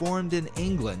been formed in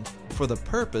England for the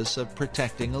purpose of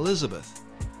protecting Elizabeth.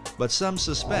 But some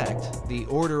suspect the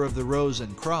Order of the Rose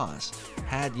and Cross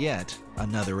had yet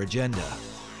another agenda.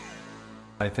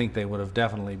 I think they would have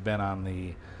definitely been on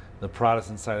the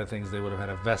Protestant side of things. They would have had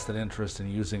a vested interest in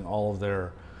using all of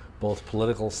their both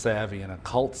political savvy and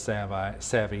occult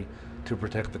savvy to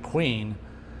protect the Queen,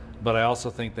 but I also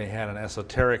think they had an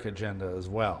esoteric agenda as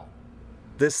well.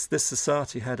 This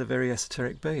society had a very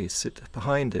esoteric base.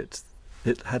 Behind it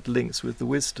had links with the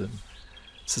wisdom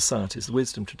societies, the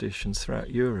wisdom traditions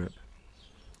throughout Europe,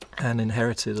 and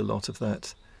inherited a lot of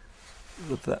that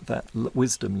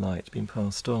wisdom light being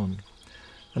passed on.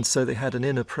 And so they had an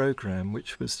inner program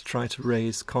which was to try to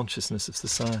raise consciousness of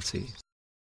society.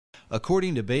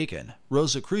 According to Bacon,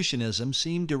 Rosicrucianism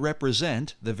seemed to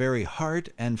represent the very heart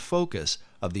and focus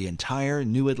of the entire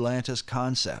New Atlantis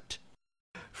concept.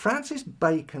 Francis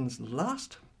Bacon's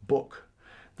last book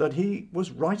that he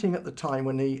was writing at the time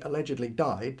when he allegedly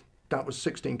died, that was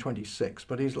 1626,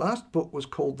 but his last book was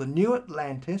called The New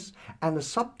Atlantis, and the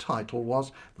subtitle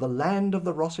was The Land of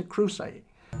the Rosicrucians.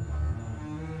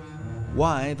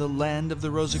 Why the Land of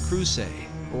the Rosicrucians,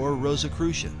 or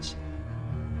Rosicrucians?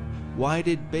 Why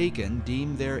did Bacon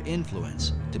deem their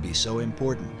influence to be so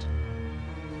important?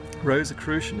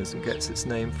 Rosicrucianism gets its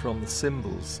name from the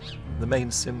symbols, the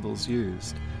main symbols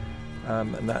used,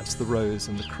 and that's the rose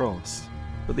and the cross.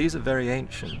 But these are very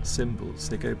ancient symbols.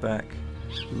 They go back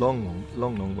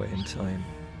long way in time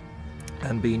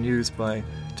and been used by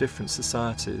different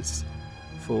societies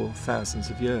for thousands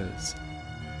of years.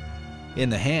 In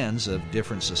the hands of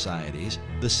different societies,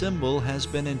 the symbol has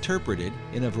been interpreted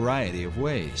in a variety of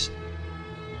ways.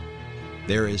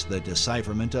 There is the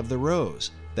decipherment of the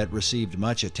rose that received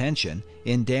much attention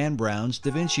in Dan Brown's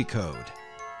Da Vinci Code.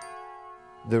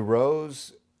 The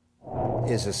rose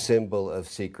is a symbol of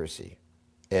secrecy,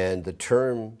 and the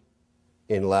term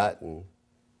in Latin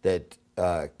that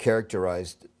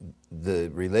characterized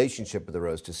the relationship of the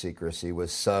rose to secrecy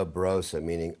was sub rosa,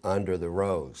 meaning under the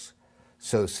rose.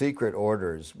 So secret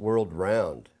orders world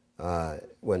round,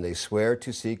 when they swear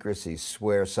to secrecy,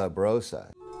 swear sub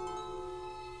rosa.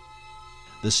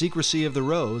 The secrecy of the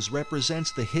rose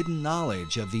represents the hidden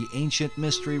knowledge of the ancient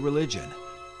mystery religion,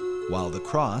 while the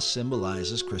cross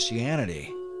symbolizes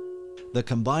Christianity. The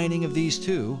combining of these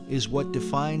two is what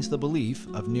defines the belief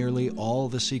of nearly all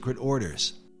the secret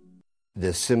orders.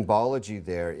 The symbology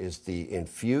there is the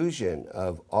infusion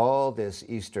of all this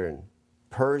Eastern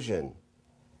Persian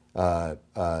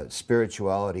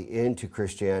spirituality into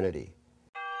Christianity.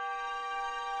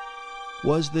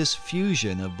 Was this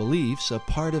fusion of beliefs a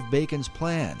part of Bacon's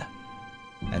plan?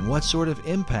 And what sort of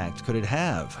impact could it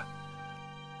have?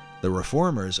 The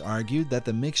Reformers argued that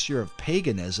the mixture of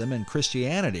paganism and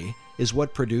Christianity is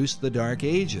what produced the Dark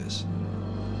Ages.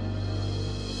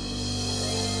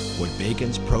 Would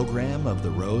Bacon's program of the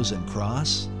Rose and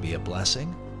Cross be a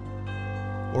blessing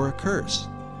or a curse?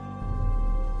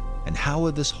 And how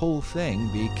would this whole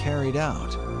thing be carried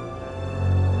out?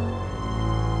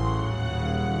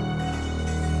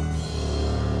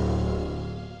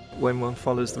 When one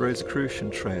follows the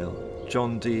Rosicrucian trail,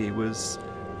 John Dee was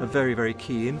a very, very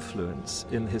key influence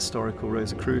in the historical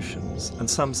Rosicrucians, and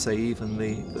some say even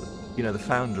the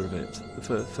founder of it,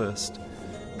 the first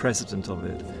president of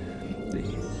it.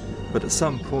 But at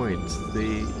some point,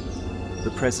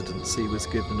 the presidency was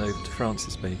given over to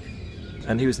Francis Bacon.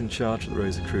 And he was in charge of the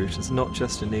Rosicrucians, not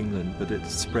just in England, but it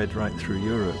spread right through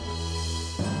Europe.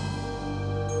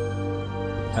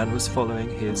 And was following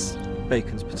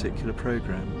Bacon's particular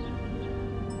program.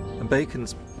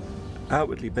 And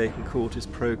outwardly Bacon called his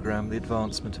program the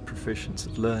advancement of proficience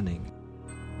of learning.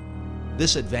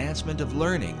 This advancement of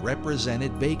learning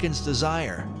represented Bacon's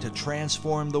desire to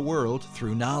transform the world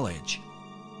through knowledge.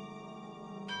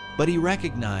 But he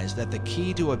recognized that the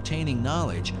key to obtaining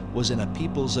knowledge was in a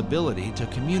people's ability to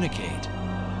communicate.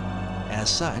 As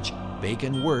such,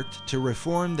 Bacon worked to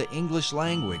reform the English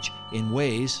language in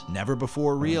ways never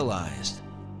before realized.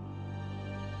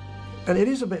 And it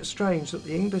is a bit strange that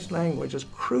the English language, as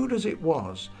crude as it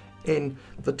was in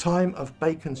the time of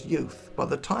Bacon's youth, by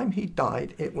the time he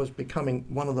died, it was becoming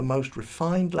one of the most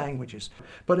refined languages.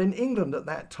 But in England at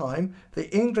that time, the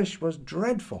English was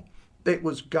dreadful. It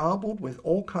was garbled with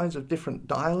all kinds of different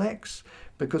dialects,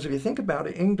 because if you think about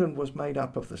it, England was made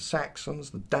up of the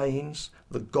Saxons, the Danes,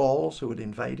 the Gauls who had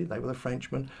invaded, they were the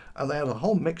Frenchmen, and they had a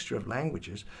whole mixture of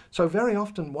languages. So very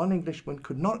often one Englishman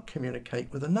could not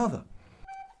communicate with another.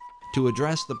 To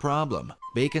address the problem,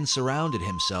 Bacon surrounded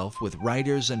himself with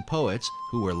writers and poets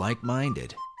who were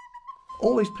like-minded.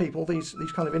 All these people, these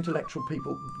kind of intellectual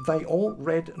people, they all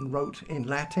read and wrote in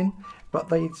Latin, but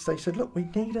they said, look, we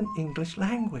need an English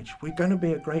language. We're going to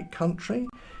be a great country.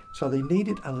 So they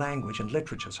needed a language and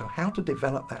literature. So how to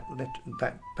develop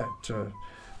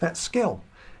that skill.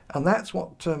 And that's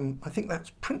what, I think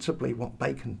that's principally what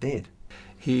Bacon did.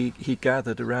 He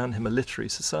gathered around him a literary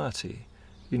society,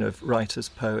 you know, writers,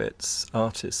 poets,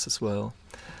 artists as well.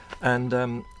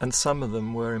 And some of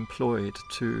them were employed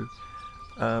to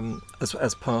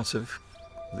as part of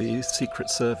the Secret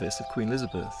Service of Queen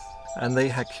Elizabeth. And they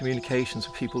had communications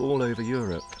with people all over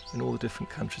Europe, in all the different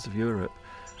countries of Europe.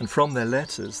 And from their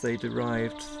letters, they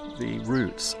derived the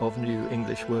roots of new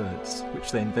English words,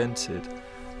 which they invented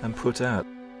and put out.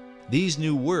 These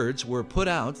new words were put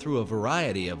out through a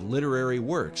variety of literary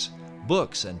works,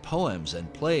 books and poems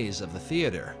and plays of the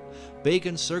theater.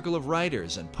 Bacon's circle of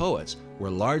writers and poets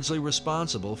were largely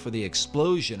responsible for the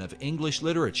explosion of English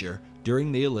literature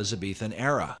during the Elizabethan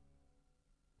era.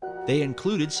 They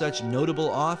included such notable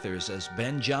authors as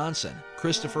Ben Jonson,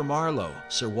 Christopher Marlowe,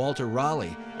 Sir Walter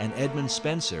Raleigh, and Edmund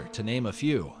Spenser, to name a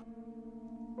few.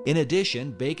 In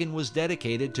addition, Bacon was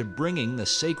dedicated to bringing the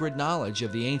sacred knowledge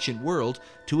of the ancient world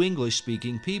to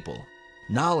English-speaking people,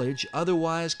 knowledge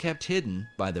otherwise kept hidden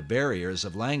by the barriers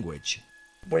of language.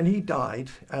 When he died,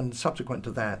 and subsequent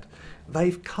to that,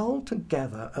 they've culled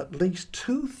together at least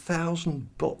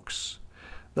 2,000 books.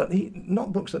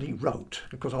 Not books that he wrote,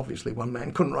 because obviously one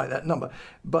man couldn't write that number,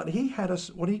 but he had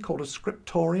what he called a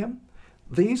scriptorium.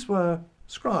 These were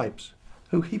scribes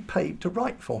who he paid to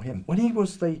write for him. When he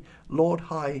was the Lord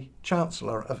High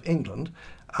Chancellor of England,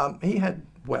 he had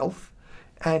wealth,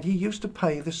 and he used to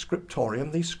pay the scriptorium,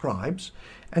 these scribes,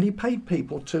 and he paid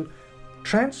people to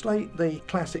translate the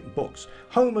classic books,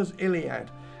 Homer's Iliad,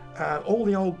 all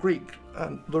the old Greek,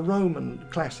 the Roman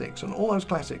classics, and all those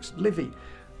classics, Livy,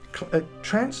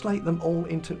 translate them all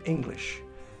into English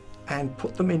and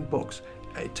put them in books.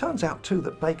 It turns out too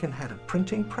that Bacon had a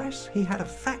printing press. He had a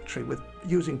factory with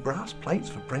using brass plates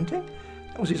for printing.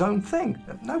 That was his own thing.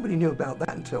 Nobody knew about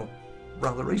that until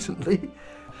rather recently.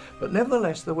 But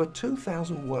nevertheless, there were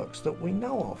 2,000 works that we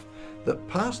know of that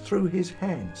passed through his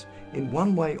hands in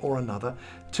one way or another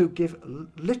to give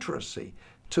literacy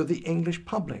to the English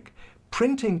public.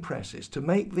 Printing presses to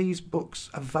make these books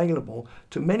available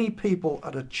to many people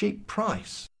at a cheap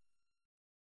price.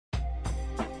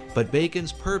 But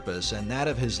Bacon's purpose and that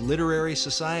of his literary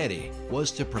society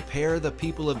was to prepare the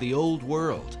people of the Old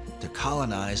World to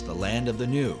colonize the land of the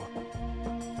New.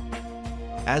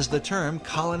 As the term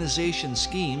colonization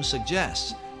scheme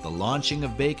suggests, the launching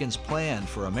of Bacon's plan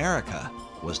for America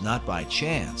was not by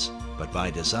chance, but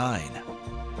by design.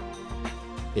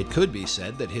 It could be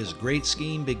said that his great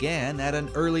scheme began at an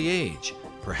early age,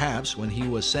 perhaps when he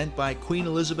was sent by Queen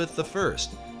Elizabeth I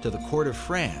to the court of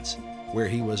France, where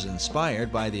he was inspired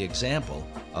by the example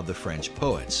of the French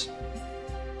poets.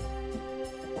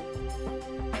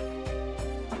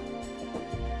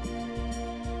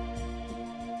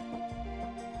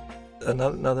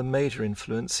 Another major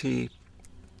influence, he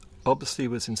obviously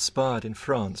was inspired in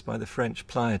France by the French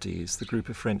Pleiades, the group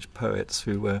of French poets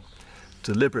who were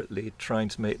deliberately trying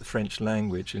to make the French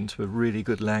language into a really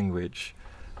good language,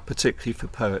 particularly for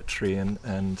poetry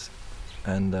and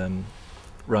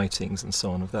writings and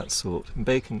so on of that sort. And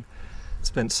Bacon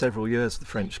spent several years at the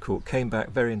French court, came back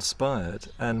very inspired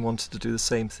and wanted to do the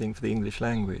same thing for the English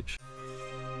language.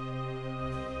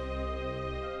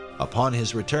 Upon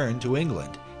his return to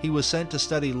England, he was sent to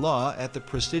study law at the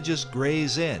prestigious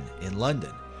Gray's Inn in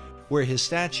London, where his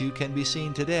statue can be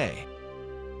seen today.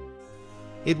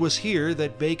 It was here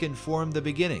that Bacon formed the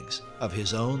beginnings of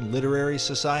his own literary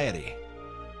society,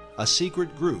 a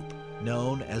secret group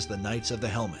known as the Knights of the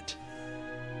Helmet.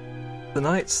 The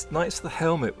Knights of the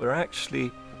Helmet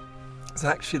it's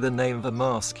actually the name of a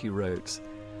masque he wrote,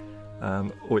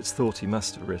 or it's thought he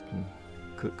must have written,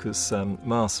 because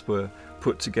masques were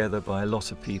put together by a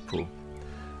lot of people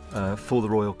for the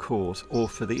royal court or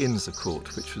for the Inns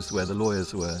Court, which was where the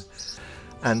lawyers were.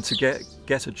 And to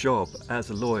get a job as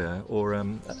a lawyer or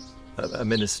a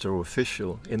minister or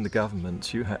official in the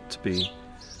government, you had to be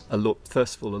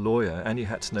first of all a lawyer, and you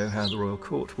had to know how the royal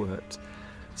court worked.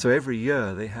 So every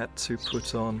year they had to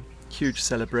put on huge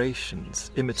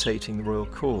celebrations imitating the royal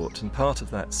court, and part of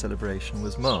that celebration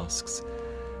was masks.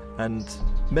 And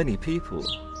many people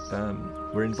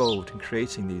were involved in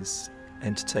creating these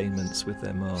entertainments with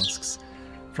their masks.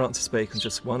 Francis Bacon was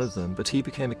just one of them, but he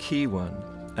became a key one,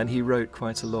 and he wrote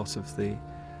quite a lot of the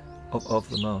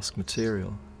mask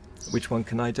material, which one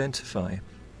can identify.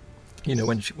 You know,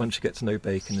 once you get to know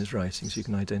Bacon and his writings, you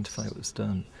can identify what was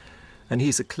done. And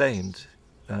he's acclaimed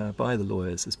by the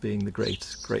lawyers as being the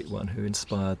great one who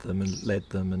inspired them and led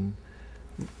them and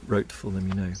wrote for them,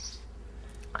 you know.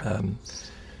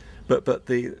 But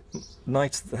the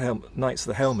Knights of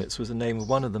the Helmets was the name of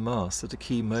one of the masks at a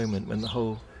key moment when the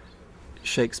whole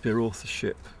Shakespeare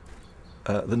authorship,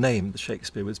 the name the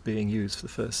Shakespeare was being used for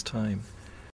the first time.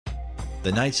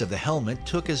 The Knights of the Helmet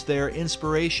took as their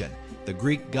inspiration the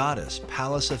Greek goddess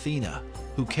Pallas Athena,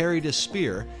 who carried a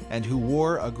spear and who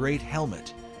wore a great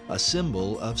helmet, a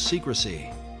symbol of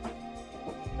secrecy.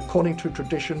 According to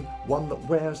tradition, one that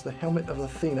wears the helmet of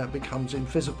Athena becomes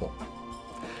invisible.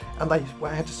 And they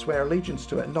had to swear allegiance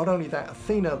to it. And not only that,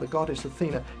 Athena, the goddess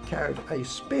Athena, carried a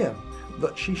spear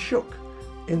that she shook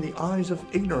in the eyes of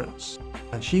ignorance.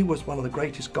 And she was one of the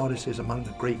greatest goddesses among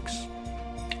the Greeks,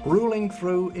 ruling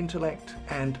through intellect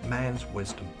and man's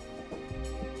wisdom.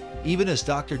 Even as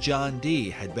Dr. John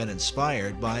Dee had been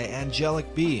inspired by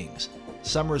angelic beings,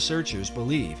 some researchers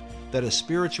believe that a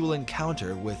spiritual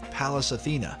encounter with Pallas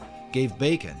Athena gave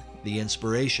Bacon the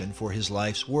inspiration for his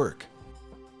life's work.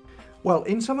 Well,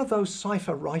 in some of those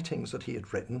cipher writings that he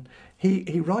had written,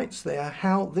 he writes there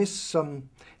how this,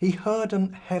 he heard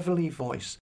an heavenly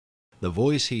voice. The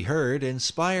voice he heard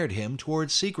inspired him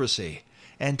towards secrecy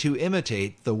and to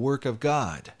imitate the work of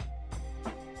God.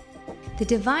 The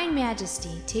Divine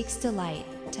Majesty takes delight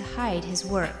to hide his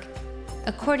work,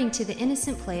 according to the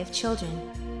innocent play of children.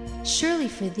 Surely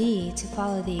for thee to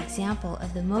follow the example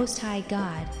of the Most High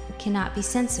God cannot be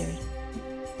censored.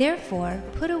 Therefore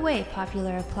put away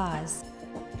popular applause,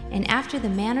 and after the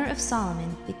manner of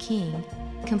Solomon the king,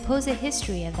 compose a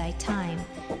history of thy time,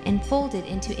 and fold it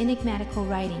into enigmatical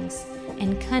writings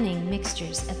and cunning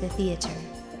mixtures of the theatre.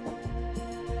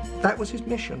 That was his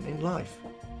mission in life.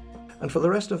 And for the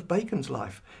rest of Bacon's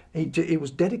life, he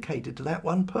was dedicated to that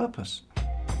one purpose.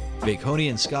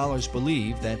 Baconian scholars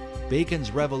believe that Bacon's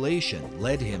revelation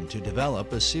led him to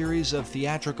develop a series of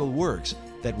theatrical works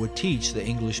that would teach the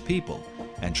English people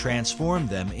and transform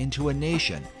them into a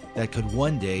nation that could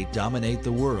one day dominate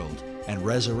the world and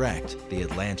resurrect the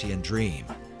Atlantean dream.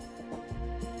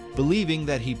 Believing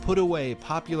that he put away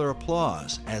popular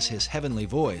applause as his heavenly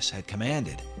voice had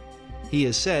commanded, he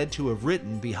is said to have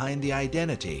written behind the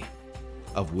identity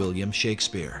of William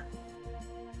Shakespeare.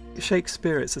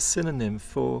 Shakespeare is a synonym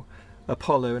for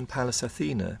Apollo and Pallas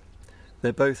Athena.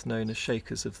 They're both known as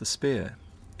shakers of the spear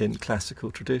in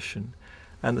classical tradition,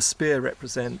 and the spear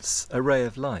represents a ray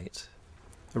of light,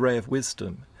 a ray of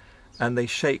wisdom, and they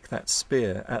shake that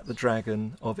spear at the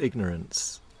dragon of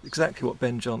ignorance. Exactly what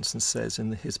Ben Jonson says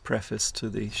in his preface to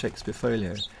the Shakespeare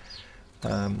Folio,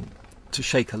 to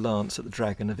shake a lance at the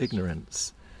dragon of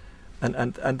ignorance.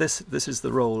 And this is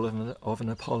the role of an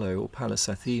Apollo or Pallas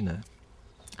Athena.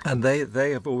 And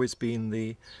they have always been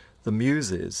the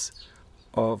muses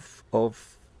of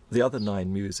the other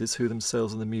 9 muses, who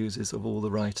themselves are the muses of all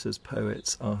the writers,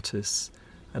 poets, artists,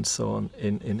 and so on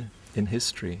in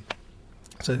history.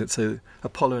 So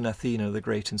Apollo and Athena are the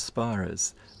great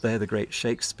inspirers. They're the great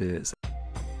Shakespeares.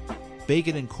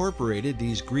 Bacon incorporated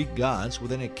these Greek gods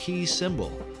within a key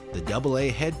symbol, the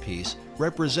AA headpiece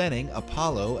representing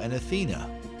Apollo and Athena.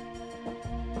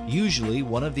 Usually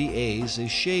one of the A's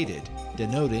is shaded,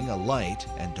 denoting a light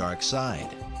and dark side.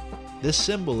 This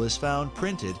symbol is found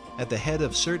printed at the head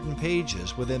of certain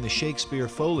pages within the Shakespeare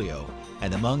Folio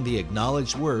and among the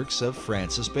acknowledged works of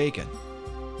Francis Bacon.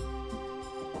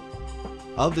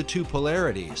 Of the two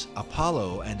polarities,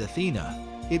 Apollo and Athena,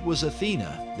 it was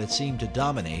Athena that seemed to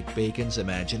dominate Bacon's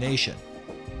imagination.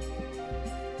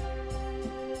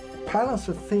 Pallas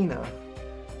Athena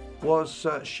was,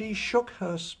 she shook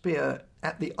her spear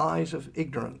at the eyes of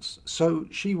ignorance. So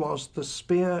she was the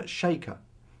spear shaker.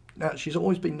 Now, she's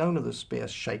always been known as the spear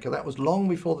shaker. That was long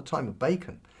before the time of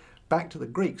Bacon. Back to the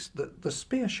Greeks, the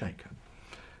spear shaker.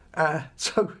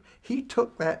 So he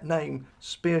took that name,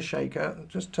 spear shaker, and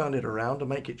just turned it around to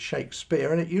make it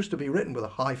Shakespeare. And it used to be written with a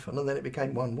hyphen, and then it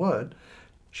became one word,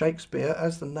 Shakespeare,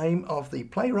 as the name of the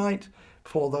playwright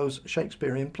for those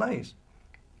Shakespearean plays.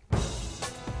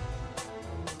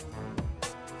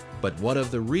 But what of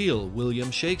the real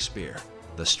William Shakespeare,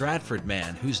 the Stratford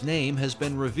man whose name has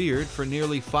been revered for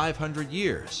nearly 500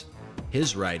 years?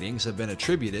 His writings have been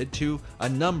attributed to a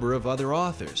number of other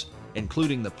authors,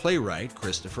 including the playwright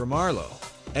Christopher Marlowe,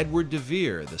 Edward de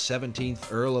Vere, the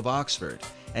 17th Earl of Oxford,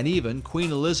 and even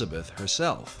Queen Elizabeth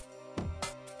herself.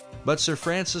 But Sir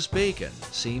Francis Bacon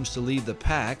seems to lead the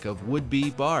pack of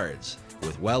would-be bards,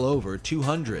 with well over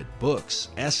 200 books,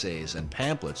 essays, and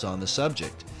pamphlets on the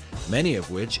subject, many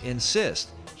of which insist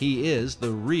he is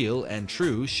the real and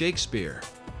true Shakespeare.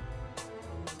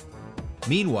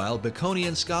 Meanwhile,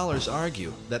 Baconian scholars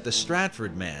argue that the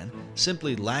Stratford man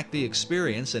simply lacked the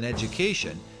experience and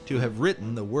education to have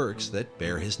written the works that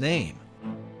bear his name.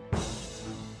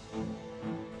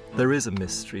 There is a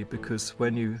mystery, because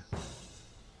when you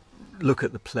look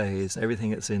at the plays, everything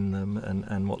that's in them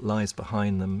and what lies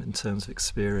behind them in terms of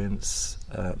experience,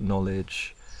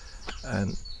 knowledge,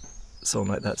 and so on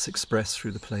like that's expressed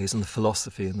through the plays, and the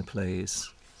philosophy in the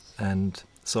plays, and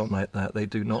so on like that, they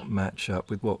do not match up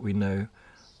with what we know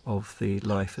of the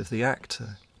life of the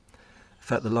actor. In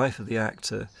fact, the life of the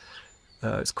actor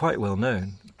is quite well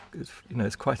known.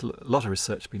 It's quite a lot of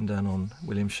research been done on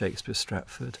William Shakespeare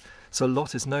Stratford, so a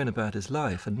lot is known about his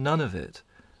life, and none of it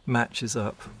matches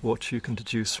up what you can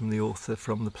deduce from the author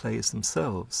from the plays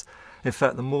themselves. In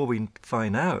fact, the more we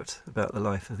find out about the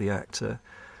life of the actor,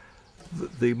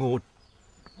 the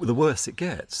worse it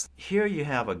gets. Here you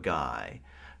have a guy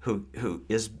who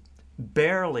is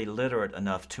barely literate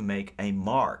enough to make a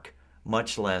mark,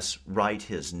 much less write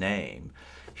his name.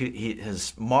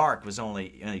 His mark was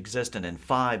only existent in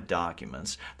 5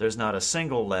 documents. There's not a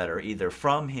single letter either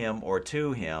from him or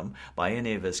to him by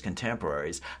any of his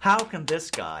contemporaries. How can this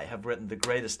guy have written the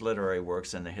greatest literary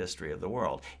works in the history of the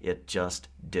world? It just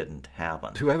didn't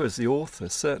happen. Whoever's the author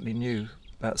certainly knew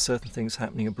about certain things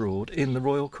happening abroad in the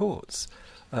royal courts,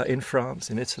 in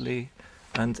France, in Italy,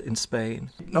 and in Spain.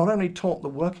 Not only taught the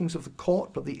workings of the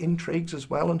court, but the intrigues as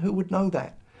well, and who would know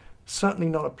that? Certainly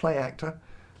not a play actor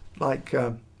like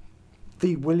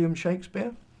the William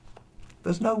Shakespeare.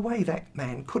 There's no way that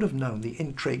man could have known the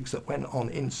intrigues that went on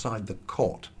inside the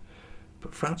court.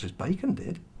 But Francis Bacon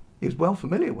did. He was well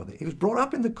familiar with it. He was brought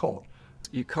up in the court.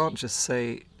 You can't just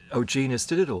say, oh, genius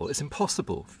did it all. It's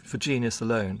impossible for genius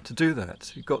alone to do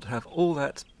that. You've got to have all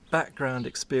that background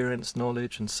experience,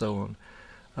 knowledge, and so on,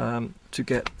 to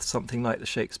get something like the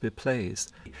Shakespeare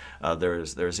plays.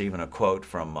 There's even a quote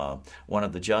from one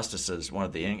of the justices, one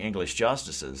of the English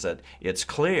justices, that it's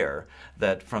clear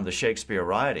that from the Shakespeare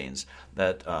writings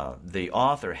that the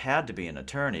author had to be an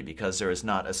attorney because there is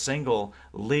not a single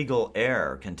legal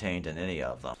error contained in any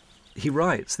of them.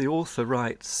 The author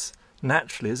writes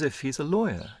naturally as if he's a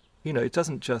lawyer. It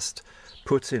doesn't just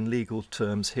put in legal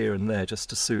terms here and there just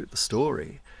to suit the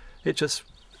story. It just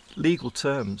legal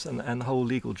terms and the whole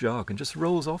legal jargon just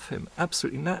rolls off him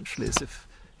absolutely naturally, as if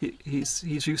he's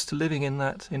used to living in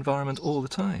that environment all the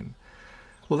time.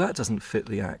 Well, that doesn't fit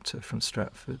the actor from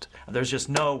Stratford. There's just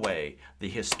no way the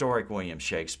historic William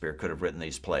Shakespeare could have written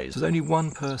these plays. There's only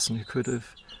one person who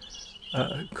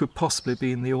could possibly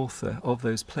be the author of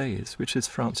those plays, which is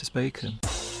Francis Bacon.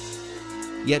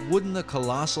 Yet wouldn't the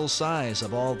colossal size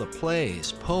of all the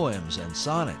plays, poems, and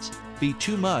sonnets be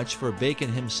too much for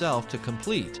Bacon himself to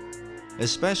complete,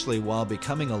 especially while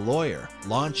becoming a lawyer,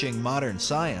 launching modern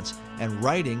science, and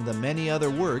writing the many other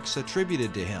works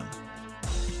attributed to him?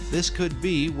 This could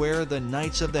be where the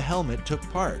Knights of the Helmet took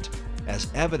part,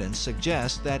 as evidence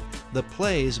suggests that the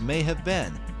plays may have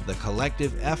been the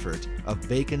collective effort of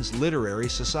Bacon's literary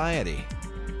society.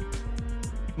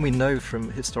 We know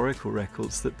from historical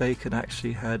records that Bacon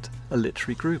actually had a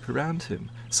literary group around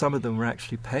him. Some of them were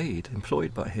actually paid,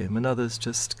 employed by him, and others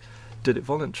just did it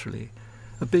voluntarily.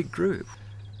 A big group.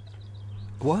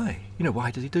 Why?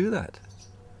 Why did he do that?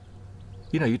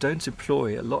 You don't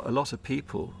employ a lot of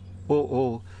people,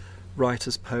 all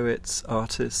writers, poets,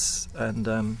 artists,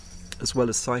 and as well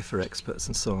as cipher experts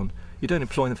and so on. You don't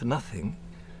employ them for nothing.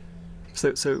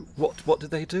 So what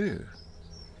did they do?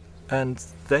 And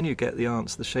then you get the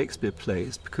answer, the Shakespeare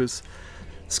plays, because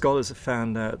scholars have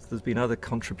found out there's been other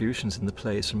contributions in the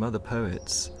plays from other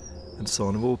poets and so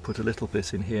on, have all put a little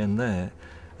bit in here and there.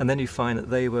 And then you find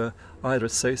that they were either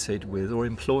associated with or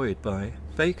employed by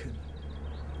Bacon.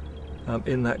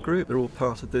 In that group, they're all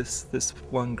part of this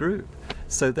one group.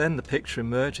 So then the picture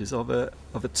emerges of a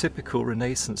typical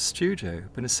Renaissance studio,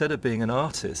 but instead of being an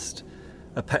artist,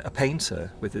 a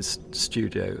painter with his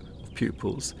studio of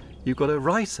pupils, you've got a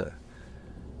writer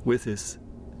with his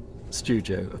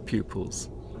studio of pupils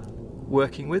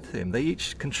working with him. They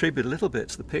each contribute a little bit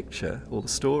to the picture or the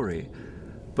story,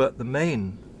 but the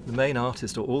main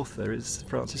artist or author is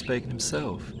Francis Bacon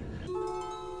himself.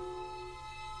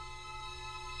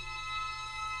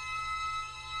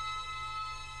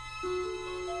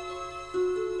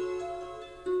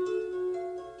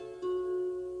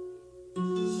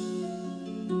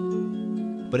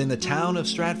 But in the town of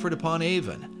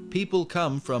Stratford-upon-Avon, people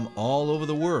come from all over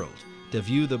the world to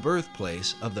view the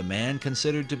birthplace of the man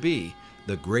considered to be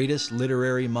the greatest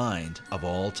literary mind of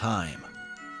all time.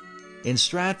 In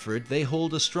Stratford, they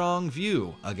hold a strong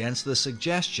view against the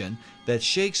suggestion that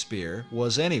Shakespeare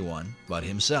was anyone but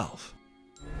himself.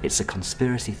 It's a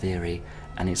conspiracy theory,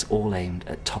 and it's all aimed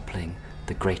at toppling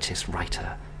the greatest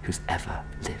writer who's ever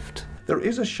lived. There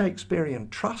is a Shakespearean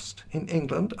trust in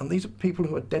England, and these are people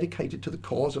who are dedicated to the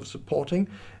cause of supporting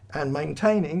and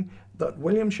maintaining that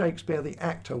William Shakespeare, the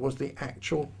actor, was the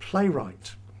actual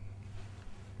playwright.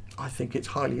 I think it's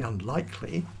highly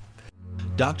unlikely.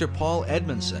 Dr. Paul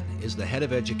Edmondson is the head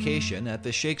of education at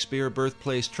the Shakespeare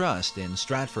Birthplace Trust in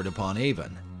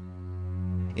Stratford-upon-Avon.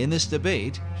 In this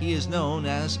debate, he is known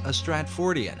as a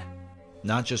Stratfordian,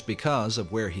 not just because of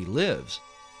where he lives,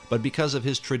 but because of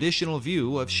his traditional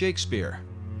view of Shakespeare.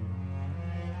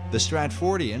 The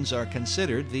Stratfordians are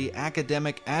considered the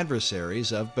academic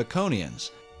adversaries of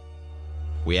Baconians.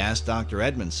 We asked Dr.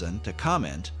 Edmondson to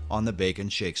comment on the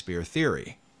Bacon-Shakespeare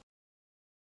theory.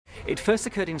 It first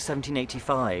occurred in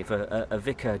 1785. A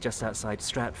vicar just outside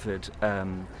Stratford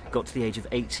got to the age of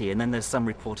 80, and then there's some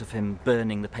report of him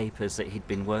burning the papers that he'd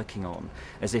been working on,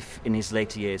 as if in his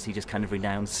later years he just kind of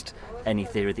renounced any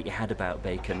theory that he had about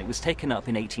Bacon. It was taken up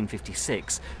in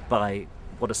 1856 by,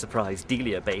 what a surprise,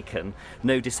 Delia Bacon,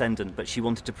 no descendant, but she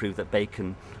wanted to prove that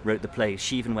Bacon wrote the plays.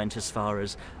 She even went as far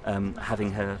as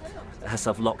having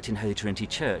herself locked in Holy Trinity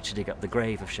Church to dig up the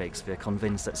grave of Shakespeare,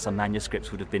 convinced that some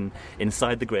manuscripts would have been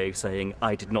inside the grave saying,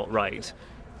 "I did not write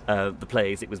the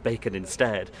plays, it was Bacon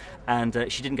instead." And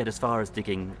she didn't get as far as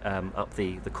digging up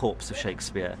the corpse of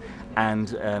Shakespeare,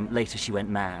 and later she went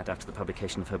mad after the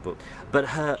publication of her book. But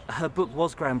her book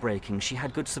was groundbreaking. She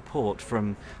had good support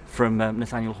from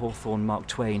Nathaniel Hawthorne, Mark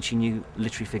Twain. She knew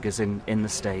literary figures in the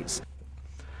States.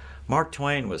 Mark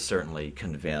Twain was certainly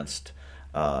convinced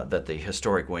that the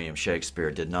historic William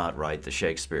Shakespeare did not write the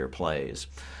Shakespeare plays,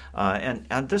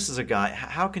 and this is a guy.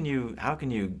 How can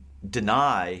you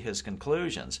deny his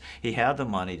conclusions? He had the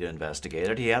money to investigate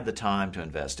it. He had the time to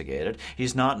investigate it.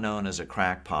 He's not known as a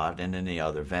crackpot in any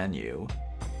other venue.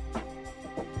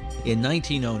 In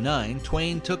 1909,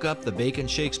 Twain took up the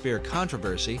Bacon-Shakespeare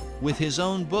controversy with his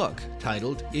own book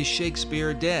titled Is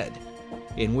Shakespeare Dead?,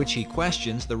 in which he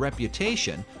questions the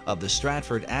reputation of the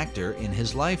Stratford actor in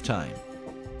his lifetime.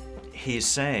 He's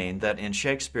saying that in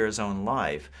Shakespeare's own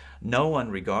life, no one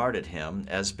regarded him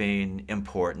as being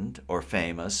important or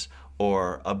famous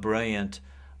or a brilliant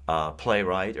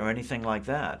playwright or anything like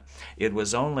that. It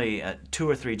was only 2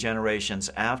 or 3 generations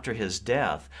after his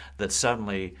death that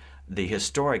suddenly the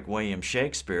historic William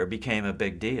Shakespeare became a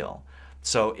big deal.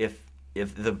 So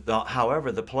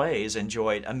however, the plays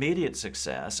enjoyed immediate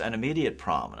success and immediate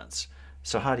prominence.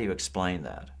 So how do you explain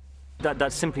that?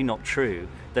 That's simply not true.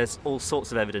 There's all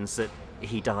sorts of evidence that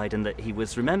he died and that he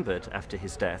was remembered after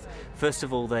his death. First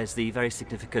of all, there's the very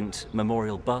significant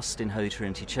memorial bust in Holy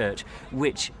Trinity Church,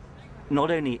 which not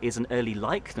only is an early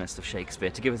likeness of Shakespeare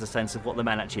to give us a sense of what the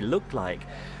man actually looked like,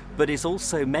 but it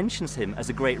also mentions him as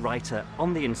a great writer.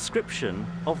 On the inscription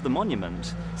of the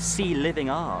monument, "See living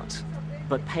art,"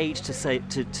 but paid to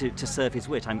serve his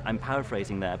wit. I'm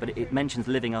paraphrasing there, but it mentions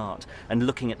living art and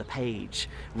looking at the page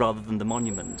rather than the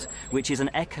monument, which is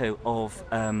an echo of,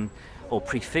 or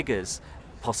prefigures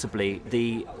possibly,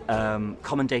 the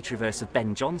commendatory verse of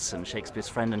Ben Jonson, Shakespeare's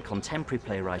friend and contemporary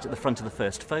playwright, at the front of the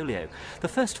first folio. The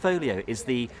first folio is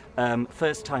the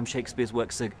first time Shakespeare's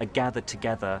works are gathered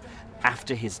together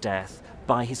after his death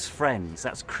by his friends.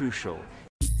 That's crucial.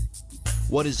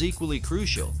 What is equally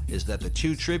crucial is that the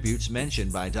 2 tributes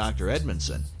mentioned by Dr.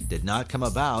 Edmondson did not come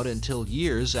about until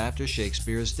years after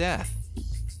Shakespeare's death.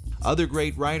 Other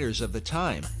great writers of the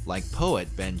time, like poet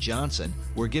Ben Jonson,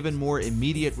 were given more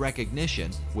immediate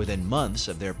recognition within months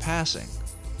of their passing.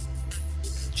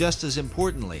 Just as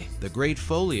importantly, the Great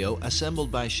Folio,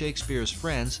 assembled by Shakespeare's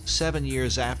friends 7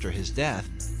 years after his death,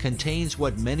 contains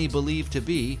what many believe to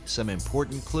be some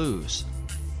important clues.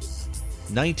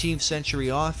 19th century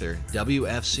author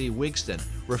W.F.C. Wigston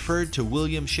referred to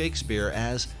William Shakespeare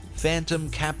as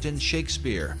Phantom Captain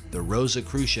Shakespeare, the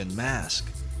Rosicrucian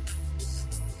Mask.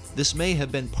 This may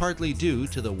have been partly due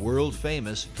to the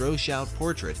world-famous Droeshout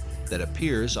portrait that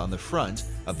appears on the front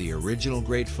of the original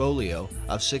Great Folio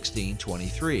of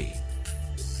 1623.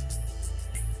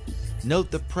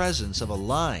 Note the presence of a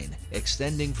line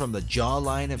extending from the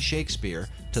jawline of Shakespeare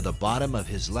to the bottom of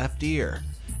his left ear,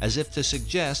 as if to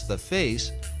suggest the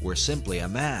face were simply a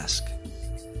mask.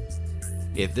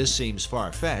 If this seems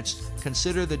far-fetched,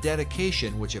 consider the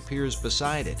dedication which appears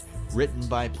beside it, written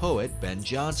by poet Ben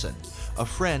Jonson, a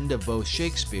friend of both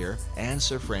Shakespeare and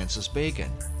Sir Francis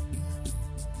Bacon.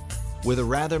 With a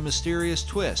rather mysterious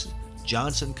twist,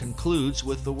 Jonson concludes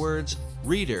with the words,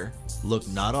 "Reader, look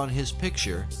not on his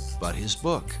picture, but his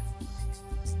book."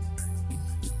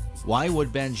 Why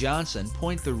would Ben Jonson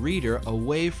point the reader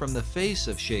away from the face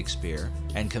of Shakespeare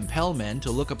and compel men to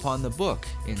look upon the book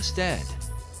instead?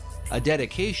 A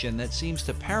dedication that seems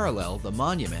to parallel the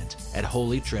monument at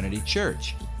Holy Trinity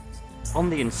Church. On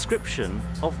the inscription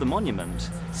of the monument,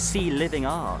 "See living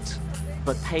art,"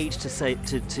 but paid to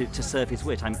serve his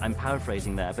wit. I'm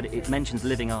paraphrasing there, but it mentions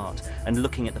living art and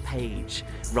looking at the page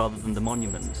rather than the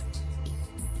monument.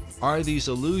 Are these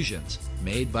allusions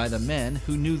made by the men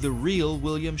who knew the real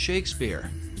William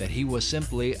Shakespeare, that he was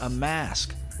simply a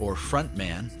mask or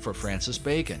frontman for Francis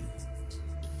Bacon?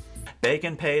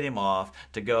 Bacon paid him off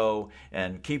to go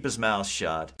and keep his mouth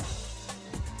shut.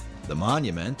 The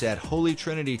monument at Holy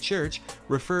Trinity Church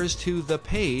refers to the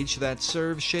page that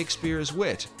serves Shakespeare's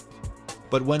wit.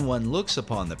 But when one looks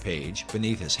upon the page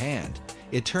beneath his hand,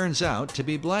 it turns out to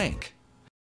be blank.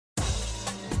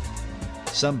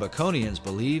 Some Baconians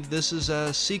believe this is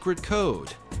a secret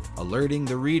code, alerting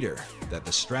the reader that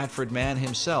the Stratford man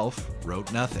himself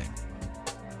wrote nothing.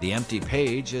 The empty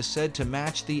page is said to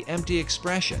match the empty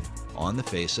expression on the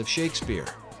face of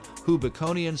Shakespeare, who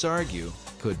Baconians argue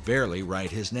could barely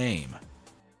write his name.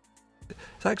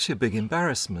 It's actually a big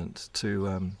embarrassment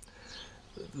to,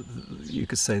 you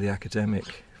could say, the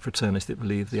academic fraternity that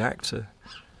believed the actor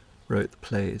wrote the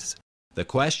plays. The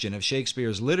question of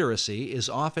Shakespeare's literacy is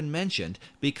often mentioned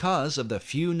because of the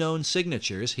few known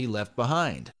signatures he left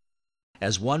behind.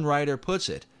 As one writer puts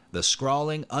it, the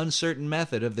scrawling, uncertain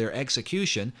method of their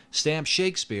execution stamps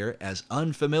Shakespeare as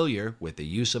unfamiliar with the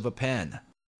use of a pen.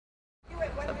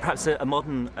 Perhaps a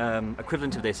modern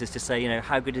equivalent of this is to say, you know,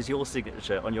 how good is your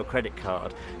signature on your credit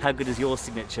card? How good is your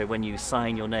signature when you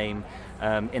sign your name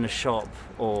in a shop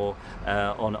or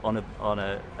on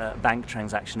a bank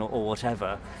transaction or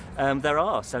whatever? There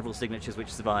are several signatures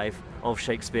which survive of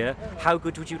Shakespeare. How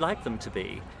good would you like them to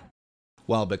be?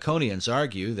 While Baconians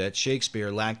argue that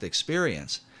Shakespeare lacked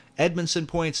experience, Edmondson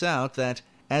points out that,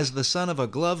 as the son of a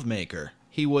glove maker,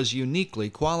 he was uniquely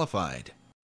qualified.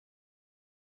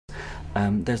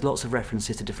 There's lots of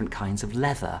references to different kinds of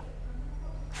leather.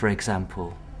 For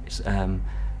example,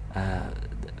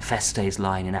 Feste's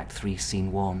line in Act 3,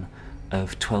 Scene 1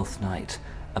 of Twelfth Night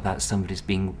about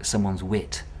someone's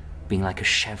wit being like a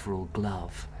cheverel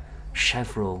glove.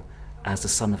 Cheverel, as the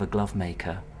son of a glove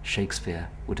maker, Shakespeare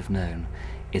would have known,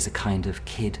 is a kind of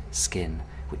kid skin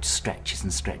which stretches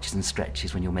and stretches and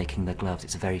stretches when you're making the gloves.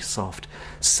 It's a very soft,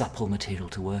 supple material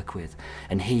to work with.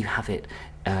 And here you have it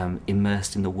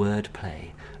immersed in the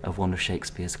wordplay of one of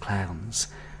Shakespeare's clowns.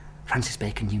 Francis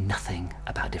Bacon knew nothing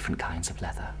about different kinds of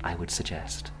leather, I would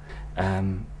suggest.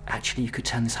 Actually, you could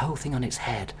turn this whole thing on its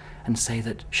head and say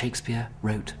that Shakespeare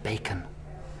wrote Bacon,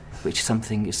 which is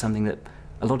something that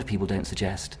a lot of people don't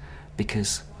suggest,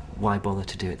 because why bother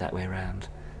to do it that way around?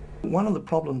 One of the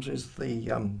problems is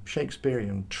the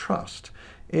Shakespearean trust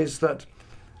is that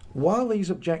while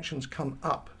these objections come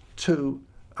up to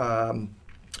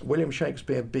William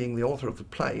Shakespeare being the author of the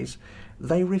plays,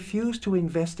 they refuse to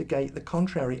investigate the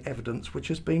contrary evidence which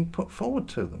has been put forward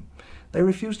to them. They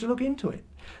refuse to look into it.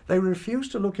 They refuse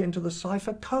to look into the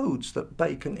cipher codes that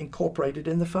Bacon incorporated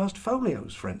in the first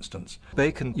folios, for instance.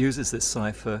 Bacon uses this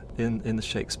cipher in the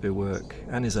Shakespeare work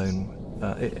and his own,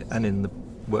 and in the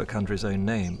work under his own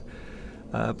name.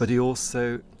 But he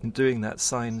also, in doing that,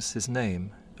 signs his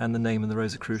name and the name of the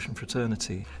Rosicrucian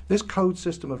fraternity. This code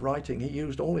system of writing he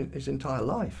used all his entire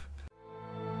life.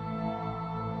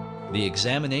 The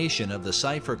examination of the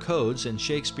cipher codes in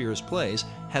Shakespeare's plays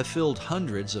have filled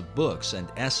hundreds of books and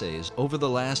essays over the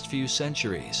last few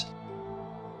centuries.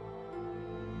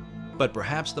 But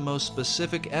perhaps the most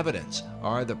specific evidence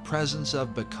are the presence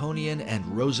of Baconian and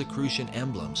Rosicrucian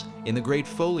emblems in the Great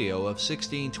Folio of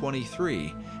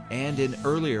 1623 and in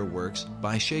earlier works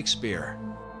by Shakespeare.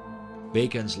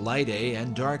 Bacon's light A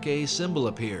and dark A symbol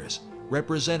appears,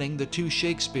 representing the two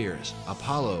Shakespeares,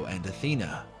 Apollo and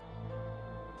Athena.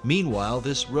 Meanwhile,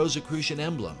 this Rosicrucian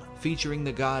emblem, featuring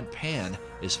the god Pan,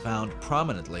 is found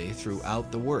prominently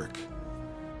throughout the work.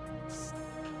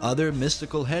 Other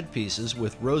mystical headpieces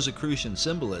with Rosicrucian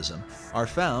symbolism are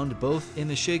found both in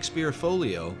the Shakespeare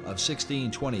Folio of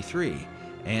 1623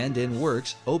 and in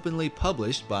works openly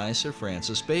published by Sir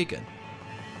Francis Bacon.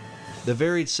 The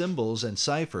varied symbols and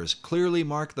ciphers clearly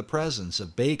mark the presence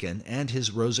of Bacon and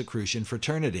his Rosicrucian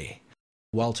fraternity,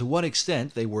 while to what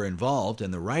extent they were involved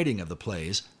in the writing of the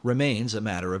plays remains a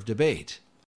matter of debate.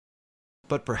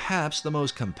 But perhaps the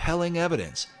most compelling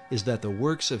evidence is that the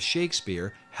works of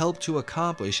Shakespeare helped to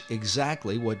accomplish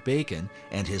exactly what Bacon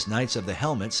and his Knights of the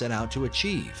Helmet set out to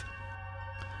achieve.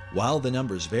 While the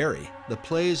numbers vary, the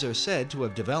plays are said to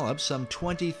have developed some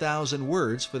 20,000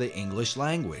 words for the English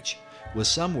language, with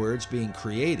some words being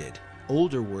created,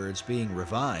 older words being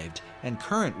revived, and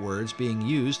current words being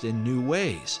used in new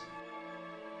ways.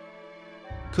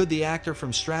 Could the actor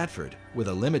from Stratford, with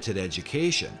a limited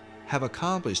education, have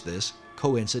accomplished this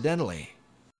coincidentally?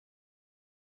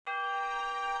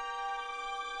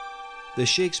 The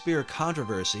Shakespeare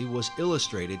controversy was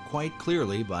illustrated quite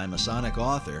clearly by Masonic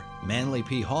author Manly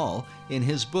P. Hall in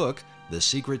his book, The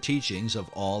Secret Teachings of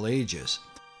All Ages,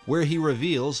 where he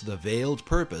reveals the veiled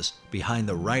purpose behind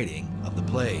the writing of the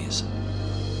plays.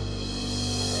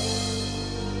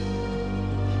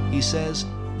 He says,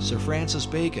 Sir Francis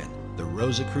Bacon, the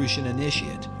Rosicrucian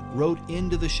initiate, wrote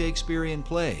into the Shakespearean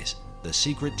plays the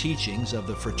secret teachings of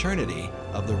the fraternity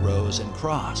of the Rose and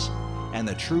Cross, and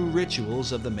the true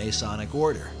rituals of the Masonic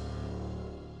order.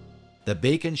 The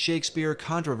Bacon-Shakespeare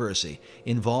controversy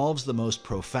involves the most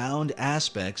profound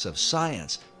aspects of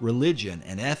science, religion,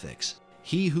 and ethics.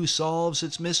 He who solves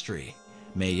its mystery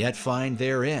may yet find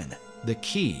therein the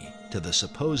key to the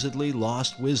supposedly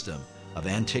lost wisdom of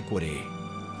antiquity.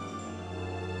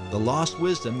 The lost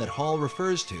wisdom that Hall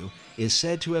refers to is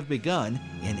said to have begun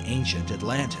in ancient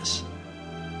Atlantis.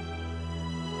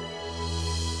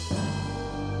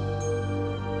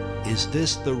 Is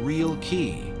this the real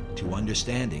key to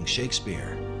understanding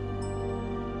Shakespeare?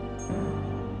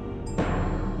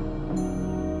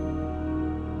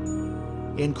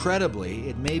 Incredibly,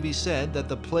 it may be said that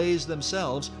the plays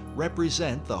themselves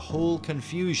represent the whole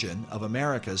confusion of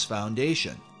America's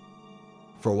foundation.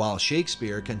 For while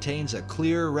Shakespeare contains a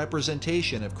clear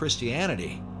representation of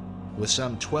Christianity, with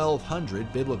some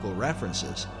 1,200 biblical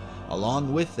references,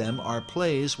 along with them are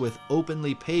plays with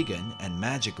openly pagan and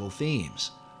magical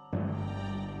themes.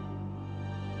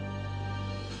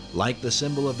 Like the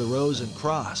symbol of the Rose and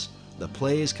Cross, the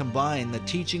plays combine the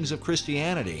teachings of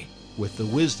Christianity with the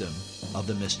wisdom of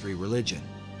the mystery religion.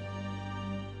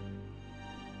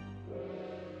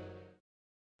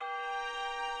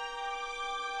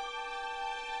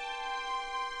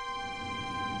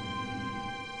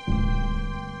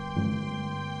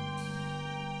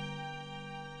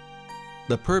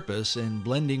 The purpose in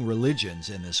blending religions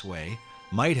in this way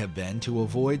might have been to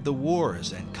avoid the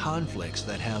wars and conflicts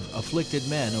that have afflicted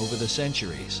men over the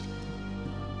centuries.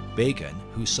 Bacon,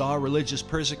 who saw religious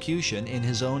persecution in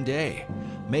his own day,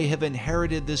 may have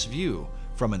inherited this view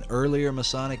from an earlier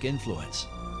Masonic influence,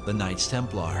 the Knights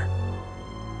Templar.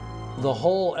 The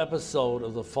whole episode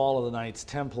of the fall of the Knights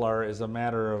Templar is a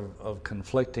matter of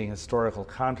conflicting historical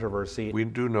controversy. We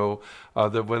do know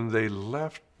that when they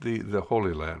left the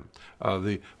Holy Land,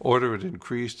 the order had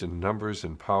increased in numbers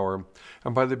and power,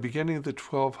 and by the beginning of the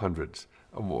 1200s,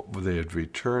 they had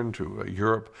returned to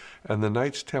Europe, and the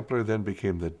Knights Templar then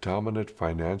became the dominant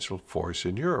financial force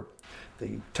in Europe.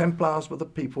 The Templars were the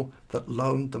people that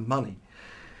loaned the money.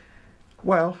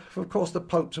 Well, of course, the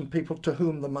popes and people to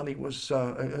whom the money was,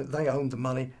 they owned the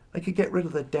money, they could get rid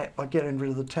of their debt by getting rid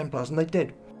of the Templars, and they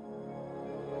did.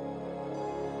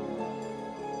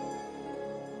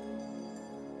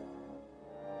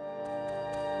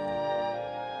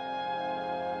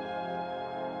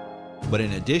 But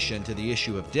in addition to the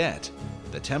issue of debt,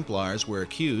 the Templars were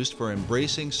accused for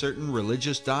embracing certain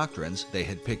religious doctrines they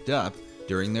had picked up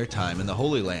during their time in the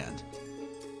Holy Land.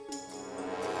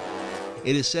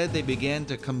 It is said they began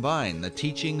to combine the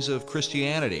teachings of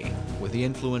Christianity with the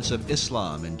influence of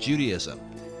Islam and Judaism,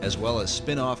 as well as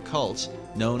spin-off cults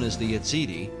known as the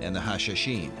Yazidi and the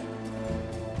Hashashin.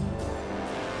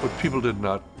 What people did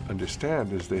not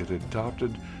understand is they had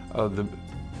adopted the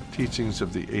teachings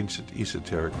of the ancient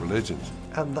esoteric religions.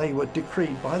 And they were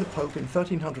decreed by the Pope in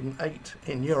 1308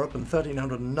 in Europe and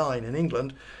 1309 in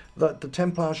England that the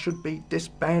Templars should be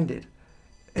disbanded,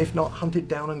 if not hunted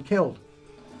down and killed.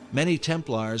 Many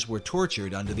Templars were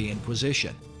tortured under the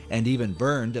Inquisition and even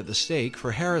burned at the stake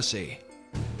for heresy.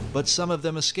 But some of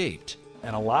them escaped.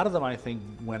 And a lot of them, I think,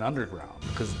 went underground,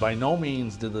 because by no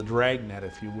means did the dragnet,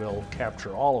 if you will,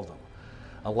 capture all of them.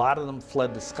 A lot of them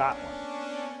fled to Scotland.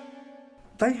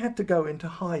 They had to go into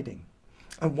hiding.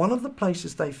 And one of the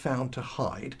places they found to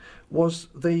hide was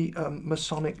the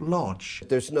Masonic Lodge.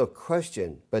 There's no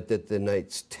question but that the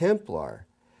Knights Templar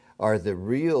are the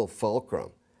real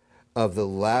fulcrum of the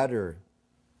latter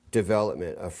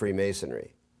development of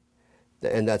Freemasonry.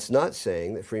 And that's not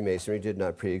saying that Freemasonry did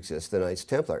not pre-exist the Knights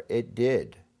Templar. It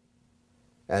did,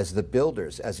 as the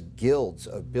builders, as guilds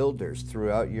of builders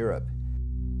throughout Europe.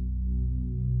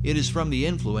 It is from the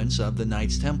influence of the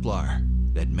Knights Templar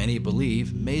that many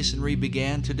believe Masonry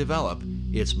began to develop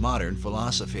its modern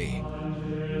philosophy.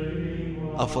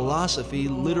 A philosophy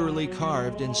literally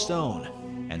carved in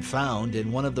stone and found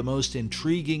in one of the most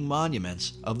intriguing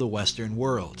monuments of the Western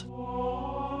world.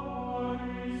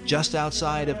 Just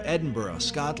outside of Edinburgh,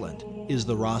 Scotland, is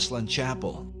the Rosslyn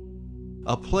Chapel,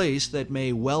 a place that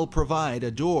may well provide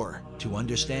a door to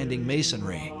understanding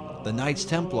Masonry, the Knights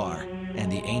Templar,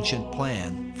 and the ancient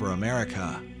plan for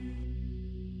America.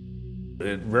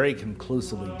 It very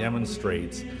conclusively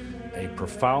demonstrates a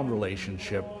profound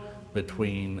relationship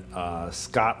between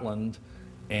Scotland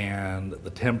and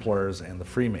the Templars and the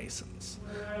Freemasons,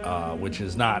 which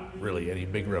is not really any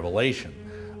big revelation.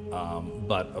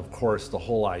 But of course, the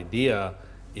whole idea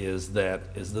is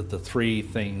that the three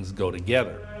things go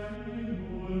together.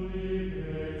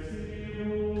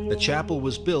 The chapel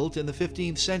was built in the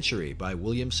 15th century by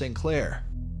William Sinclair.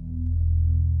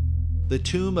 The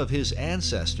tomb of his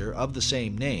ancestor of the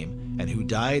same name, and who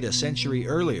died a century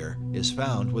earlier, is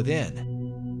found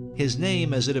within. His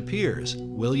name, as it appears,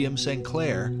 William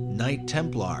Sinclair, Knight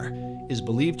Templar, is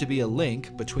believed to be a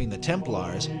link between the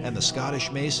Templars and the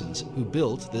Scottish Masons who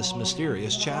built this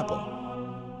mysterious chapel.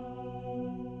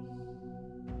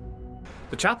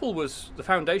 The chapel the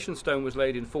foundation stone was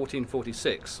laid in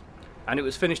 1446, and it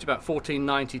was finished about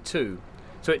 1492.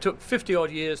 So it took 50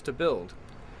 odd years to build.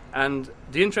 And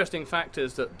the interesting fact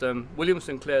is that William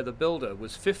Sinclair, the builder,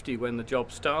 was 50 when the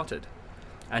job started,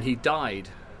 and he died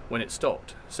when it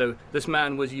stopped. So this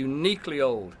man was uniquely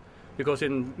old, because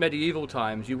in medieval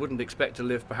times you wouldn't expect to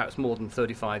live perhaps more than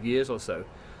 35 years or so.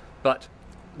 But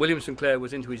William Sinclair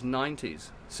was into his 90s,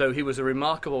 so he was a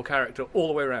remarkable character all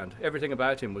the way around. Everything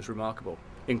about him was remarkable,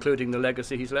 including the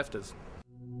legacy he's left us.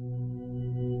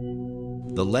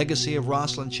 The legacy of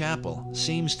Rosslyn Chapel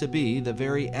seems to be the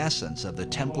very essence of the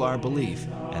Templar belief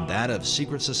and that of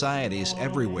secret societies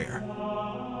everywhere.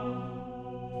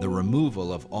 The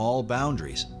removal of all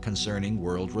boundaries concerning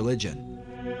world religion.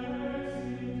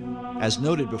 As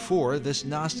noted before, this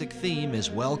Gnostic theme is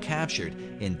well captured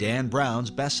in Dan Brown's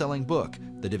best-selling book,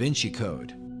 The Da Vinci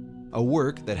Code, a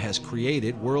work that has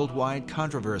created worldwide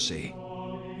controversy.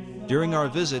 During our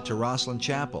visit to Rosslyn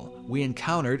Chapel, we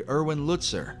encountered Erwin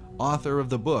Lutzer, author of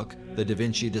the book, The Da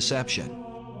Vinci Deception.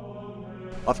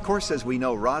 Of course, as we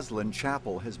know, Rosslyn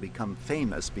Chapel has become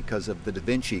famous because of the Da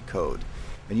Vinci Code.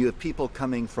 And you have people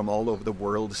coming from all over the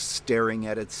world staring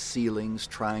at its ceilings,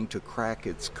 trying to crack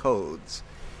its codes.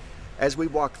 As we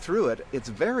walk through it, it's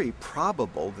very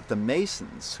probable that the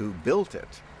Masons who built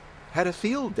it had a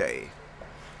field day.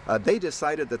 They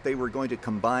decided that they were going to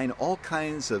combine all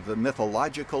kinds of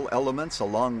mythological elements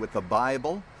along with the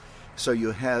Bible. So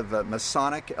you have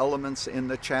Masonic elements in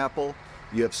the chapel,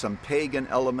 you have some pagan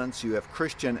elements, you have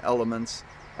Christian elements,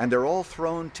 and they're all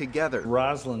thrown together.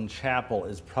 Rosslyn Chapel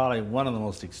is probably one of the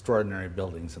most extraordinary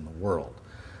buildings in the world.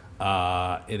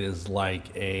 It is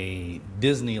like a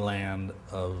Disneyland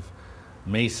of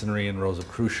Masonry and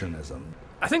Rosicrucianism.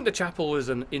 I think the chapel is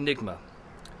an enigma.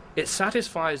 It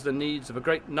satisfies the needs of a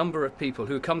great number of people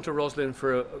who come to Rosslyn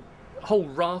for a whole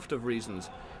raft of reasons.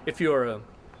 If you're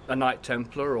a Knight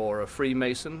Templar or a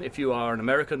Freemason, if you are an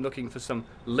American looking for some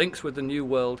links with the New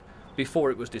World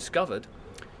before it was discovered,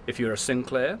 if you're a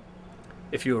Sinclair,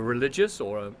 if you're religious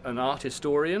or an art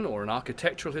historian or an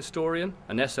architectural historian,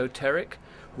 an esoteric,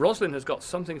 Rosslyn has got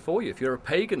something for you. If you're a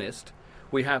paganist,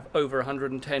 we have over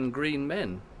 110 green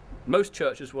men. Most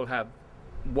churches will have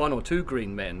 1 or 2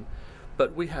 green men,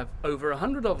 but we have over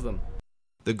 100 of them.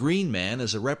 The green man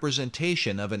is a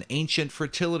representation of an ancient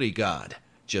fertility god,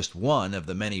 just one of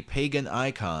the many pagan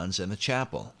icons in the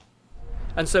chapel.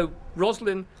 And so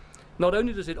Rosslyn, not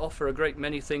only does it offer a great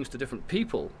many things to different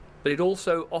people, but it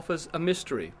also offers a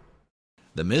mystery.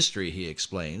 The mystery, he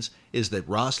explains, is that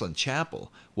Roslyn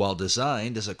Chapel, while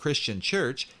designed as a Christian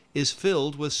church, is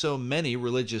filled with so many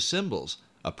religious symbols,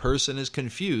 a person is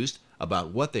confused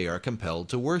about what they are compelled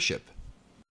to worship.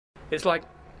 It's like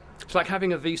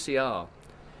having a VCR.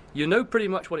 You know pretty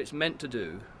much what it's meant to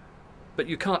do, but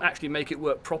you can't actually make it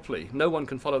work properly. No one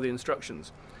can follow the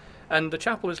instructions. And the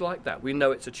chapel is like that. We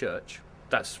know it's a church.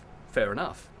 That's fair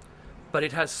enough. But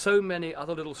it has so many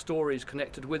other little stories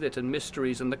connected with it and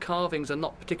mysteries, and the carvings are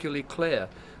not particularly clear,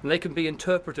 and they can be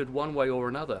interpreted one way or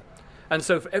another. And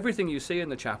so for everything you see in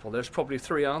the chapel, there's probably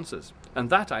 3 answers. And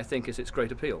that, I think, is its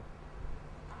great appeal.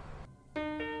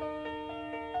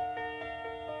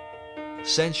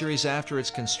 Centuries after its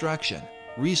construction,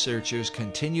 researchers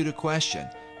continue to question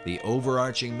the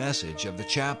overarching message of the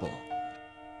chapel.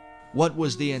 What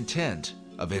was the intent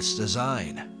of its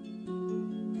design?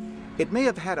 It may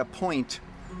have had a point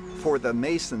for the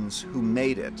Masons who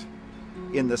made it,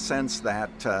 in the sense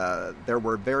that there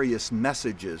were various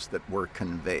messages that were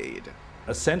conveyed.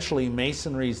 Essentially,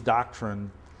 Masonry's doctrine,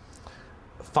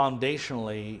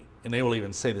 foundationally, and they will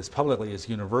even say this publicly, is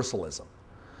universalism,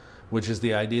 which is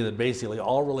the idea that basically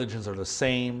all religions are the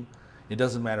same. It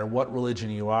doesn't matter what religion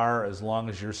you are, as long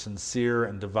as you're sincere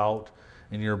and devout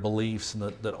in your beliefs, and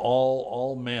that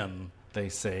all men, they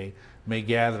say, may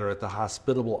gather at the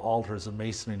hospitable altars of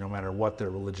Masonry no matter what their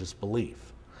religious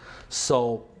belief.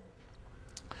 So,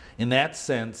 in that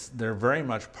sense, they're very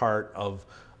much part of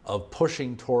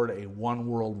pushing toward a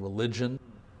one-world religion,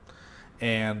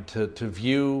 and to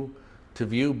view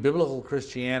biblical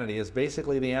Christianity as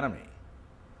basically the enemy.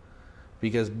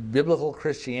 Because biblical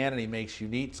Christianity makes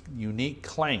unique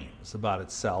claims about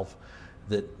itself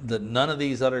that none of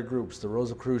these other groups, the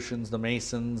Rosicrucians, the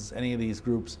Masons, any of these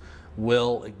groups,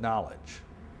 will acknowledge.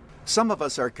 Some of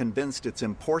us are convinced it's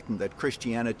important that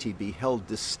Christianity be held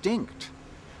distinct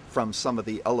from some of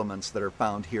the elements that are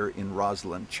found here in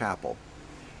Roslyn Chapel.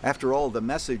 After all, the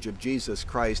message of Jesus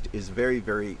Christ is very,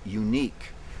 very unique.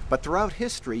 But throughout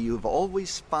history, you've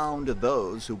always found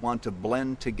those who want to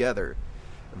blend together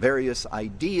various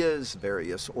ideas,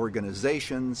 various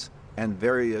organizations, and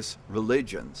various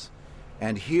religions.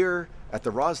 And here at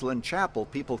the Roslyn Chapel,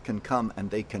 people can come and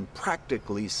they can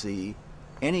practically see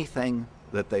anything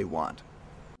that they want.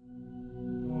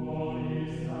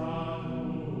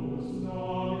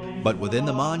 But within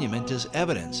the monument is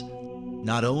evidence,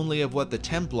 not only of what the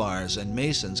Templars and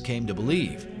Masons came to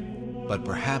believe, but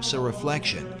perhaps a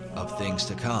reflection of things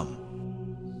to come.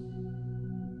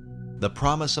 The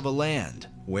promise of a land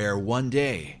where one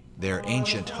day their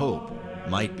ancient hope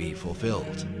might be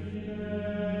fulfilled.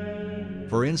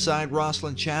 For inside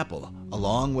Roslyn Chapel,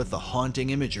 along with the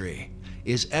haunting imagery,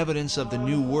 is evidence of the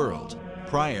New World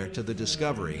prior to the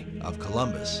discovery of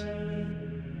Columbus.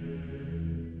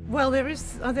 Well, there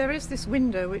is this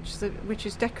window which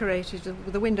is decorated.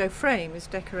 The window frame is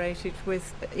decorated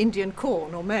with Indian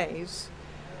corn or maize,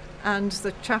 and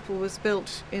the chapel was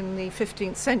built in the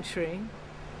 15th century.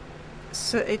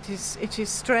 So it is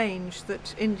strange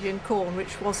that Indian corn,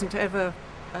 which wasn't ever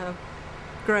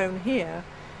grown here,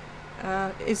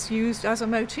 is used as a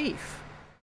motif.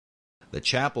 The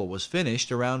chapel was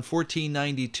finished around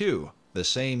 1492, the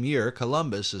same year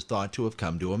Columbus is thought to have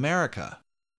come to America.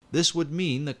 This would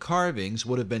mean the carvings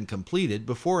would have been completed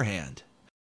beforehand.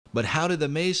 But how did the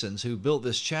Masons who built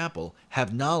this chapel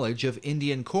have knowledge of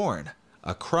Indian corn,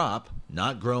 a crop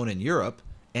not grown in Europe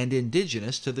and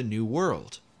indigenous to the New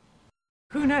World?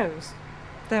 Who knows?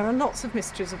 There are lots of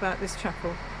mysteries about this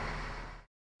chapel.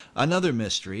 Another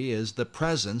mystery is the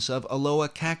presence of aloe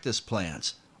cactus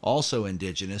plants, also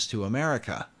indigenous to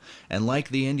America, and like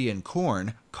the Indian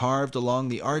corn, carved along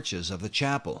the arches of the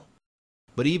chapel.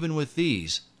 But even with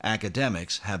these,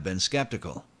 academics have been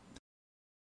skeptical.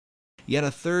 Yet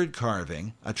a third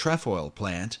carving, a trefoil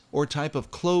plant or type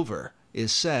of clover,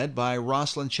 is said by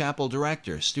Roslyn Chapel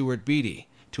director Stuart Beattie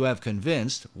to have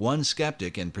convinced one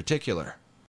skeptic in particular.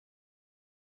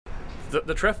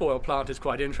 The trefoil plant is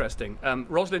quite interesting.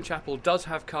 Roslyn Chapel does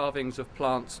have carvings of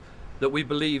plants that we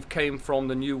believe came from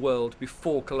the New World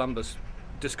before Columbus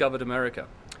discovered America.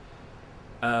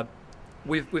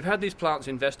 We've had these plants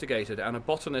investigated, and a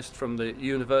botanist from the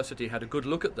university had a good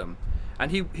look at them, and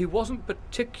he wasn't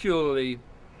particularly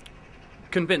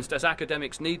convinced, as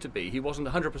academics need to be. He wasn't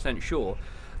 100% sure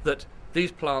that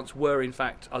these plants were in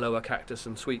fact aloe cactus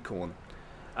and sweet corn.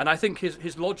 And I think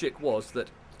his logic was that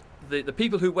the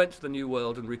people who went to the New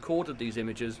World and recorded these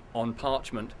images on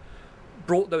parchment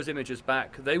brought those images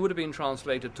back. They would have been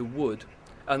translated to wood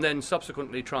and then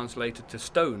subsequently translated to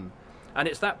stone. And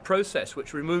it's that process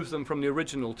which removes them from the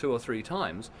original 2 or 3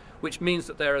 times, which means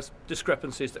that there are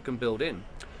discrepancies that can build in.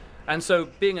 And so,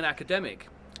 being an academic,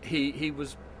 he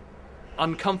was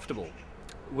uncomfortable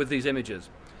with these images.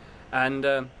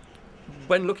 And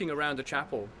when looking around the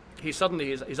chapel, he suddenly,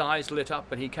 his eyes lit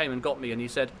up, and he came and got me, and he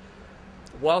said,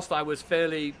 whilst I was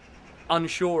fairly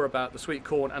unsure about the sweet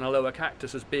corn and aloe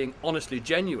cactus as being honestly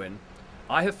genuine,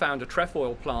 I have found a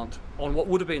trefoil plant on what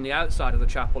would have been the outside of the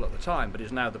chapel at the time, but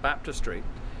is now the baptistry,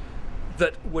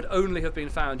 that would only have been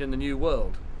found in the New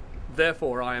World.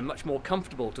 Therefore, I am much more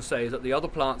comfortable to say that the other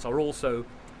plants are also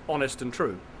honest and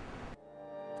true.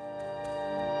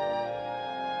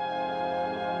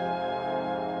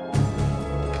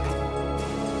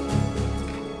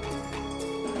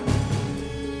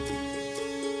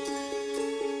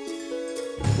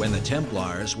 When the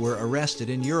Templars were arrested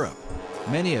in Europe,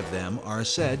 many of them are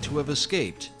said to have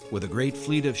escaped with a great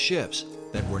fleet of ships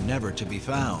that were never to be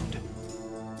found.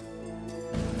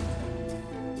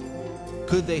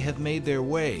 Could they have made their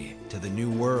way to the New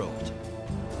World?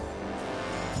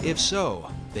 If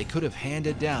so, they could have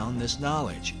handed down this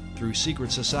knowledge through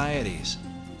secret societies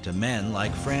to men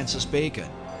like Francis Bacon,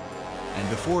 and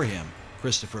before him,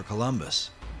 Christopher Columbus.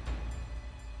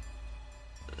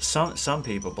 Some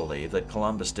people believe that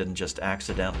Columbus didn't just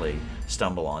accidentally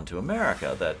stumble onto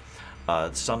America,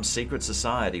 that some secret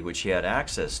society which he had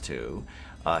access to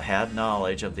had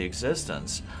knowledge of the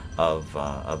existence of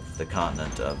the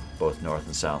continent of both North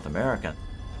and South America.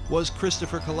 Was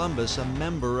Christopher Columbus a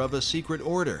member of a secret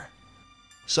order?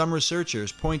 Some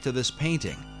researchers point to this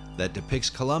painting that depicts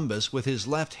Columbus with his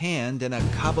left hand in a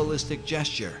Kabbalistic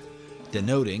gesture,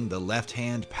 denoting the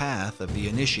left-hand path of the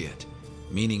initiate,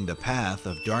 meaning the path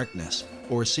of darkness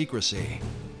or secrecy.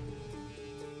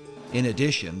 In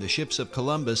addition, the ships of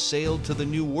Columbus sailed to the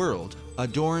New World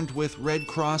adorned with red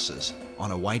crosses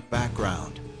on a white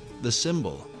background, the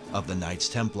symbol of the Knights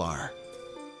Templar.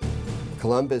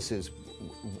 Columbus's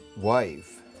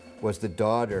wife was the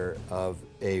daughter of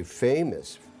a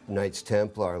famous Knights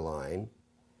Templar line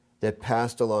that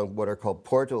passed along what are called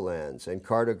portolands and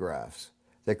cartographs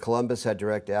that Columbus had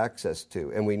direct access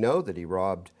to. And we know that he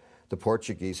robbed the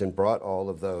Portuguese and brought all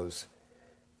of those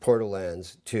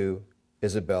portolands to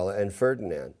Isabella and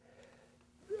Ferdinand.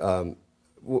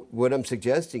 What I'm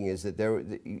suggesting is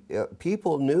that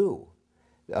people knew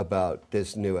about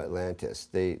this new Atlantis.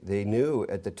 They knew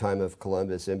at the time of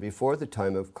Columbus and before the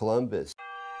time of Columbus.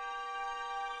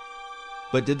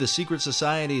 But did the secret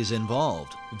societies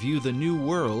involved view the New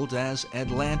World as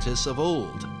Atlantis of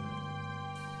old?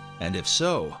 And if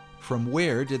so, from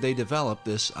where did they develop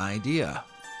this idea?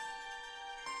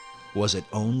 Was it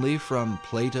only from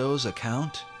Plato's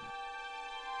account?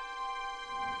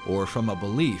 Or from a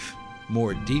belief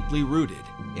more deeply rooted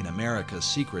in America's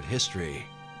secret history?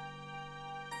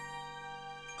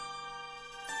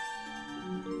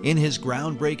 In his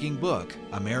groundbreaking book,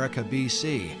 America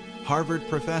BC, Harvard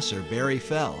professor Barry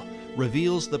Fell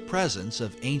reveals the presence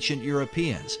of ancient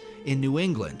Europeans in New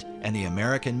England and the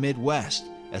American Midwest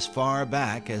as far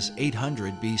back as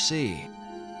 800 BC.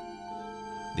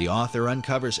 The author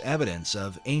uncovers evidence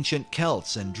of ancient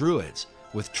Celts and Druids,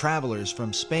 with travelers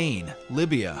from Spain,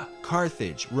 Libya,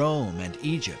 Carthage, Rome, and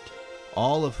Egypt,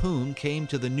 all of whom came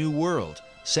to the New World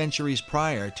centuries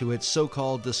prior to its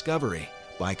so-called discovery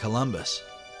by Columbus.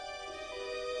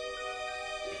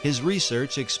 His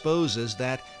research exposes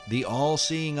that the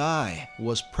all-seeing eye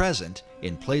was present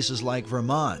in places like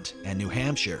Vermont and New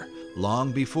Hampshire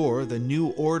long before the new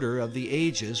order of the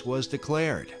ages was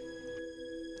declared.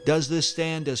 Does this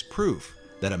stand as proof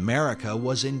that America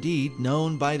was indeed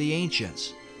known by the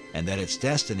ancients, and that its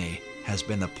destiny has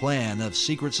been the plan of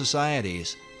secret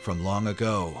societies from long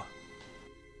ago?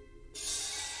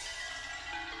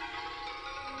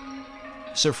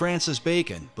 Sir Francis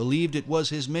Bacon believed it was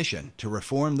his mission to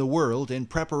reform the world in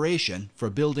preparation for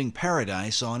building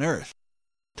paradise on earth,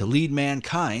 to lead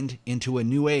mankind into a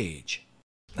new age.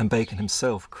 And Bacon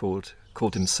himself called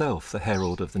himself the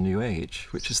herald of the new age,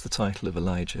 which is the title of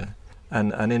Elijah.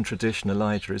 And in tradition,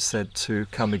 Elijah is said to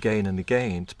come again and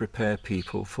again to prepare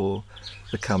people for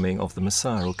the coming of the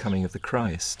Messiah, or coming of the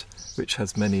Christ, which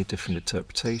has many different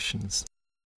interpretations.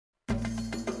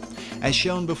 As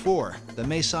shown before, the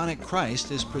Masonic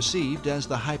Christ is perceived as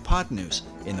the hypotenuse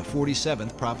in the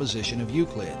 47th proposition of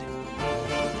Euclid.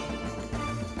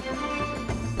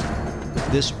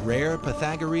 This rare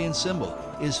Pythagorean symbol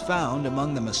is found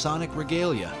among the Masonic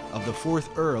regalia of the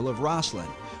 4th Earl of Rosslyn,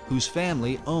 whose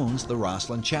family owns the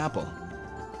Rosslyn Chapel.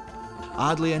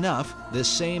 Oddly enough, this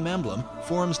same emblem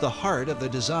forms the heart of the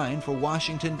design for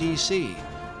Washington, D.C.,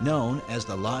 known as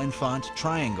the L'Enfant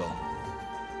Triangle.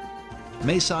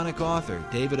 Masonic author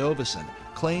David Oveson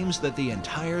claims that the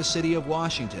entire city of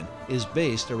Washington is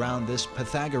based around this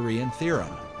Pythagorean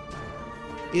theorem.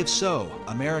 If so,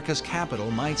 America's capital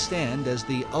might stand as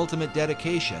the ultimate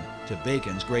dedication to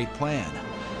Bacon's great plan,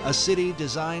 a city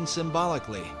designed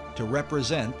symbolically to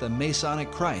represent the Masonic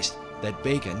Christ that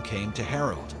Bacon came to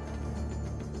herald.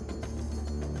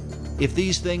 If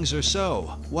these things are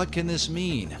so, what can this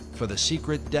mean for the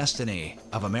secret destiny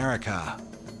of America?